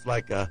 it looks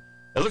like a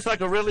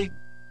really,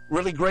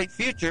 really great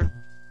future.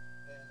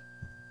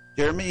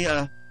 Jeremy,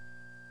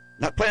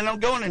 not planning on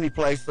going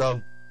anyplace,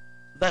 so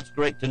that's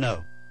great to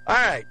know. All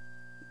right,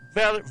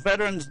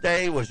 Veterans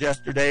Day was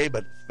yesterday,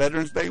 but it's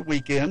Veterans Day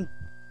weekend,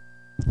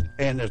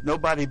 and there's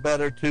nobody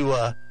better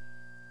to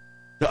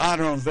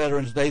honor on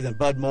Veterans Day than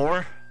Bud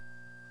Moore,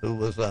 who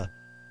was the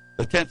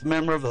 10th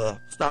member of the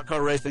Stock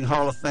Car Racing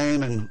Hall of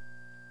Fame and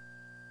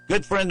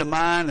good friend of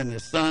mine, and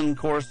his son, of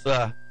course,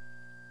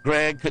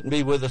 Greg, couldn't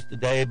be with us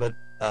today, but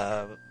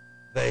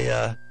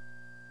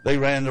they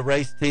ran the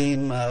race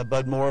team,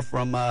 Bud Moore,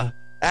 from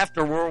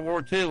after World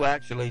War II,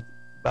 actually,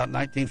 about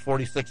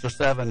 1946 or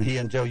 7. He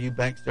and Joe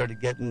Eubank started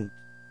getting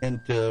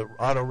into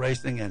auto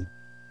racing, and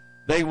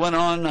they went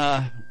on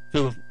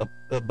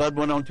Bud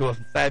went on to a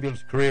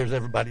fabulous career, as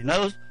everybody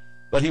knows.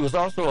 But he was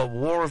also a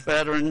war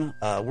veteran,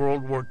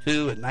 World War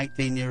II, at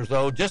 19 years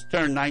old. Just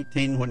turned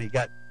 19 when he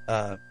got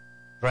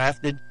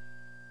drafted,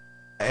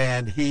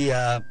 and he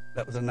that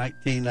was in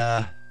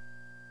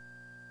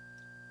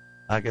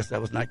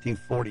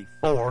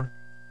 1944,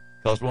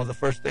 because one of the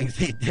first things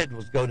he did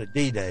was go to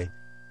D-Day,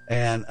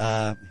 and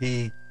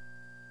we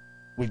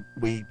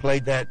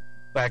played that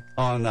back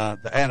on the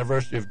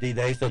anniversary of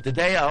D-Day. So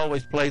today I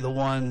always play the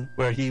one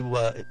where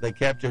they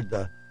captured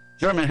the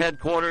German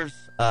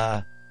headquarters.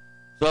 So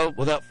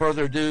without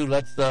further ado,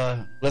 let's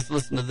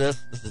listen to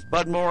this. This is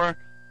Bud Moore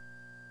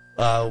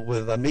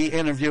with me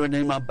interviewing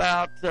him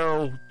about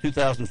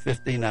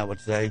 2015, I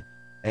would say,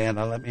 and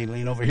let me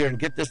lean over here and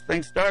get this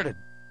thing started.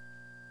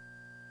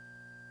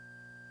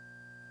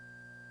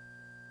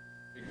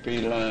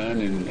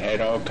 Line and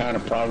had all kind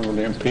of problems with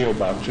them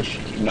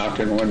pillboxes,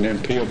 knocking one of them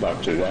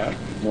pillboxes out.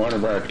 One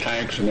of our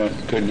tanks and that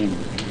couldn't even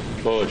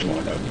budge one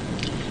of them.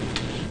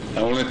 The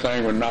only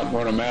thing would knock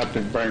one of them out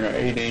is bring an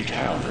 8-inch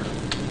Howser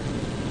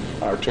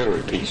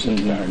artillery piece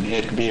in there, and it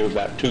had to be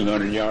about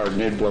 200 yards,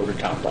 and it'd blow the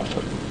top off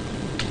of it.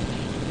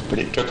 But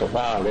it took a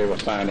while to ever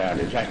find out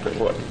exactly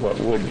what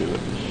would do it.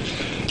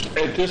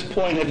 At this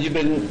point, have you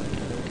been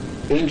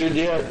injured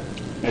yet?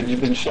 Have you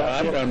been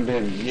shot? I've done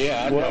been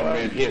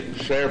hit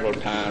several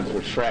times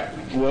with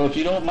shrapnel. Well, if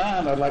you don't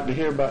mind, I'd like to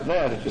hear about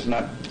that. If it's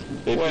not,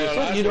 if it's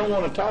something you don't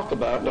want to talk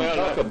about, don't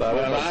talk about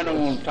it. Well, I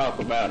don't want to talk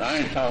about it. I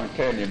ain't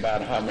telling you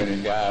about how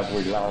many guys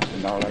we lost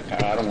and all that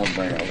kind. I don't want to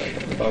bring all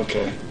that up.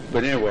 Okay.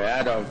 But anyway,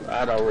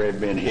 I'd already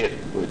been hit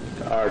with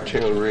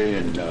artillery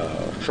and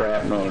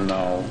shrapnel and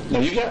all. Now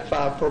you got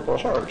 5 Purple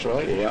Hearts,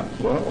 right? Yeah.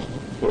 Well,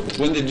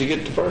 when did you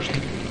get the first one?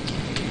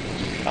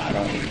 I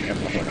don't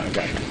remember when I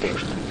got the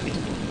first one.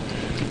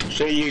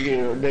 See,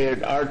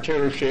 the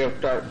artillery shells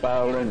start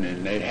falling,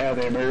 and they have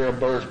them air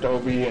burst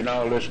over you and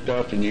all this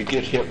stuff, and you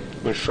get hit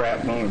with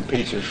shrapnel and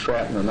pieces of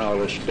shrapnel and all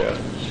this stuff.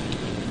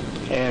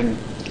 And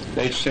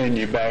they send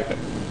you back.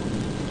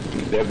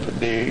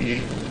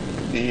 The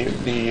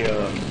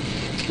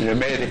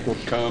medic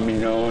would come,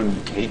 and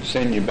he'd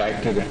send you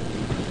back to the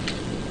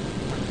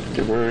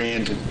rear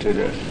end to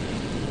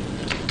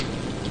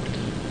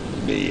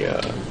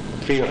the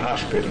field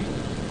hospital.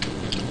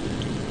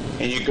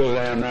 And you go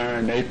down there,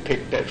 and they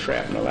pick that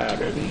shrapnel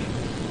out of you.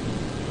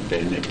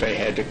 Then if they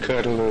had to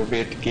cut a little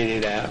bit to get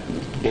it out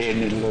and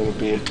deaden it a little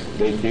bit,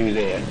 they do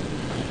that.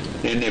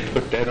 Then they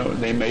put that on.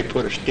 They may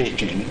put a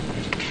stitch in it.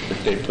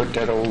 but they put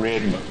that old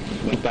red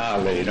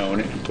methylate on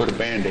it and put a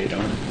Band-Aid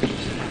on it.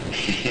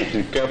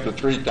 And a couple of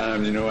 3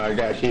 times, I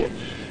got hit.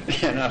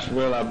 And I said,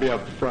 well, I'll be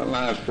up the front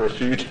lines for a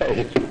few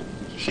days.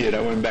 Shit,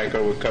 I went back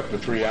over a couple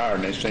of 3 hours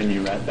and they send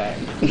you right back.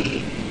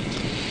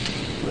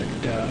 But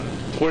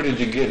where did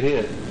you get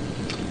hit?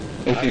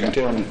 If you can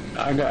tell me.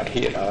 I got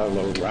hit all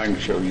over. I can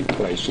show you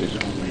places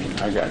on me.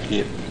 I got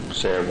hit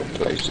several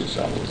places,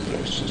 all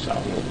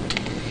over.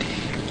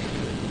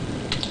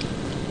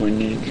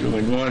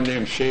 When one of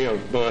them shells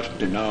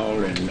bust and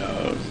all, and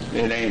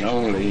it ain't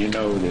only,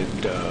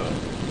 that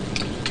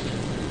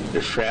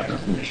the shrapnel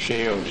from the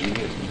shells, you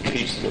get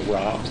pieces of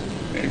rock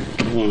and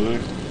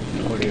wood,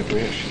 whatever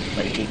else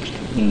may hit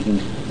you.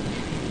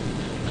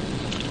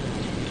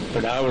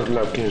 But I was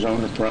lucky as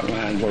on the front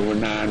lines over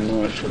 9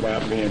 months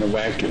without being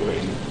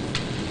evacuated.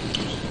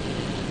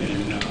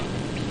 And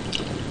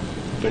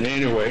but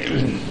anyway,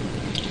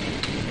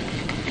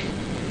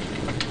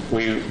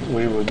 we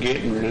were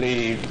getting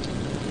relieved.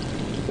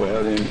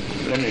 Well, then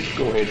let me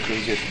go ahead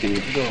through this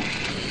deal. Go.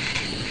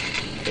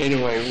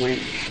 Anyway,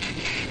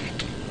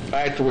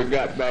 after we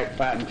got back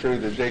fighting through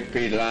the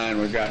Ziegfeld line,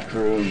 we got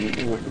through,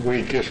 and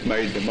we just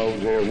made the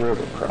Moselle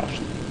River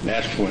crossing.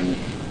 That's when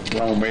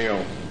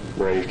Romeo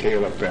raised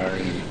hell up there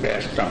in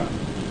Bastogne.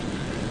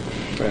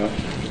 Well,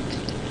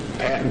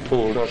 Patton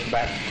pulled us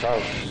back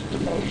across the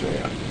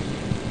Moselle,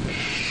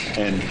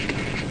 and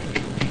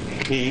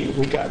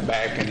we got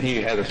back, and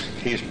he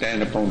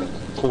stand up on the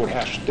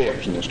courthouse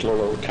steps in this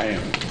little old town.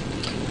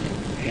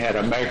 He had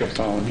a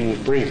megaphone. He was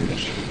briefing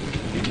us,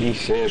 and he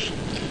says,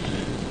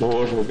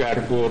 "Boys, we got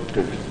to go up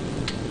to the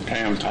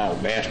town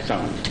called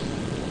Bastogne.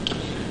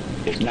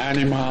 It's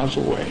 90 miles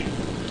away.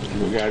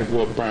 We got to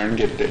go up there and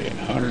get the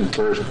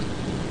 101st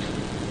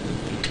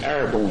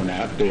Airborne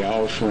out. They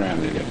all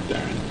surrounded up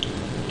there."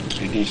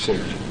 And he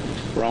said,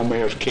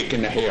 "Romeo's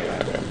kicking the hell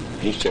out of them."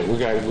 He said, "We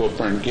got to go up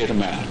there and get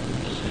them out."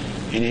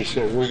 And he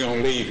said, "We're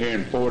going to leave here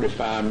in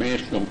 45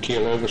 minutes. We're going to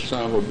kill every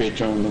son of a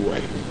bitch on the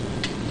way."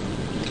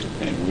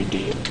 And we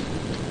did.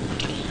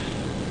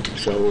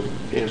 So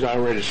it was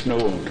already snow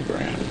on the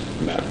ground,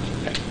 about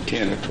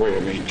 10 or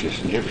 12 inches,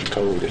 and it was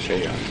cold as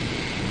hell.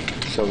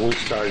 So we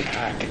started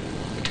hiking.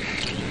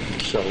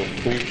 So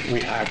we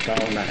hiked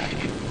all night.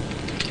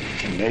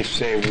 And they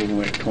say we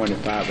went 20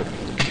 to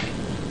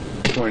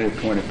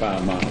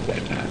 25 miles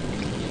that night.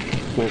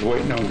 We was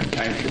waiting on the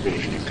tank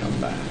division to come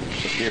by.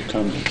 So here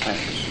come the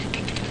tanks.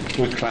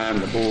 We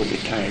climbed aboard the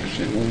tanks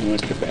and we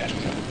went to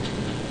Bastogne.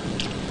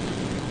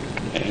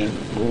 And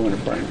we went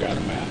up there and got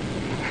them out.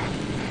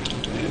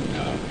 And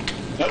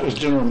that was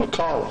General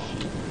McAuliffe.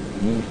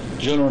 Mm-hmm.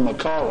 General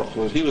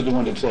McAuliffe he was the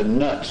one that said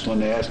nuts when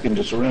they asked him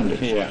to surrender.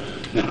 Yeah.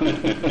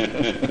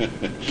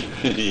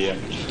 Yeah.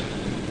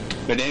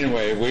 But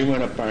anyway, we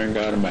went up there and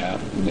got them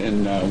out. And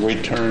then we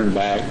turned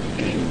back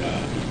and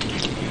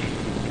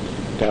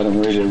got them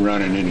really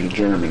running into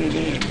Germany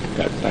then.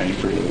 Got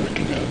things really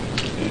looking up.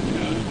 And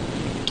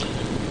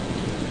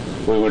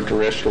we went the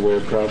rest of the way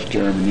across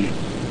Germany.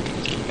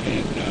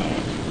 And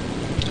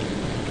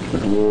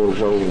when the war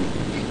was over,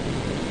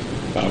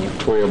 about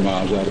 12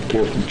 miles out of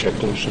Pilsen,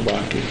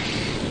 Czechoslovakia,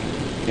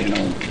 and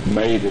on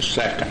May the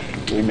 2nd,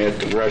 we met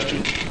the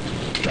Russians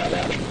right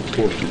out of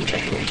Pilsen,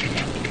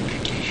 Czechoslovakia.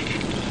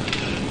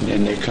 And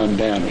then they come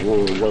down, the war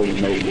was over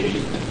May the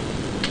 8th.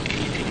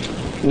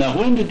 Now,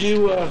 when did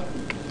you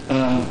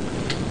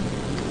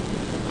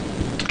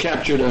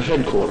capture the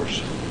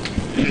headquarters?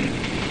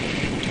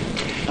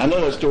 I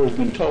know that story's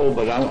been told,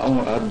 but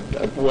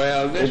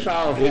well, this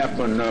all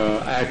happened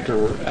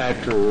after.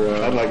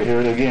 I'd like to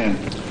hear it again.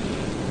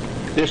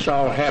 This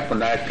all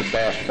happened after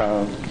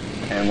Bastogne,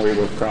 and we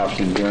were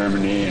crossing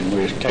Germany, and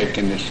we was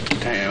taking these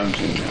towns,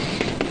 and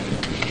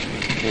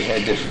we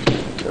had this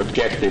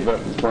objective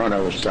up in front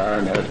of us there,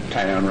 and that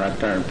town right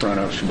there in front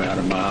of us about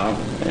a mile,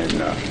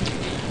 and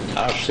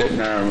I was sitting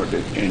there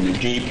in the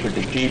Jeep with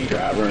the Jeep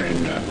driver,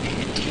 and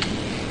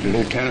the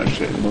lieutenant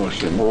said, "Moore,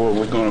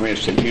 we're going to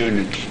miss it.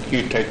 You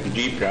take the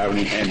Jeep driver," and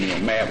he handed me a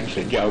map and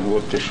said, "Y'all go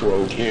up this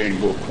road here and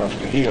go across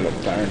the hill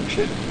up there," and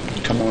said,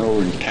 "Come on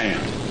over in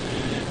town."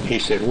 He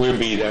said, "We'll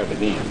be there with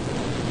them."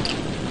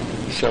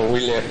 So we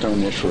left on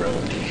this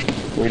road.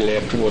 We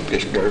left to go up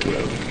this dirt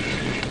road.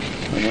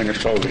 And when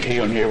it's over the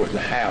hill, and here was the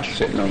house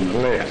sitting on the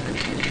left.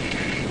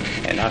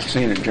 And I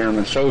seen a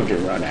German soldier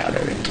run out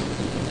of it.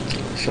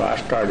 So I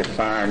started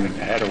firing,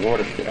 and I had a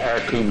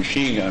Airco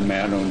machine gun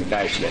mounted on the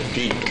dash of that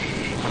Jeep.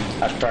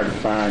 I started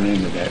firing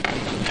into that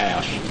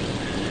house,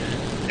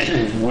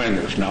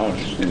 windows and all,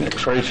 and the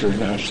tracers,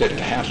 and I set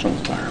the house on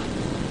fire.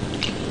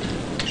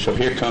 So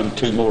here come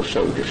 2 more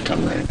soldiers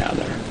coming running out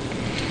there.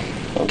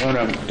 Well, one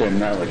of them didn't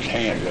have his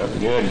hand up.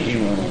 The other, he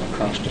went on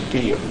across the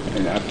field,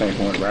 and I think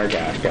one of our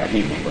guys got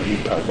him, but he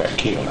probably got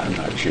killed. I'm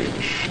not sure.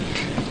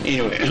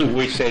 Anyway,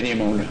 we set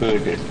him on the hood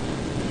of the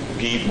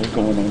Jeep. We're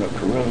going on up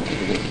the road.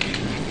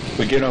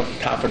 We get on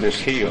top of this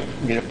hill,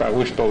 get up there.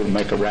 We're supposed to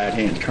make a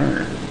right-hand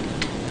turn.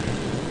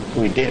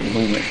 We didn't.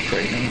 We went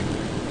straight on.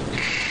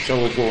 So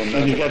we go another.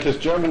 And you got this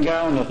German guy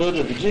on the hood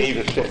of the Jeep? He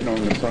was sitting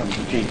on the front of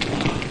the Jeep.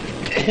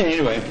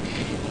 Anyway,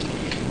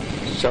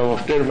 So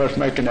instead of us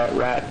making that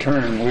right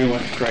turn, we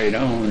went straight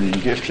on,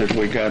 and just as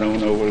we got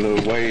on over a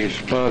little ways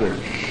further,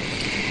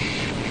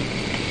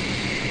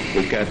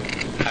 we got,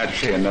 I'd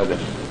say, another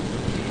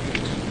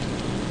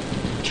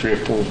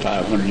 300 or 400,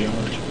 500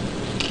 yards.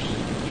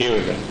 Here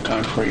was a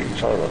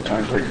sort of a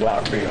concrete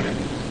block building.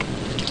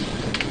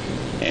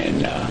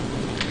 And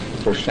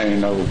first thing you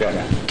know,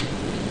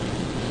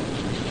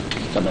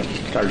 somebody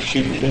started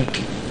shooting it up.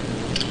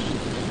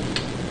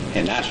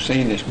 And I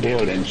seen this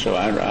building, so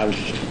I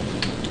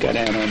got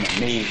down on my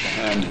knees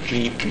behind the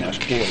Jeep, and I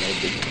still had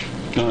the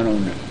gun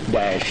on the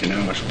dash, and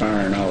I was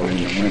firing all in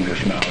the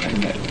windows and all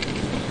in that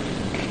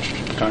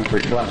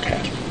concrete block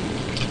house.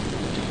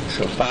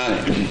 So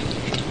finally,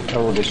 I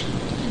told the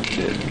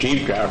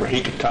Jeep driver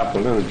he could talk a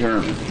little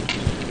German.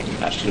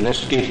 I said,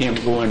 let's get him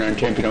to go in there and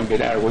tell him if you don't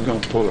get out, we're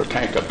going to pull a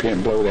tank up here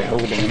and blow that whole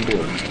damn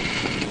building.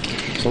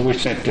 So we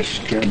sent this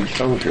German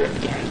soldier up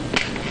there.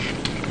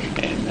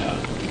 And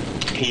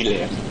he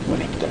left,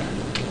 went up there.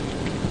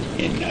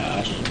 And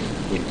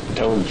we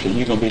told him, said,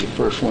 you're going to be the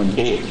first one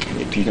dead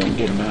if you don't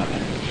get him out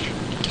there.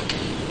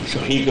 So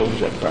he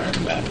goes up there in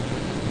about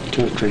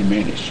 2 or 3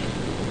 minutes.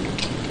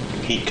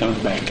 He comes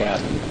back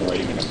out and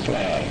waving a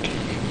flag.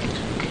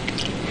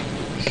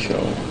 So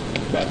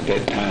about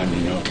that time,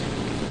 you know,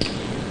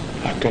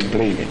 I couldn't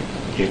believe it.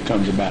 Here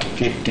comes about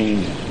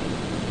 15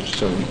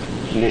 so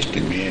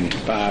enlisted men and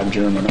 5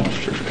 German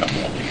officers come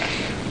walking out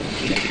there.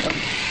 They come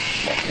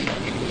walking up.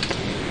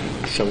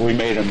 So we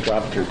made them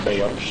drop their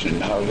belts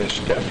and all this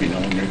stuff, you know,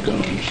 and their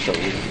guns. So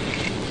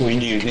we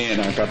knew then,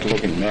 I got to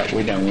look at the map,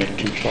 we done went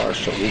too far,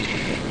 so we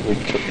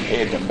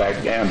headed them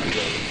back down to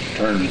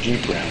turn the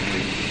Jeep around.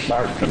 We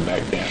marched them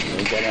back down.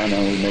 We got down there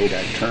and we made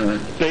our turn.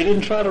 They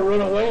didn't try to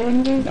run away or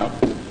anything? No,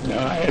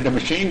 I had the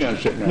machine gun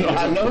sitting there. No,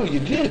 I know you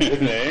did.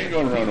 They ain't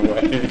going to run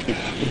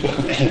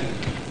away.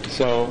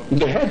 So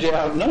they had you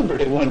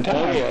outnumbered at one time.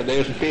 Oh yeah,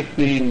 there's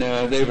 15.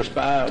 There was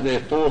 4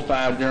 or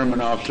 5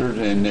 German officers,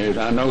 and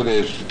I know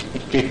there's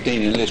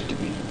 15 enlisted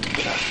men.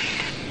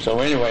 So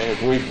anyway,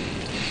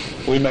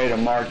 we made a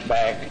march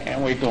back,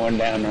 and we going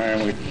down there,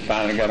 and we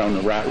finally got on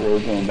the right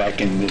road going back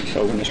in this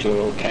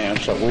little town.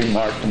 So we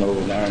marched them over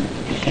there, and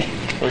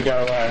we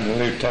got around.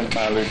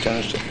 My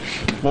lieutenant said,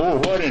 "Boy,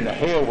 what in the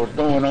hell was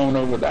going on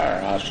over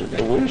there?" I said,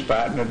 "We was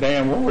fighting a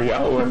damn war.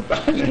 Y'all weren't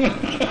fighting."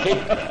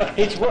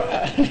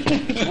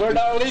 Where'd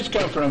all these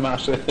come from? I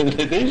said,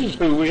 "These is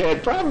who we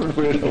had problems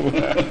with over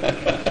there."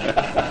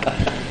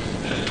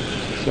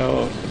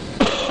 So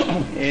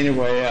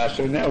anyway, I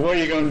said, "Now what are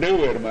you going to do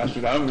with them?" I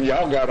said,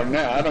 "Y'all got them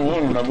now. I don't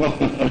want them no more."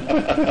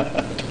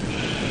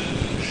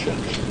 So,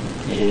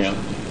 yeah,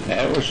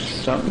 that was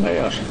something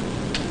else.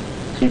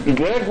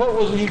 Greg, what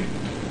was you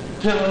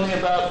telling me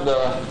about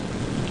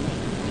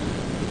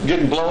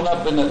getting blown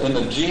up in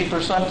the Jeep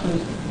or something?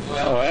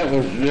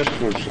 Well, this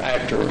was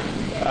after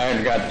I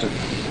had got to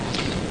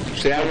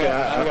see.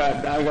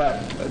 I got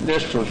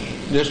this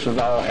was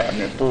all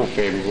happening before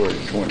February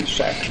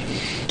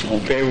 22nd. On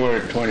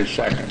February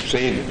 22nd,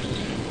 see,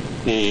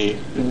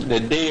 the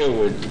deal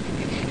with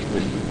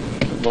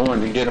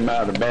going to get them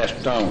out of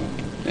Bastogne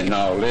and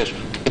all this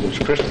was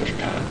Christmas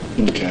time.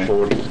 Okay.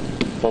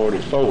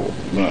 44.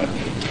 Right.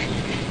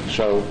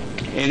 So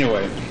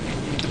anyway,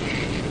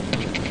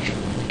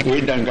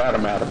 we done got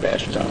them out of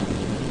Bastogne.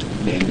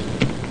 Then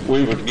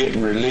we was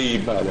getting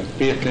relieved by the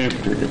 5th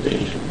Infantry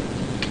Division,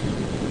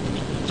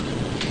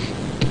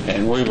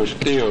 and we were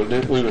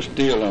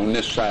still on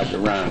this side of the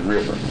Rhine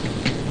River.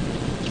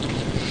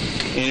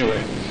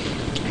 Anyway,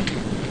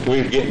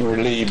 we were getting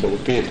relieved by the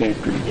 5th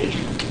Infantry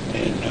Division,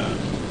 and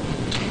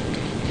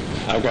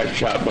I got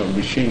shot by a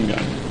machine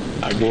gun.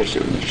 I guess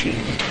it was a machine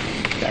gun.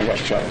 I got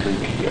shot through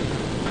the hip.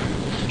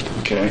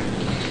 Okay.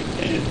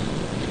 And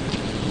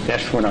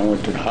that's when I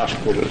went to the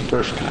hospital the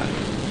first time.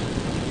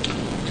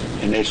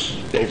 And they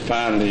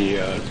finally,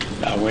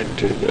 I went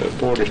to the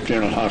Fortis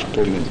General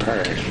Hospital in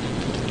Paris.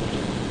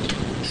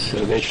 So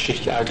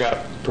I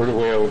got pretty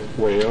well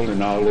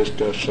and all this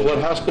stuff. So what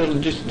hospital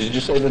did you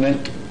say the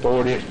name?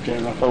 Fortis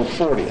General. Oh,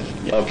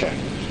 40th. Yeah. Okay.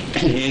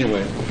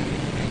 Anyway,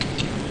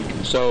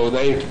 so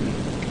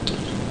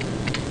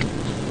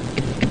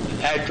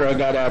after I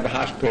got out of the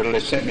hospital, they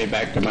sent me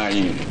back to my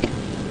unit.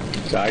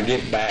 So I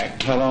get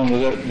back. How long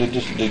was that? Did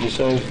you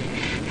say?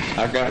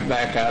 I got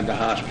back out of the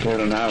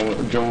hospital, and I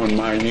joined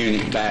my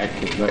unit back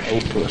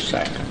April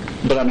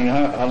 2nd. But I mean,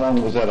 how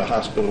long was that a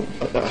hospital?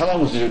 How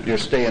long was your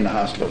stay in the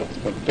hospital?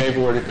 From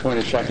February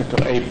 22nd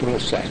to April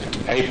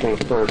 2nd. April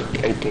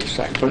 1st, April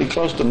 2nd. Pretty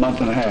close to a month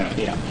and a half.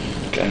 Yeah.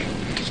 Okay.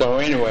 So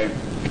anyway,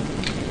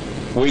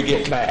 we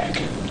get back.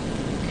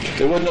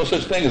 There wasn't no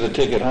such thing as a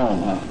ticket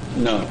home, huh?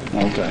 No.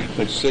 Okay.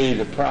 But see,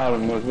 the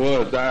problem was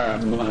there,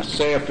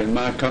 myself and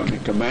my company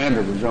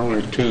commander was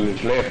only 2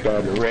 that's left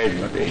out of the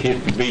regiment. They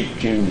hit the beach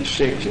June the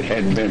 6th. It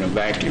hadn't been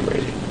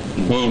evacuated,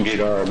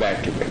 wounded or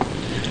evacuated.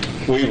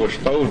 We were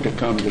supposed to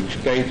come to the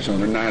States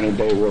on a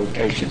 90-day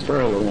rotation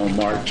furlough on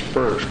March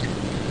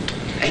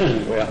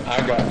 1st. Well,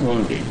 I got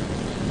wounded.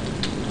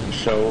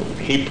 So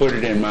he put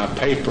it in my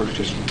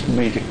papers for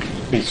me to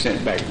be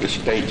sent back to the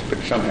States, but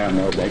somehow or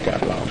another they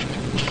got lost.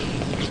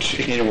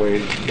 anyway,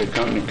 the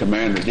company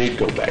commander did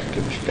go back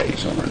to the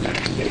States on a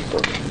 90-day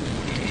program.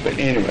 But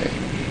anyway,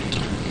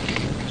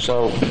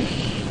 so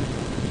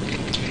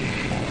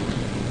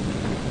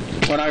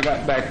when I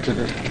got back to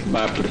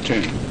my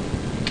platoon,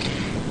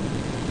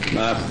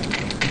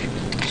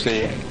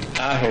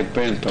 I had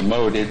been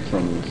promoted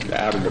from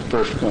out of the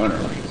first gunner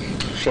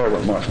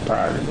several months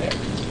prior to that.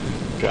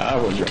 So I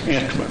was an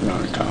instrument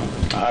non-com.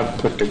 I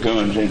put the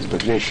guns in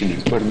position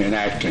and put them in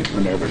action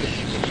whenever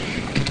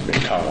they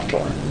called for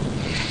them.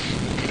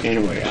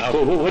 Anyway,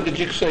 what did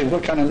you say?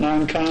 What kind of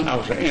non-com? I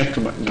was an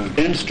instrument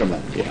non-com.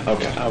 Instrument? Yeah.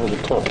 Okay. I was a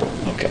corporal.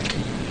 Okay.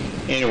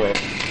 Anyway,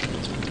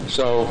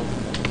 so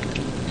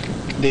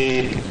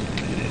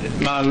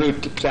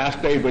I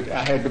stayed with,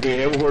 I had to be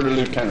everywhere the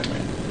lieutenant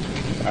went.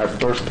 Our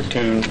first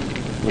platoon,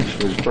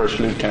 which was first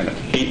lieutenant,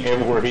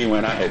 everywhere he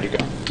went, I had to go.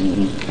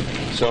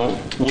 Mm-hmm. So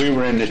we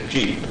were in this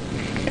Jeep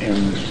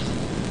in the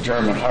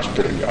German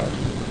hospital yard.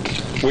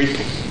 We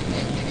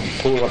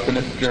pulled up in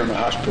the German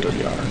hospital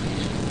yard.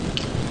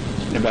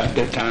 And about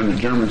that time, the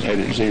Germans had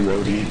it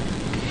zeroed in.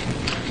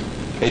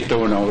 They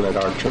threw in all that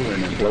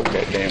artillery and broke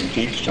that damn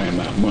Jeep slam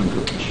out from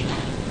under us.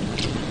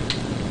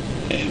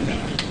 And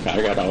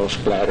I got all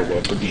splattered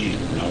up again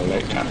and all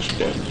that kind of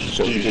stuff.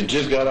 So you had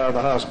just got out of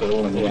the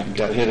hospital and you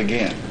got hit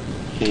again.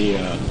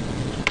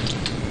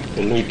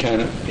 The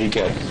lieutenant, he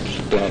got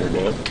splattered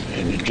up,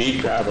 and the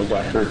Jeep driver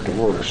got hurt the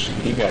worst.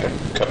 He got a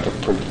couple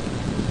of pretty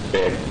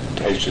bad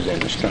places in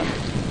the stomach.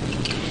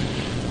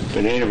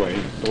 But anyway,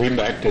 we went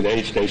back to the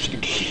aid station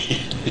again.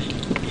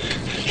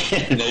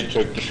 And they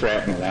took the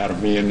shrapnel out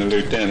of me and the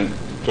lieutenant,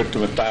 put the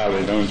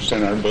methylated on and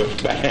sent our bus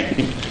back.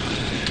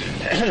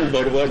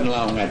 But it wasn't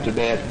long after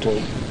that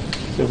till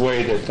the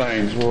way that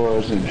things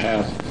was and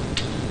how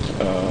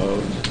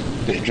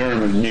the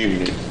Germans knew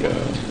that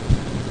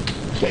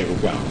they were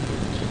gone.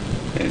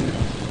 And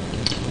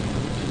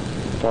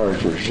as far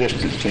as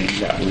resistance, things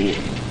got real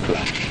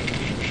flat.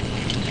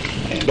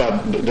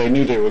 But they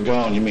knew they were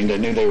gone. You mean they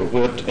knew they were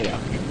whipped? Yeah.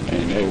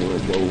 And they were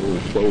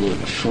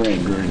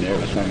surrendering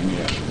everything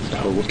else the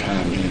whole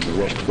time, and the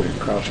rest way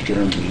across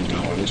Germany and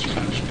all this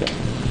kind of stuff.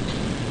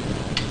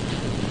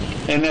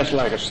 And that's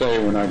like I say,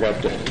 when I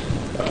got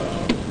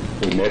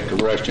we met the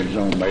Russians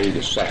on May the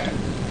 2nd,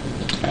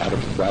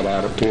 right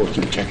out of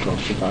Pilsen,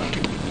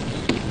 Czechoslovakia.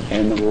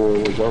 And the war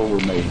was over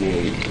May the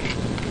 8th.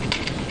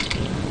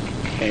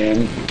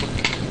 And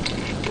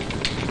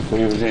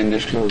we was in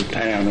this little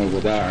town over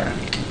there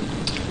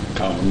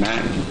called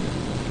Nanton.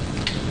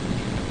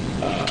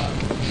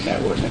 That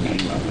wasn't the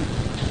name of it.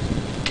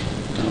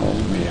 Oh,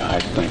 me, I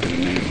think of the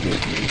name of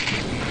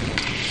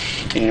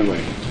it.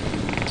 Anyway,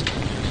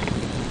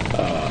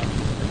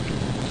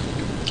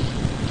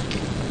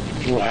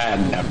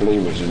 Wyden, I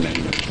believe, was the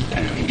name of the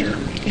town here.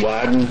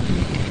 Wyden?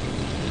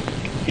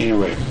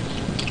 Anyway,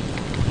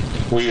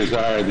 we was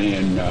there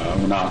then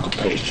on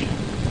occupation.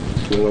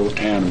 A little old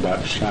town about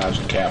the size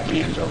of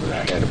Cowpens over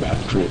there. Had about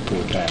 3,000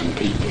 or 4,000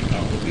 people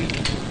over in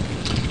it.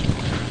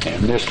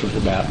 And this was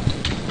about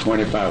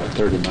 25 or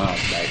 30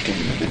 miles back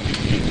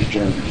into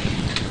Germany.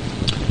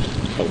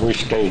 But we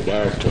stayed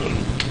there till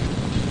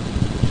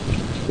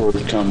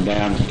word come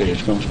down that they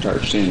was going to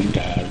start sending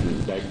guys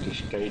back to the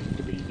state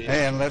to be dead.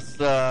 And let's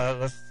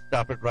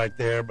stop it right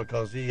there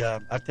because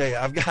I tell you,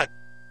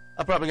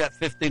 I probably got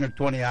 15 or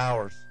 20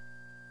 hours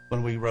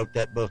when we wrote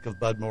that book of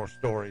Bud Moore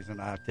stories,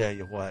 and I tell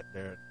you what,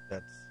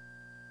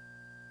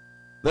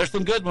 there's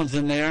some good ones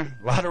in there.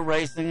 A lot of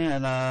racing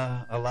and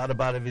a lot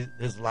about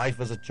his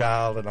life as a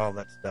child and all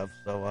that stuff.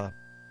 So,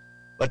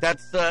 but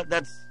that's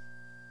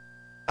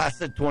I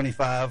said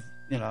 25.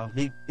 You know,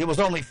 it was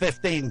only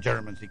 15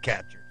 Germans he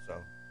captured.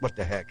 So what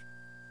the heck?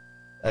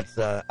 That's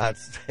I'd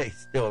say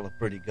still a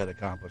pretty good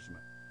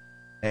accomplishment,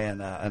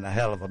 and a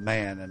hell of a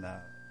man. And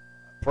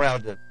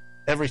proud that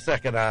every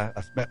second I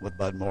spent with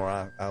Bud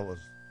Moore, I was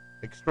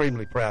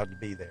extremely proud to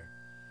be there.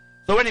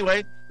 So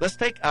anyway, let's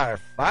take our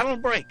final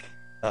break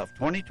of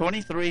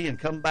 2023 and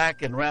come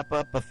back and wrap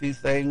up a few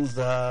things,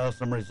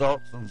 some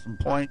results and some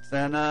points,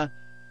 and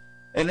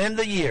end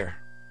the year.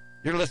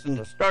 You're listening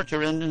to Start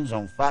Your Engines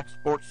on Fox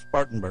Sports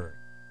Spartanburg.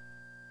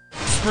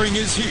 Spring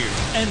is here,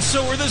 and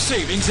so are the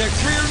savings at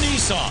Greer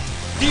Nissan.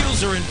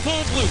 Deals are in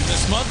full bloom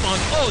this month on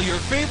all your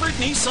favorite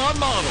Nissan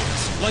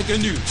models, like a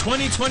new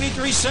 2023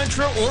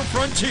 Sentra or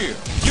Frontier.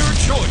 Your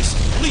choice.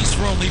 Lease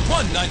for only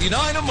 $199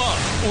 a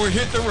month, or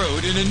hit the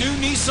road in a new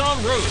Nissan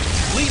Rogue.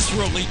 Lease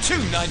for only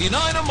 $299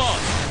 a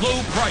month.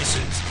 Low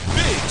prices,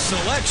 big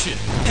selection,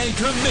 and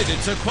committed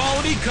to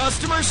quality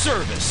customer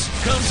service.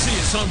 Come see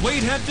us on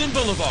Wade Hampton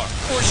Boulevard,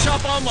 or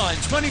shop online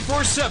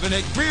 24/7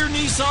 at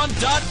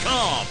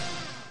GreerNissan.com.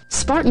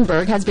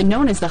 Spartanburg has been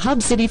known as the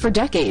hub city for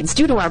decades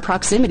due to our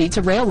proximity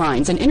to rail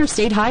lines and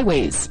interstate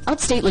highways.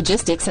 Upstate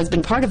Logistics has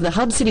been part of the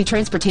hub city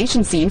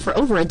transportation scene for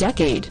over a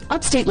decade.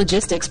 Upstate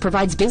Logistics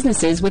provides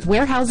businesses with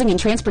warehousing and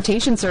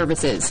transportation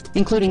services,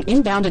 including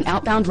inbound and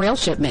outbound rail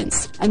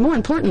shipments. And more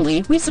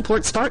importantly, we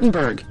support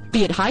Spartanburg.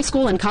 Be it high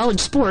school and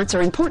college sports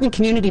or important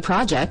community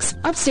projects,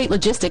 Upstate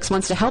Logistics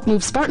wants to help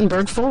move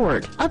Spartanburg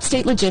forward.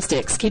 Upstate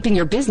Logistics, keeping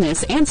your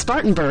business and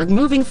Spartanburg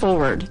moving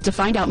forward. To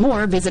find out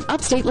more, visit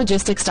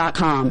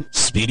upstatelogistics.com.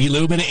 Speedy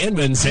Lube in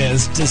Inman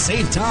says to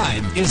save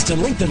time is to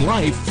lengthen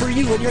life for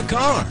you and your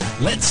car.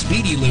 Let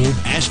Speedy Lube,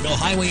 Asheville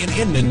Highway in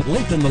Inman,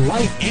 lengthen the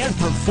life and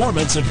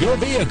performance of your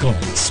vehicle.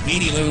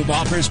 Speedy Lube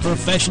offers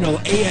professional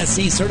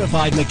ASC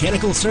certified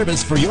mechanical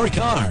service for your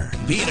car.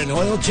 Be it an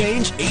oil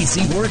change,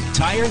 AC work,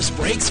 tires,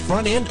 brakes,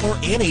 front end, or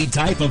any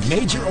type of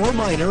major or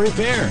minor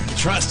repair.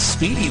 Trust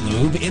Speedy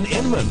Lube in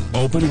Inman.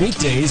 Open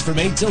weekdays from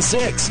 8 till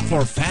 6.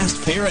 For fast,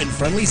 fair, and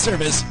friendly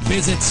service,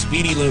 visit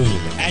Speedy Lube,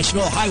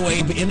 Asheville Highway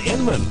in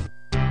Inman.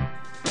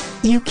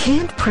 You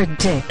can't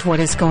predict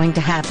what is going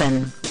to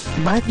happen,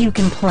 but you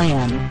can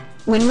plan.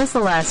 When was the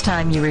last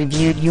time you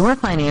reviewed your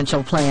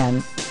financial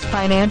plan?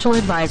 Financial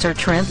advisor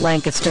Trent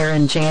Lancaster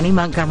and Janie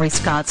Montgomery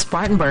Scott's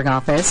Spartanburg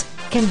office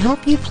can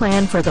help you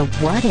plan for the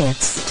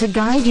what-ifs to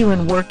guide you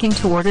in working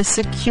toward a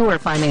secure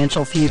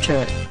financial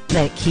future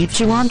that keeps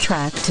you on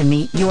track to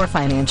meet your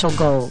financial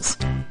goals.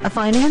 A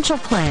financial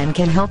plan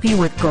can help you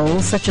with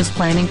goals such as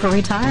planning for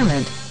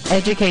retirement,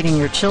 educating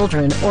your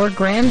children or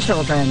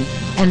grandchildren,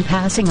 and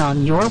passing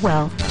on your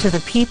wealth to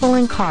the people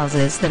and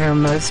causes that are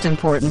most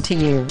important to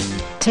you.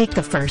 Take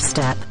the first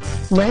step.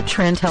 Let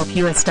Trent help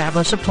you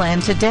establish a plan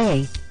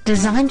today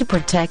designed to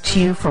protect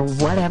you for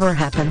whatever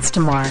happens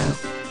tomorrow.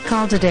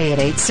 Call today at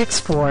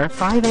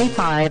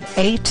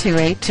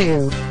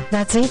 864-585-8282.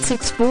 That's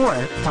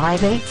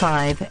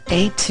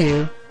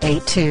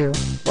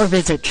 864-585-8282. Or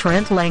visit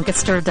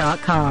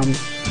TrentLancaster.com.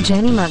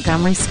 Jenny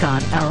Montgomery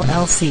Scott,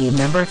 LLC,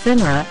 member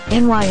FINRA,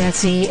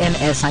 NYSE, and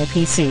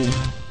SIPC.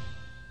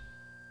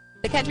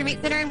 The Country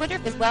Meat Center in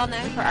Woodruff is well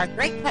known for our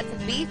great cuts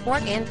of beef,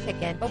 pork, and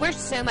chicken. But we're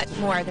so much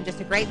more than just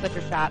a great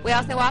butcher shop. We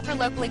also offer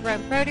locally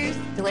grown produce,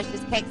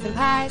 delicious cakes and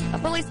pies, a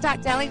fully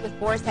stocked deli with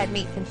boar's head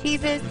meats and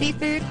cheeses,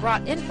 seafood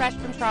brought in fresh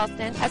from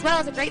Charleston, as well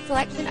as a great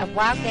selection of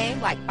wild game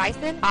like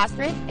bison,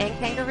 ostrich, and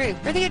kangaroo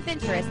for the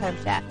adventurous home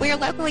chef. We are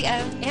locally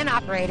owned and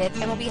operated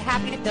and will be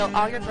happy to fill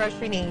all your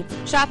grocery needs.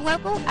 Shop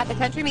local at the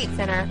Country Meat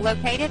Center,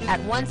 located at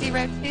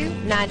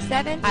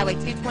 10297 Highway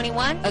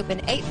 221,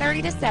 open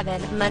 8:30 to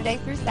 7, Monday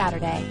through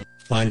Saturday.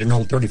 Find an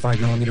old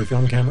 35mm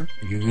film camera?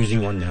 Are you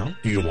using one now?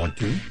 Do you want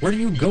to? Where do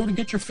you go to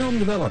get your film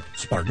developed?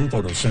 Spartan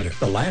Photo Center,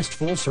 the last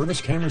full-service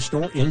camera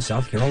store in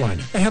South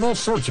Carolina. They have all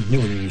sorts of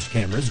new and used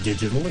cameras,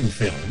 digital and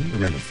film.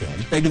 Remember film.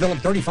 They develop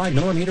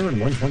 35mm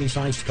and 120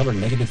 size color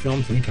negative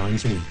film 3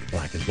 times a week.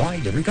 Black and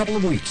white every couple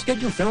of weeks. Get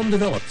your film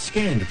developed,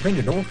 scanned,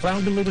 printed, or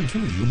cloud delivered to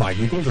you by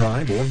Google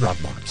Drive or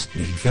Dropbox.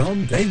 Need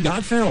film? They've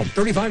got film.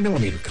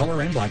 35mm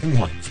color and black and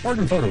white.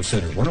 Spartan Photo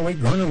Center,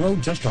 108 Garner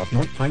Road, just off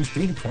North Pine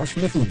Street, across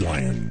from the Food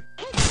Lion.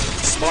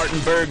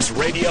 Spartanburg's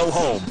radio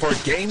home for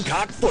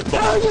Gamecock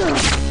football.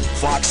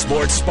 Fox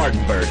Sports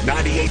Spartanburg,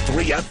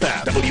 98.3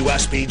 FM,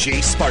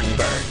 WSBG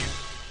Spartanburg.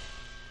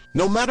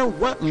 No matter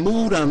what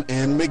mood I'm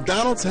in,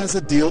 McDonald's has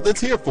a deal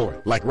that's here for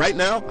it. Like right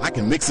now, I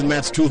can mix and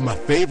match 2 of my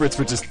favorites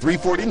for just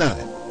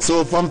 $3.49.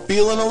 So if I'm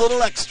feeling a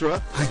little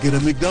extra, I get a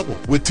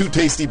McDouble with 2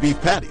 tasty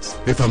beef patties.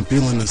 If I'm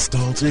feeling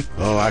nostalgic,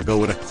 I go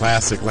with a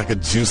classic like a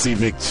juicy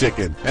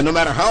McChicken. And no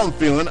matter how I'm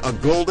feeling, a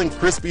golden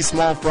crispy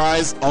small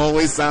fries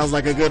always sounds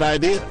like a good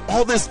idea.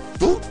 All this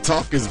food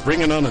talk is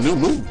bringing on a new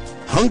mood.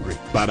 Hungry.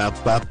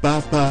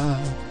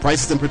 Ba-da-ba-ba-ba.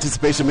 Prices and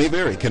participation may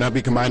vary. Cannot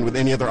be combined with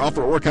any other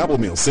offer or combo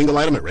meal. Single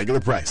item at regular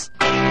price.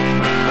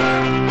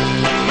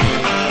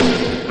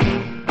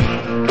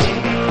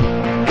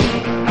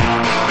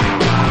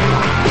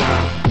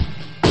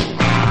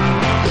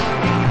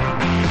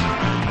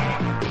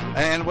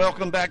 And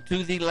welcome back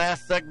to the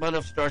last segment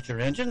of Start Your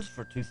Engines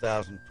for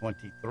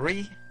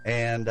 2023.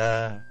 And,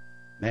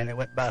 man, it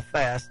went by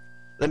fast.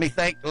 Let me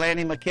thank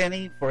Lanny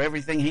McKinney for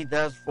everything he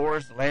does for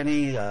us.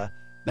 Lanny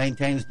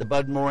maintains the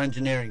Budmore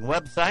Engineering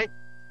website.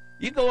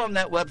 You go on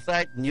that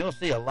website and you'll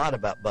see a lot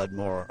about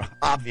Budmore,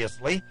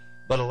 obviously,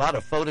 but a lot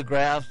of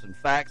photographs and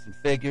facts and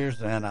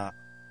figures and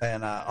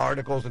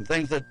articles and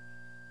things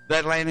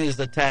that Lanny is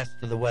attached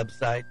to the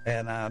website.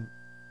 And I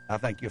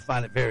think you'll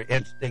find it very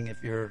interesting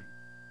if you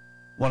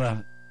want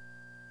to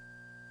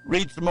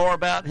read some more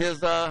about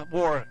his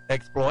war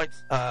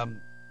exploits.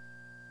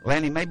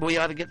 Lanny, maybe we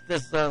ought to get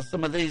this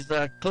some of these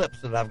clips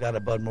that I've got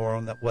of Budmore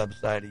on that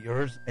website of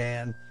yours.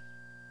 And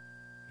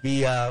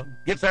he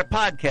gets our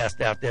podcast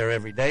out there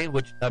every day,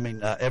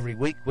 every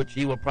week, which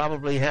he will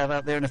probably have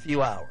out there in a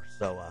few hours.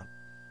 So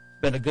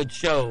it's been a good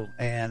show,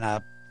 and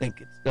I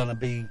think it's going to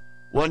be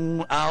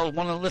one I'll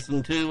want to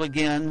listen to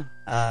again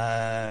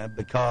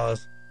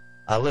because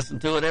I listen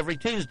to it every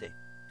Tuesday.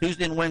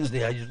 Tuesday and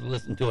Wednesday, I usually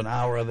listen to an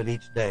hour of it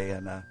each day.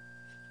 And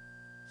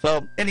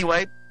so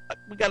anyway,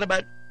 we got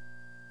about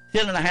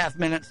 10 and a half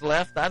minutes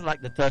left. I'd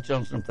like to touch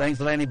on some things.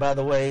 Lanny, by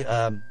the way,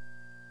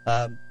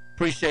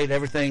 appreciate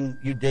everything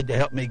you did to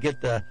help me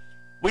get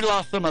we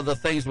lost some of the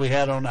things we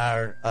had on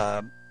our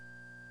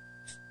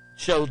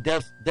show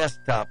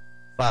desktop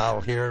file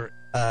here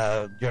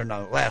during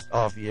the last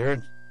off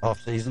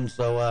season.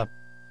 So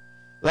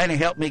Lanny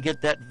helped me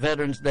get that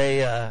Veterans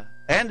Day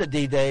and the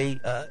D-Day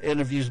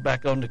interviews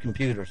back on the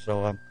computer.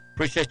 So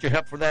appreciate your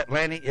help for that.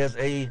 Lanny is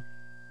a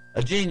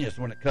genius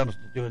when it comes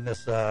to doing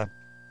this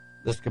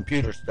this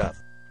computer stuff.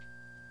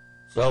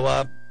 So,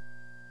 all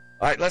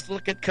right, let's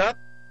look at Cup.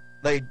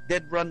 They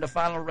did run the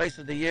final race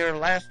of the year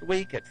last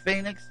week at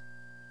Phoenix,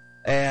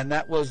 and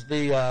that was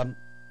the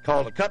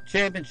called the Cup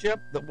Championship.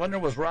 The winner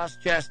was Ross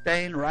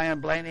Chastain. Ryan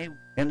Blaney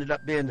ended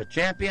up being the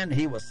champion.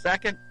 He was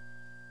second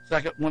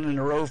one in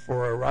a row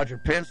for Roger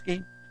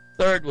Penske.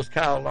 Third was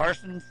Kyle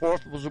Larson.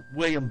 Fourth was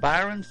William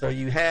Byron. So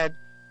you had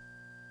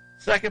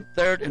second,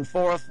 third, and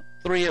fourth,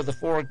 three of the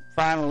four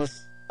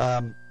finalists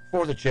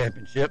for the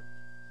championship.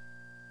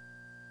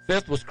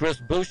 Fifth was Chris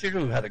Buescher,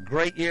 who had a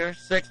great year.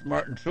 Sixth,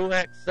 Martin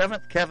Truex.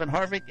 Seventh, Kevin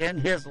Harvick. In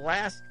his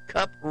last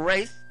Cup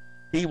race,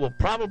 he will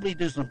probably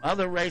do some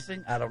other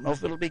racing. I don't know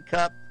if it'll be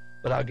Cup,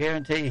 but I'll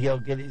guarantee you he'll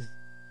get his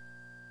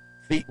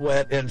feet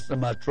wet in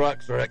some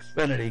trucks or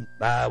Xfinity,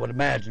 I would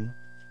imagine.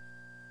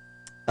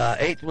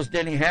 Eighth was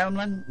Denny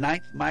Hamlin.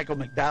 Ninth, Michael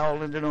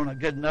McDowell ended on a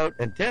good note.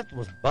 And 10th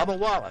was Bubba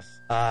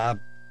Wallace.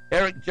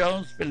 Eric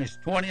Jones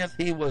finished 20th.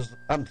 He was,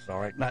 I'm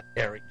sorry, not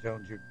Eric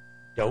Jones, you're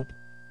dope.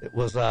 It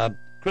was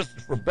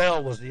Christopher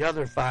Bell was the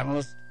other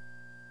finalist.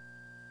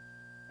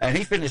 And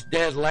he finished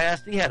dead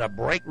last. He had a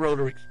brake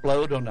rotor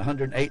explode on the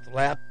 108th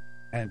lap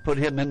and put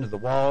him into the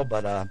wall.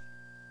 But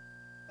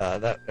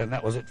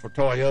that was it for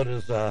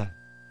Toyota's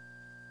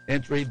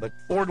entry. But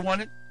Ford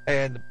won it.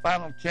 And the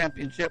final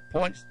championship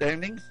point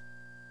standings,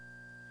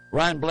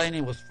 Ryan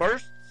Blaney was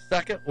first.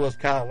 Second was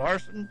Kyle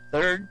Larson.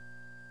 Third,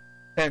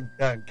 and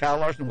Kyle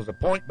Larson was a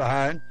point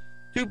behind.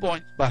 2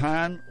 points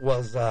behind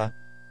was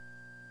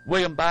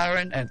William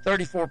Byron, and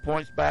 34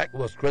 points back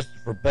was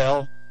Christopher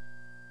Bell.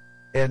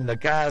 And the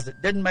guys that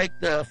didn't make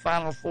the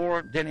Final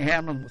Four, Denny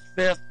Hamlin was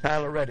fifth,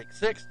 Tyler Reddick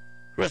sixth,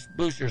 Chris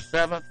Buescher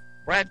seventh,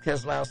 Brad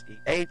Keselowski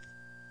eighth.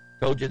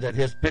 Told you that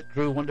his pit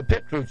crew won the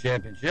pit crew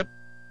championship.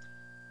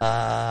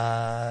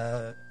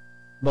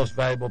 Most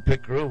valuable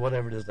pit crew,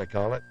 whatever it is they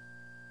call it.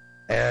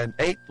 And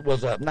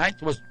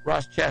ninth was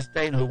Ross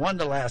Chastain, who won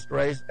the last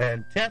race,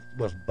 and 10th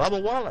was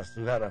Bubba Wallace,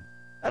 who had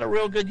a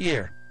real good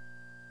year.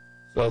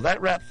 So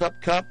that wraps up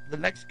Cup. The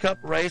next Cup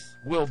race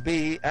will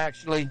be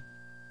actually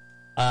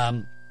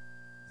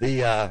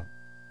the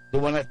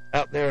one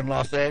out there in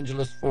Los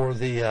Angeles for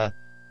the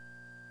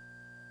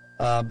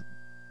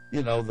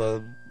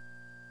the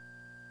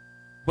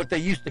what they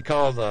used to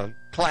call the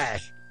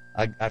Clash.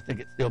 I think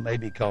it still may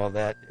be called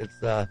that. It's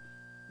the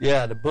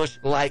Busch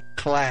Light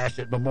Clash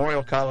at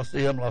Memorial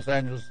Coliseum, Los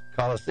Angeles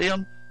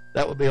Coliseum.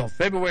 That will be on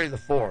February the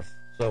 4th.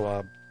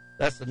 So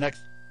that's the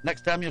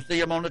next time you'll see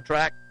them on the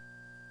track.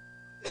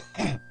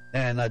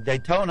 And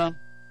Daytona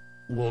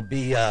will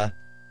be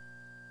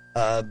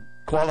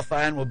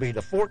qualifying will be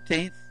the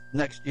 14th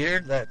next year.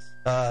 That's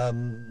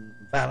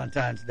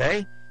Valentine's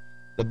Day.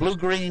 The Blue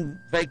Green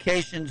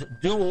Vacations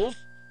Duels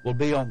will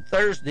be on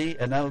Thursday,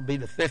 and that will be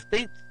the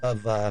 15th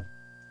of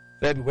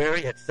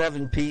February at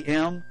 7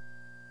 p.m.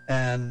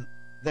 And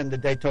then the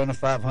Daytona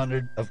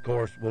 500, of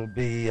course, will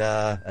be,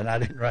 and I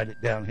didn't write it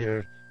down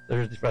here,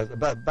 Thursday, Friday,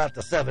 about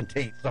the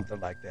 17th, something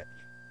like that.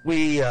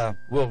 We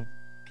will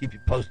keep you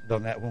posted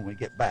on that when we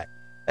get back.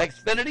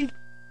 Xfinity,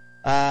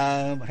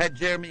 had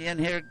Jeremy in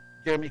here,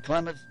 Jeremy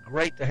Clements.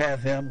 Great to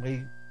have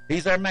him.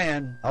 He's our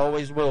man,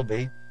 always will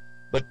be.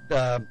 But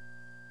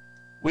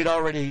we'd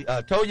already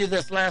told you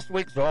this last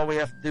week, so all we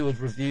have to do is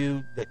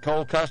review that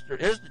Cole Custer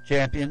is the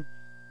champion,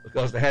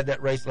 because they had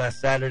that race last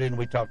Saturday, and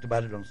we talked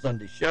about it on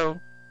Sunday's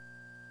show.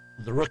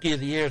 The Rookie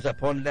of the Year, as I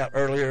pointed out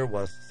earlier,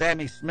 was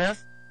Sammy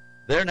Smith.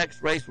 Their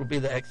next race will be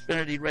the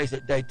Xfinity race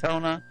at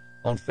Daytona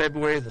on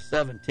February the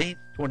 17th,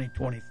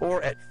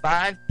 2024 at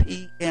 5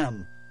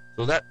 p.m.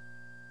 So that,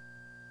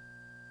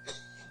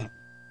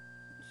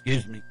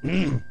 excuse me,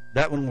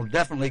 that one will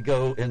definitely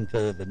go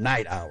into the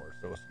night hours.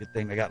 So it's a good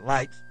thing they got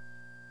lights.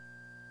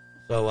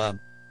 So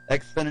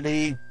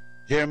Xfinity,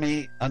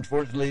 Jeremy,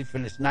 unfortunately,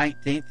 finished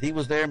 19th. He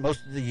was there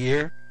most of the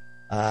year.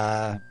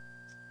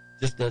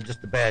 Just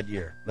a bad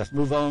year. Let's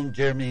move on.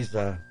 Jeremy's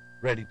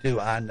ready too,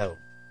 I know.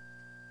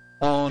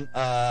 On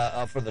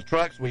for the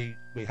trucks, we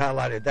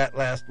highlighted that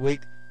last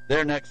week.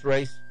 Their next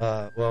race,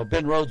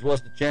 Ben Rhodes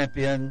was the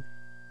champion,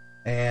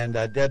 and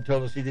Deb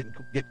told us he didn't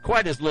get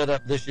quite as lit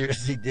up this year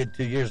as he did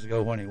 2 years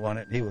ago when he won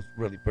it. He was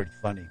really pretty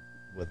funny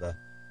with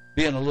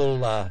being a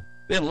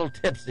little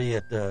tipsy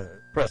at the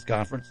press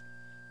conference.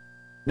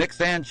 Nick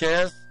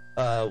Sanchez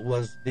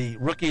was the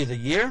Rookie of the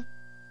Year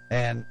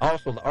and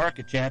also the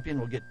ARCA champion.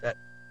 We'll get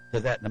to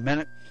that in a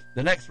minute.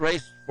 The next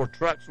race for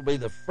trucks will be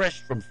the Fresh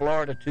from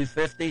Florida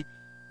 250,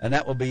 and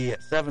that will be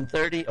at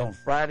 7:30 on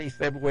Friday,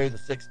 February the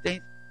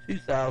 16th,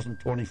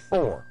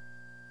 2024.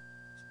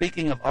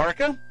 Speaking of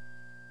ARCA,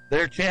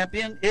 their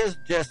champion is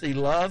Jesse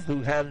Love,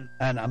 who had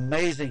an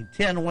amazing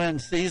 10-win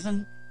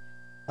season.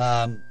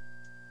 I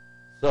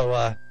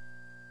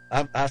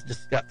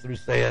just got through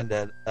saying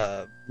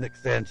that Nick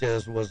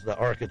Sanchez was the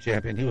ARCA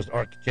champion. He was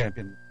ARCA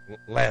champion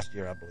last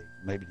year, I believe,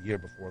 maybe the year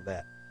before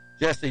that.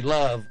 Jesse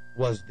Love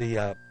was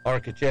the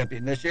ARCA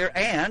champion this year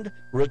and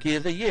Rookie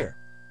of the Year.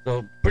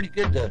 So pretty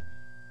good to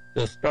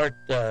to start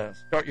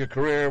your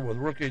career with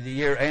Rookie of the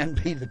Year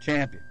and be the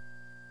champion.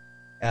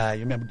 You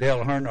remember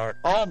Dale Earnhardt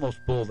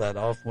almost pulled that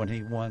off when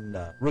he won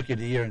Rookie of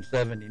the Year in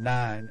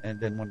 79 and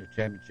then won the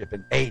championship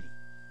in 80.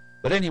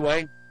 But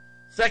anyway,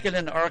 second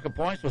in the ARCA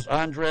points was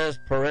Andres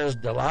Perez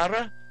de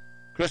Lara.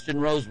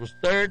 Christian Rose was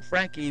third.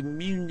 Frankie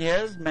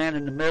Muniz, man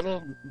in the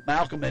middle,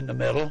 Malcolm in the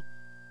middle,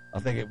 I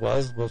think it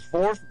was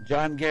fourth.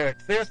 John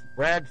Garrett fifth.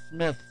 Brad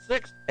Smith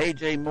sixth.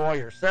 A.J.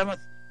 Moyer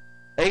seventh.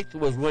 Eighth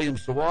was William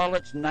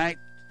Sawalich. Ninth,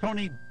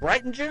 Tony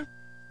Breitinger,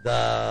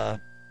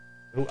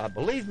 who I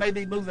believe may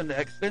be moving to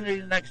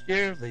Xfinity next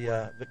year,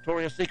 the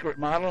Victoria's Secret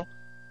model.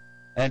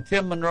 And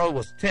Tim Monroe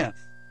was 10th.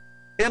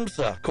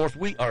 IMSA, of course,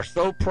 we are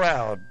so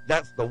proud.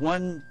 That's the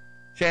one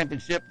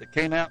championship that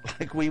came out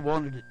like we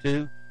wanted it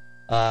to,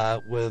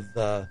 with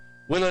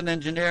Whelen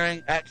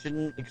Engineering,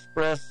 Action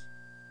Express,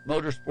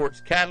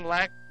 Motorsports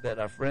Cadillac, that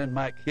our friend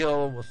Mike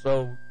Hill was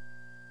so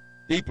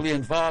deeply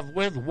involved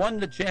with, won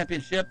the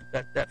championship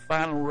at that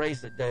final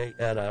race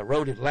at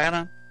Road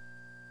Atlanta,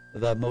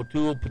 the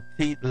Motul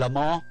Petit Le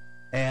Mans.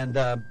 And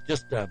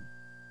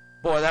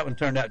boy, that one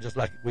turned out just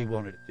like we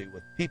wanted it to,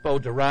 with Pipo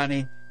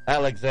Derani,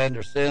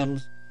 Alexander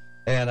Sims,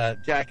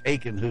 and Jack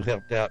Aiken, who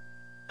helped out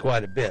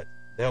quite a bit.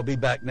 They'll be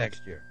back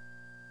next year.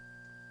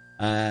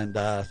 And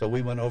so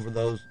we went over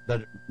those.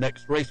 The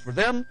next race for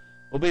them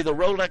will be the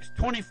Rolex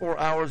 24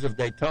 Hours of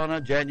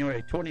Daytona,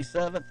 January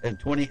 27th and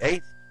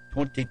 28th,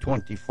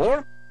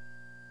 2024.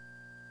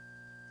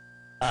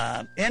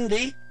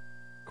 Indy,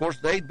 of course,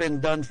 they've been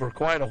done for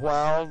quite a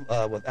while,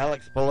 with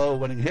Alex Palou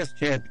winning his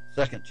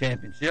second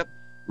championship.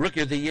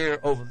 Rookie of the Year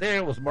over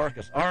there was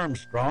Marcus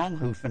Armstrong,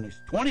 who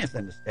finished 20th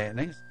in the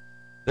standings.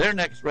 Their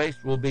next race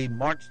will be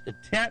March the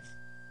 10th,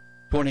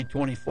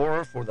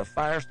 2024, for the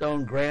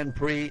Firestone Grand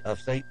Prix of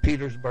St.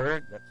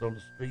 Petersburg. That's on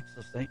the streets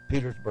of St.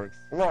 Petersburg,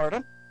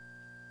 Florida.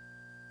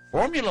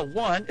 Formula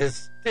One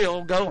is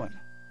still going,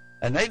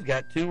 and they've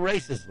got 2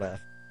 races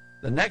left.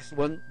 The next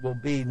one will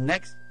be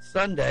next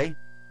Sunday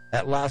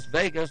at Las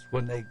Vegas,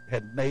 when they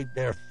had made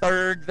their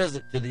 3rd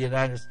visit to the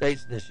United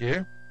States this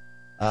year.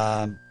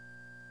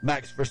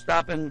 Max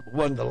Verstappen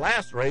won the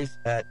last race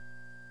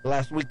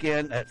last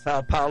weekend at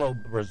Sao Paulo,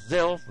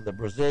 Brazil, for the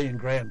Brazilian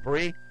Grand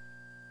Prix.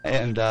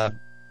 And that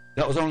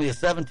was only a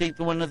 17th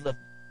win of the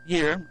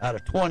year out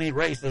of 20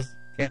 races.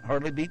 Can't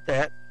hardly beat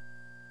that.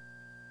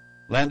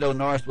 Lando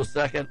Norris was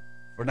second.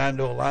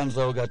 Fernando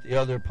Alonso got the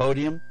other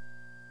podium.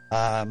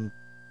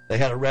 They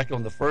had a wreck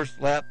on the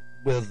first lap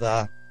with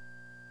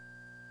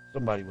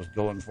somebody was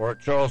going for it.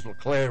 Charles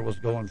Leclerc was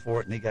going for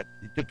it, and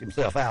he took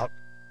himself out.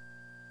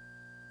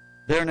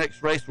 Their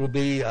next race will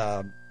be,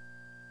 the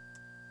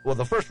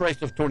first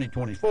race of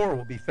 2024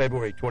 will be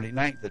February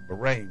 29th at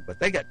Bahrain, but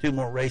they got 2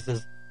 more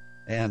races,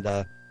 and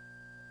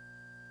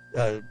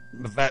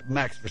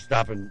Max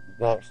Verstappen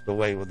waltzed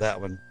away with that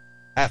one.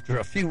 After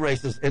a few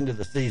races into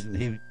the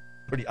season,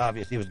 pretty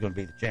obvious he was going to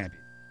be the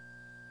champion.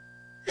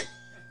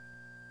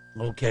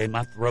 Okay,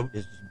 my throat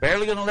is just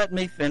barely going to let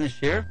me finish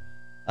here.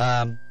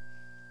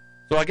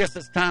 So I guess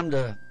it's time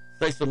to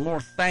say some more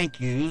thank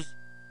yous.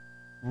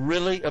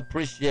 Really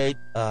appreciate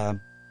the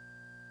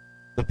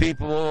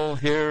people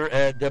here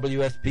at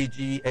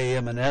WSPG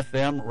AM and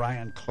FM,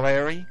 Ryan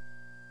Clary,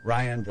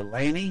 Ryan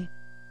Delaney,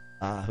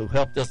 who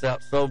helped us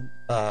out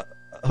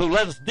who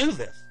let us do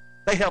this.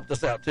 They helped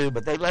us out too,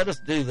 but they let us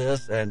do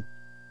this, and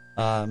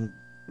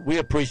we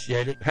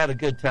appreciate it. Had a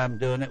good time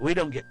doing it. We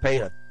don't get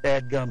paid a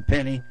dadgum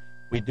penny.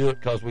 We do it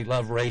because we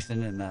love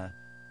racing, and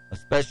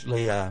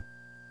especially I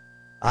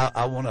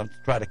want to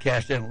try to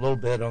cash in a little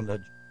bit on the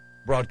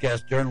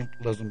broadcast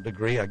journalism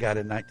degree I got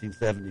in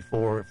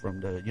 1974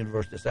 from the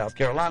University of South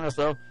Carolina.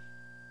 So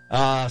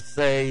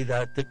say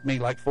that it took me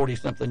like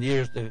 40-something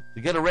years to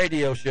get a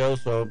radio show,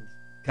 so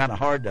kind of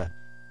hard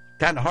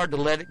to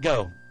let it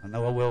go. I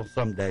know I will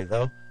someday,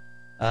 though.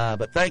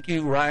 But thank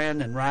you,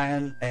 Ryan,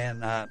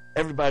 and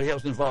everybody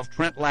else involved.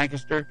 Trent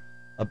Lancaster,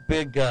 a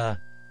big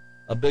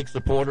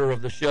supporter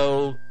of the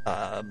show.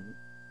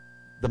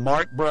 The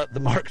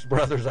Marx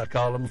brothers, I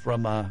call them,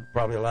 from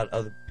probably a lot of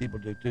other people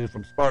do too,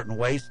 from Spartan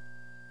Waste,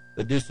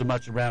 that do so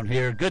much around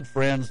here. Good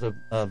friends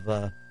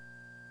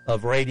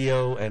of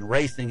radio and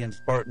racing in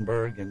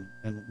Spartanburg, and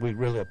we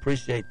really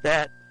appreciate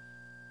that.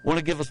 Want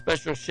to give a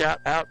special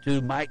shout out to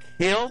Mike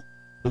Hill,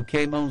 who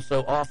came on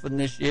so often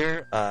this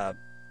year,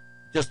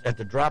 just at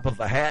the drop of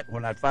a hat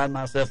when I'd find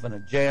myself in a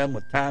jam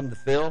with time to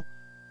fill.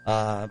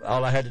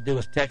 All I had to do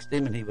was text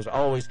him, and he was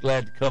always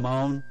glad to come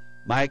on.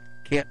 Mike,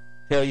 can't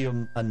tell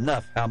you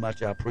enough how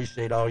much I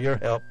appreciate all your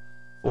help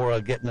for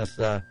getting us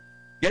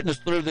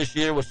through this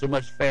year with so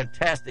much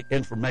fantastic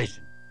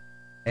information.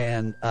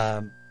 And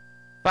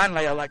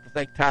finally, I'd like to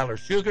thank Tyler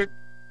Shugart,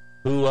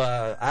 who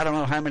I don't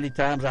know how many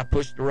times I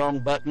pushed the wrong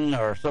button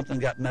or something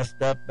got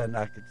messed up, and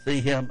I could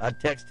see him. I'd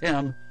text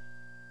him,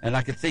 and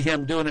I could see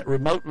him doing it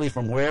remotely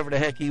from wherever the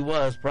heck he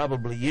was,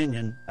 probably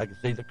Union. I could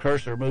see the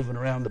cursor moving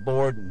around the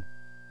board and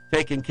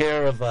taking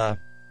care of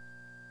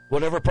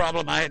whatever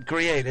problem I had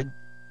created.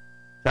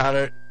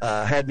 Tyler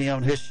had me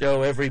on his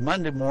show every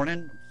Monday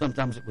morning.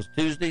 Sometimes it was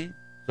Tuesday,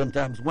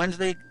 sometimes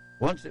Wednesday.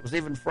 Once it was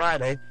even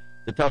Friday.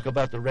 to talk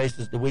about the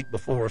races the week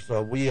before.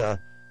 So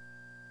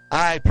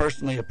I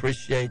personally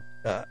appreciate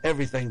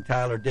everything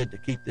Tyler did to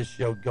keep this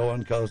show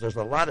going, because there's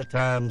a lot of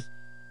times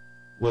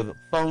with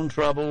phone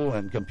trouble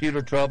and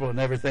computer trouble and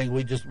everything,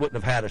 we just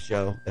wouldn't have had a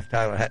show if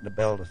Tyler hadn't have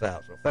bailed us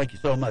out. So thank you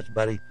so much,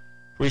 buddy.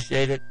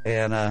 Appreciate it.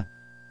 And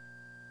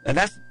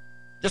that's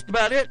just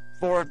about it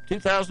for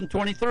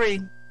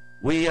 2023.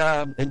 We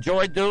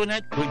enjoy doing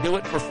it. We do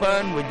it for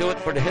fun. We do it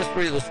for the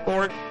history of the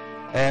sport,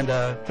 and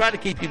try to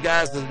keep you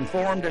guys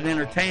informed and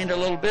entertained a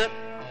little bit.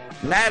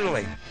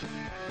 Natalie,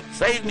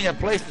 save me a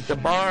place at the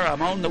bar.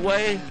 I'm on the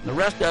way. The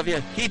rest of you,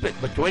 keep it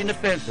between the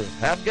fences.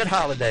 Have good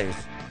holidays.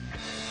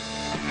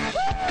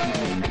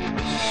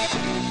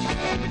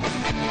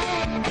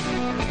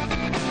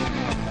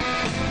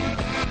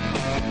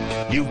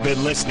 You've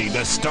been listening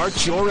to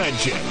Start Your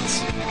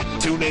Engines.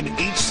 Tune in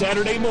each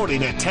Saturday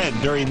morning at 10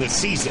 during the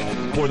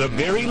season for the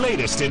very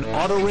latest in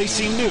auto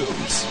racing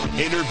news,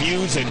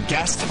 interviews, and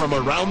guests from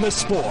around the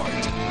sport.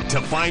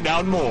 To find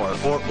out more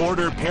or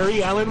order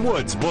Perry Allen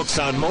Wood's books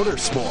on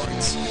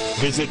motorsports,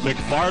 visit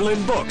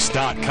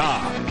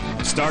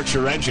McFarlandBooks.com. Start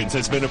Your Engines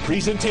has been a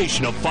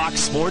presentation of Fox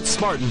Sports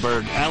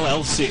Spartanburg,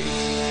 LLC.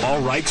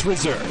 All rights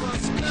reserved.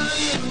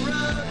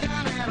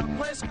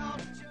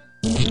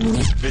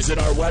 Visit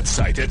our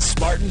website at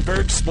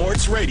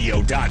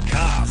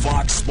SpartanburgSportsRadio.com.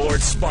 Fox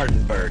Sports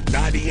Spartanburg,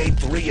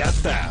 98.3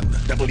 FM,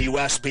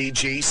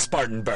 WSPG Spartanburg.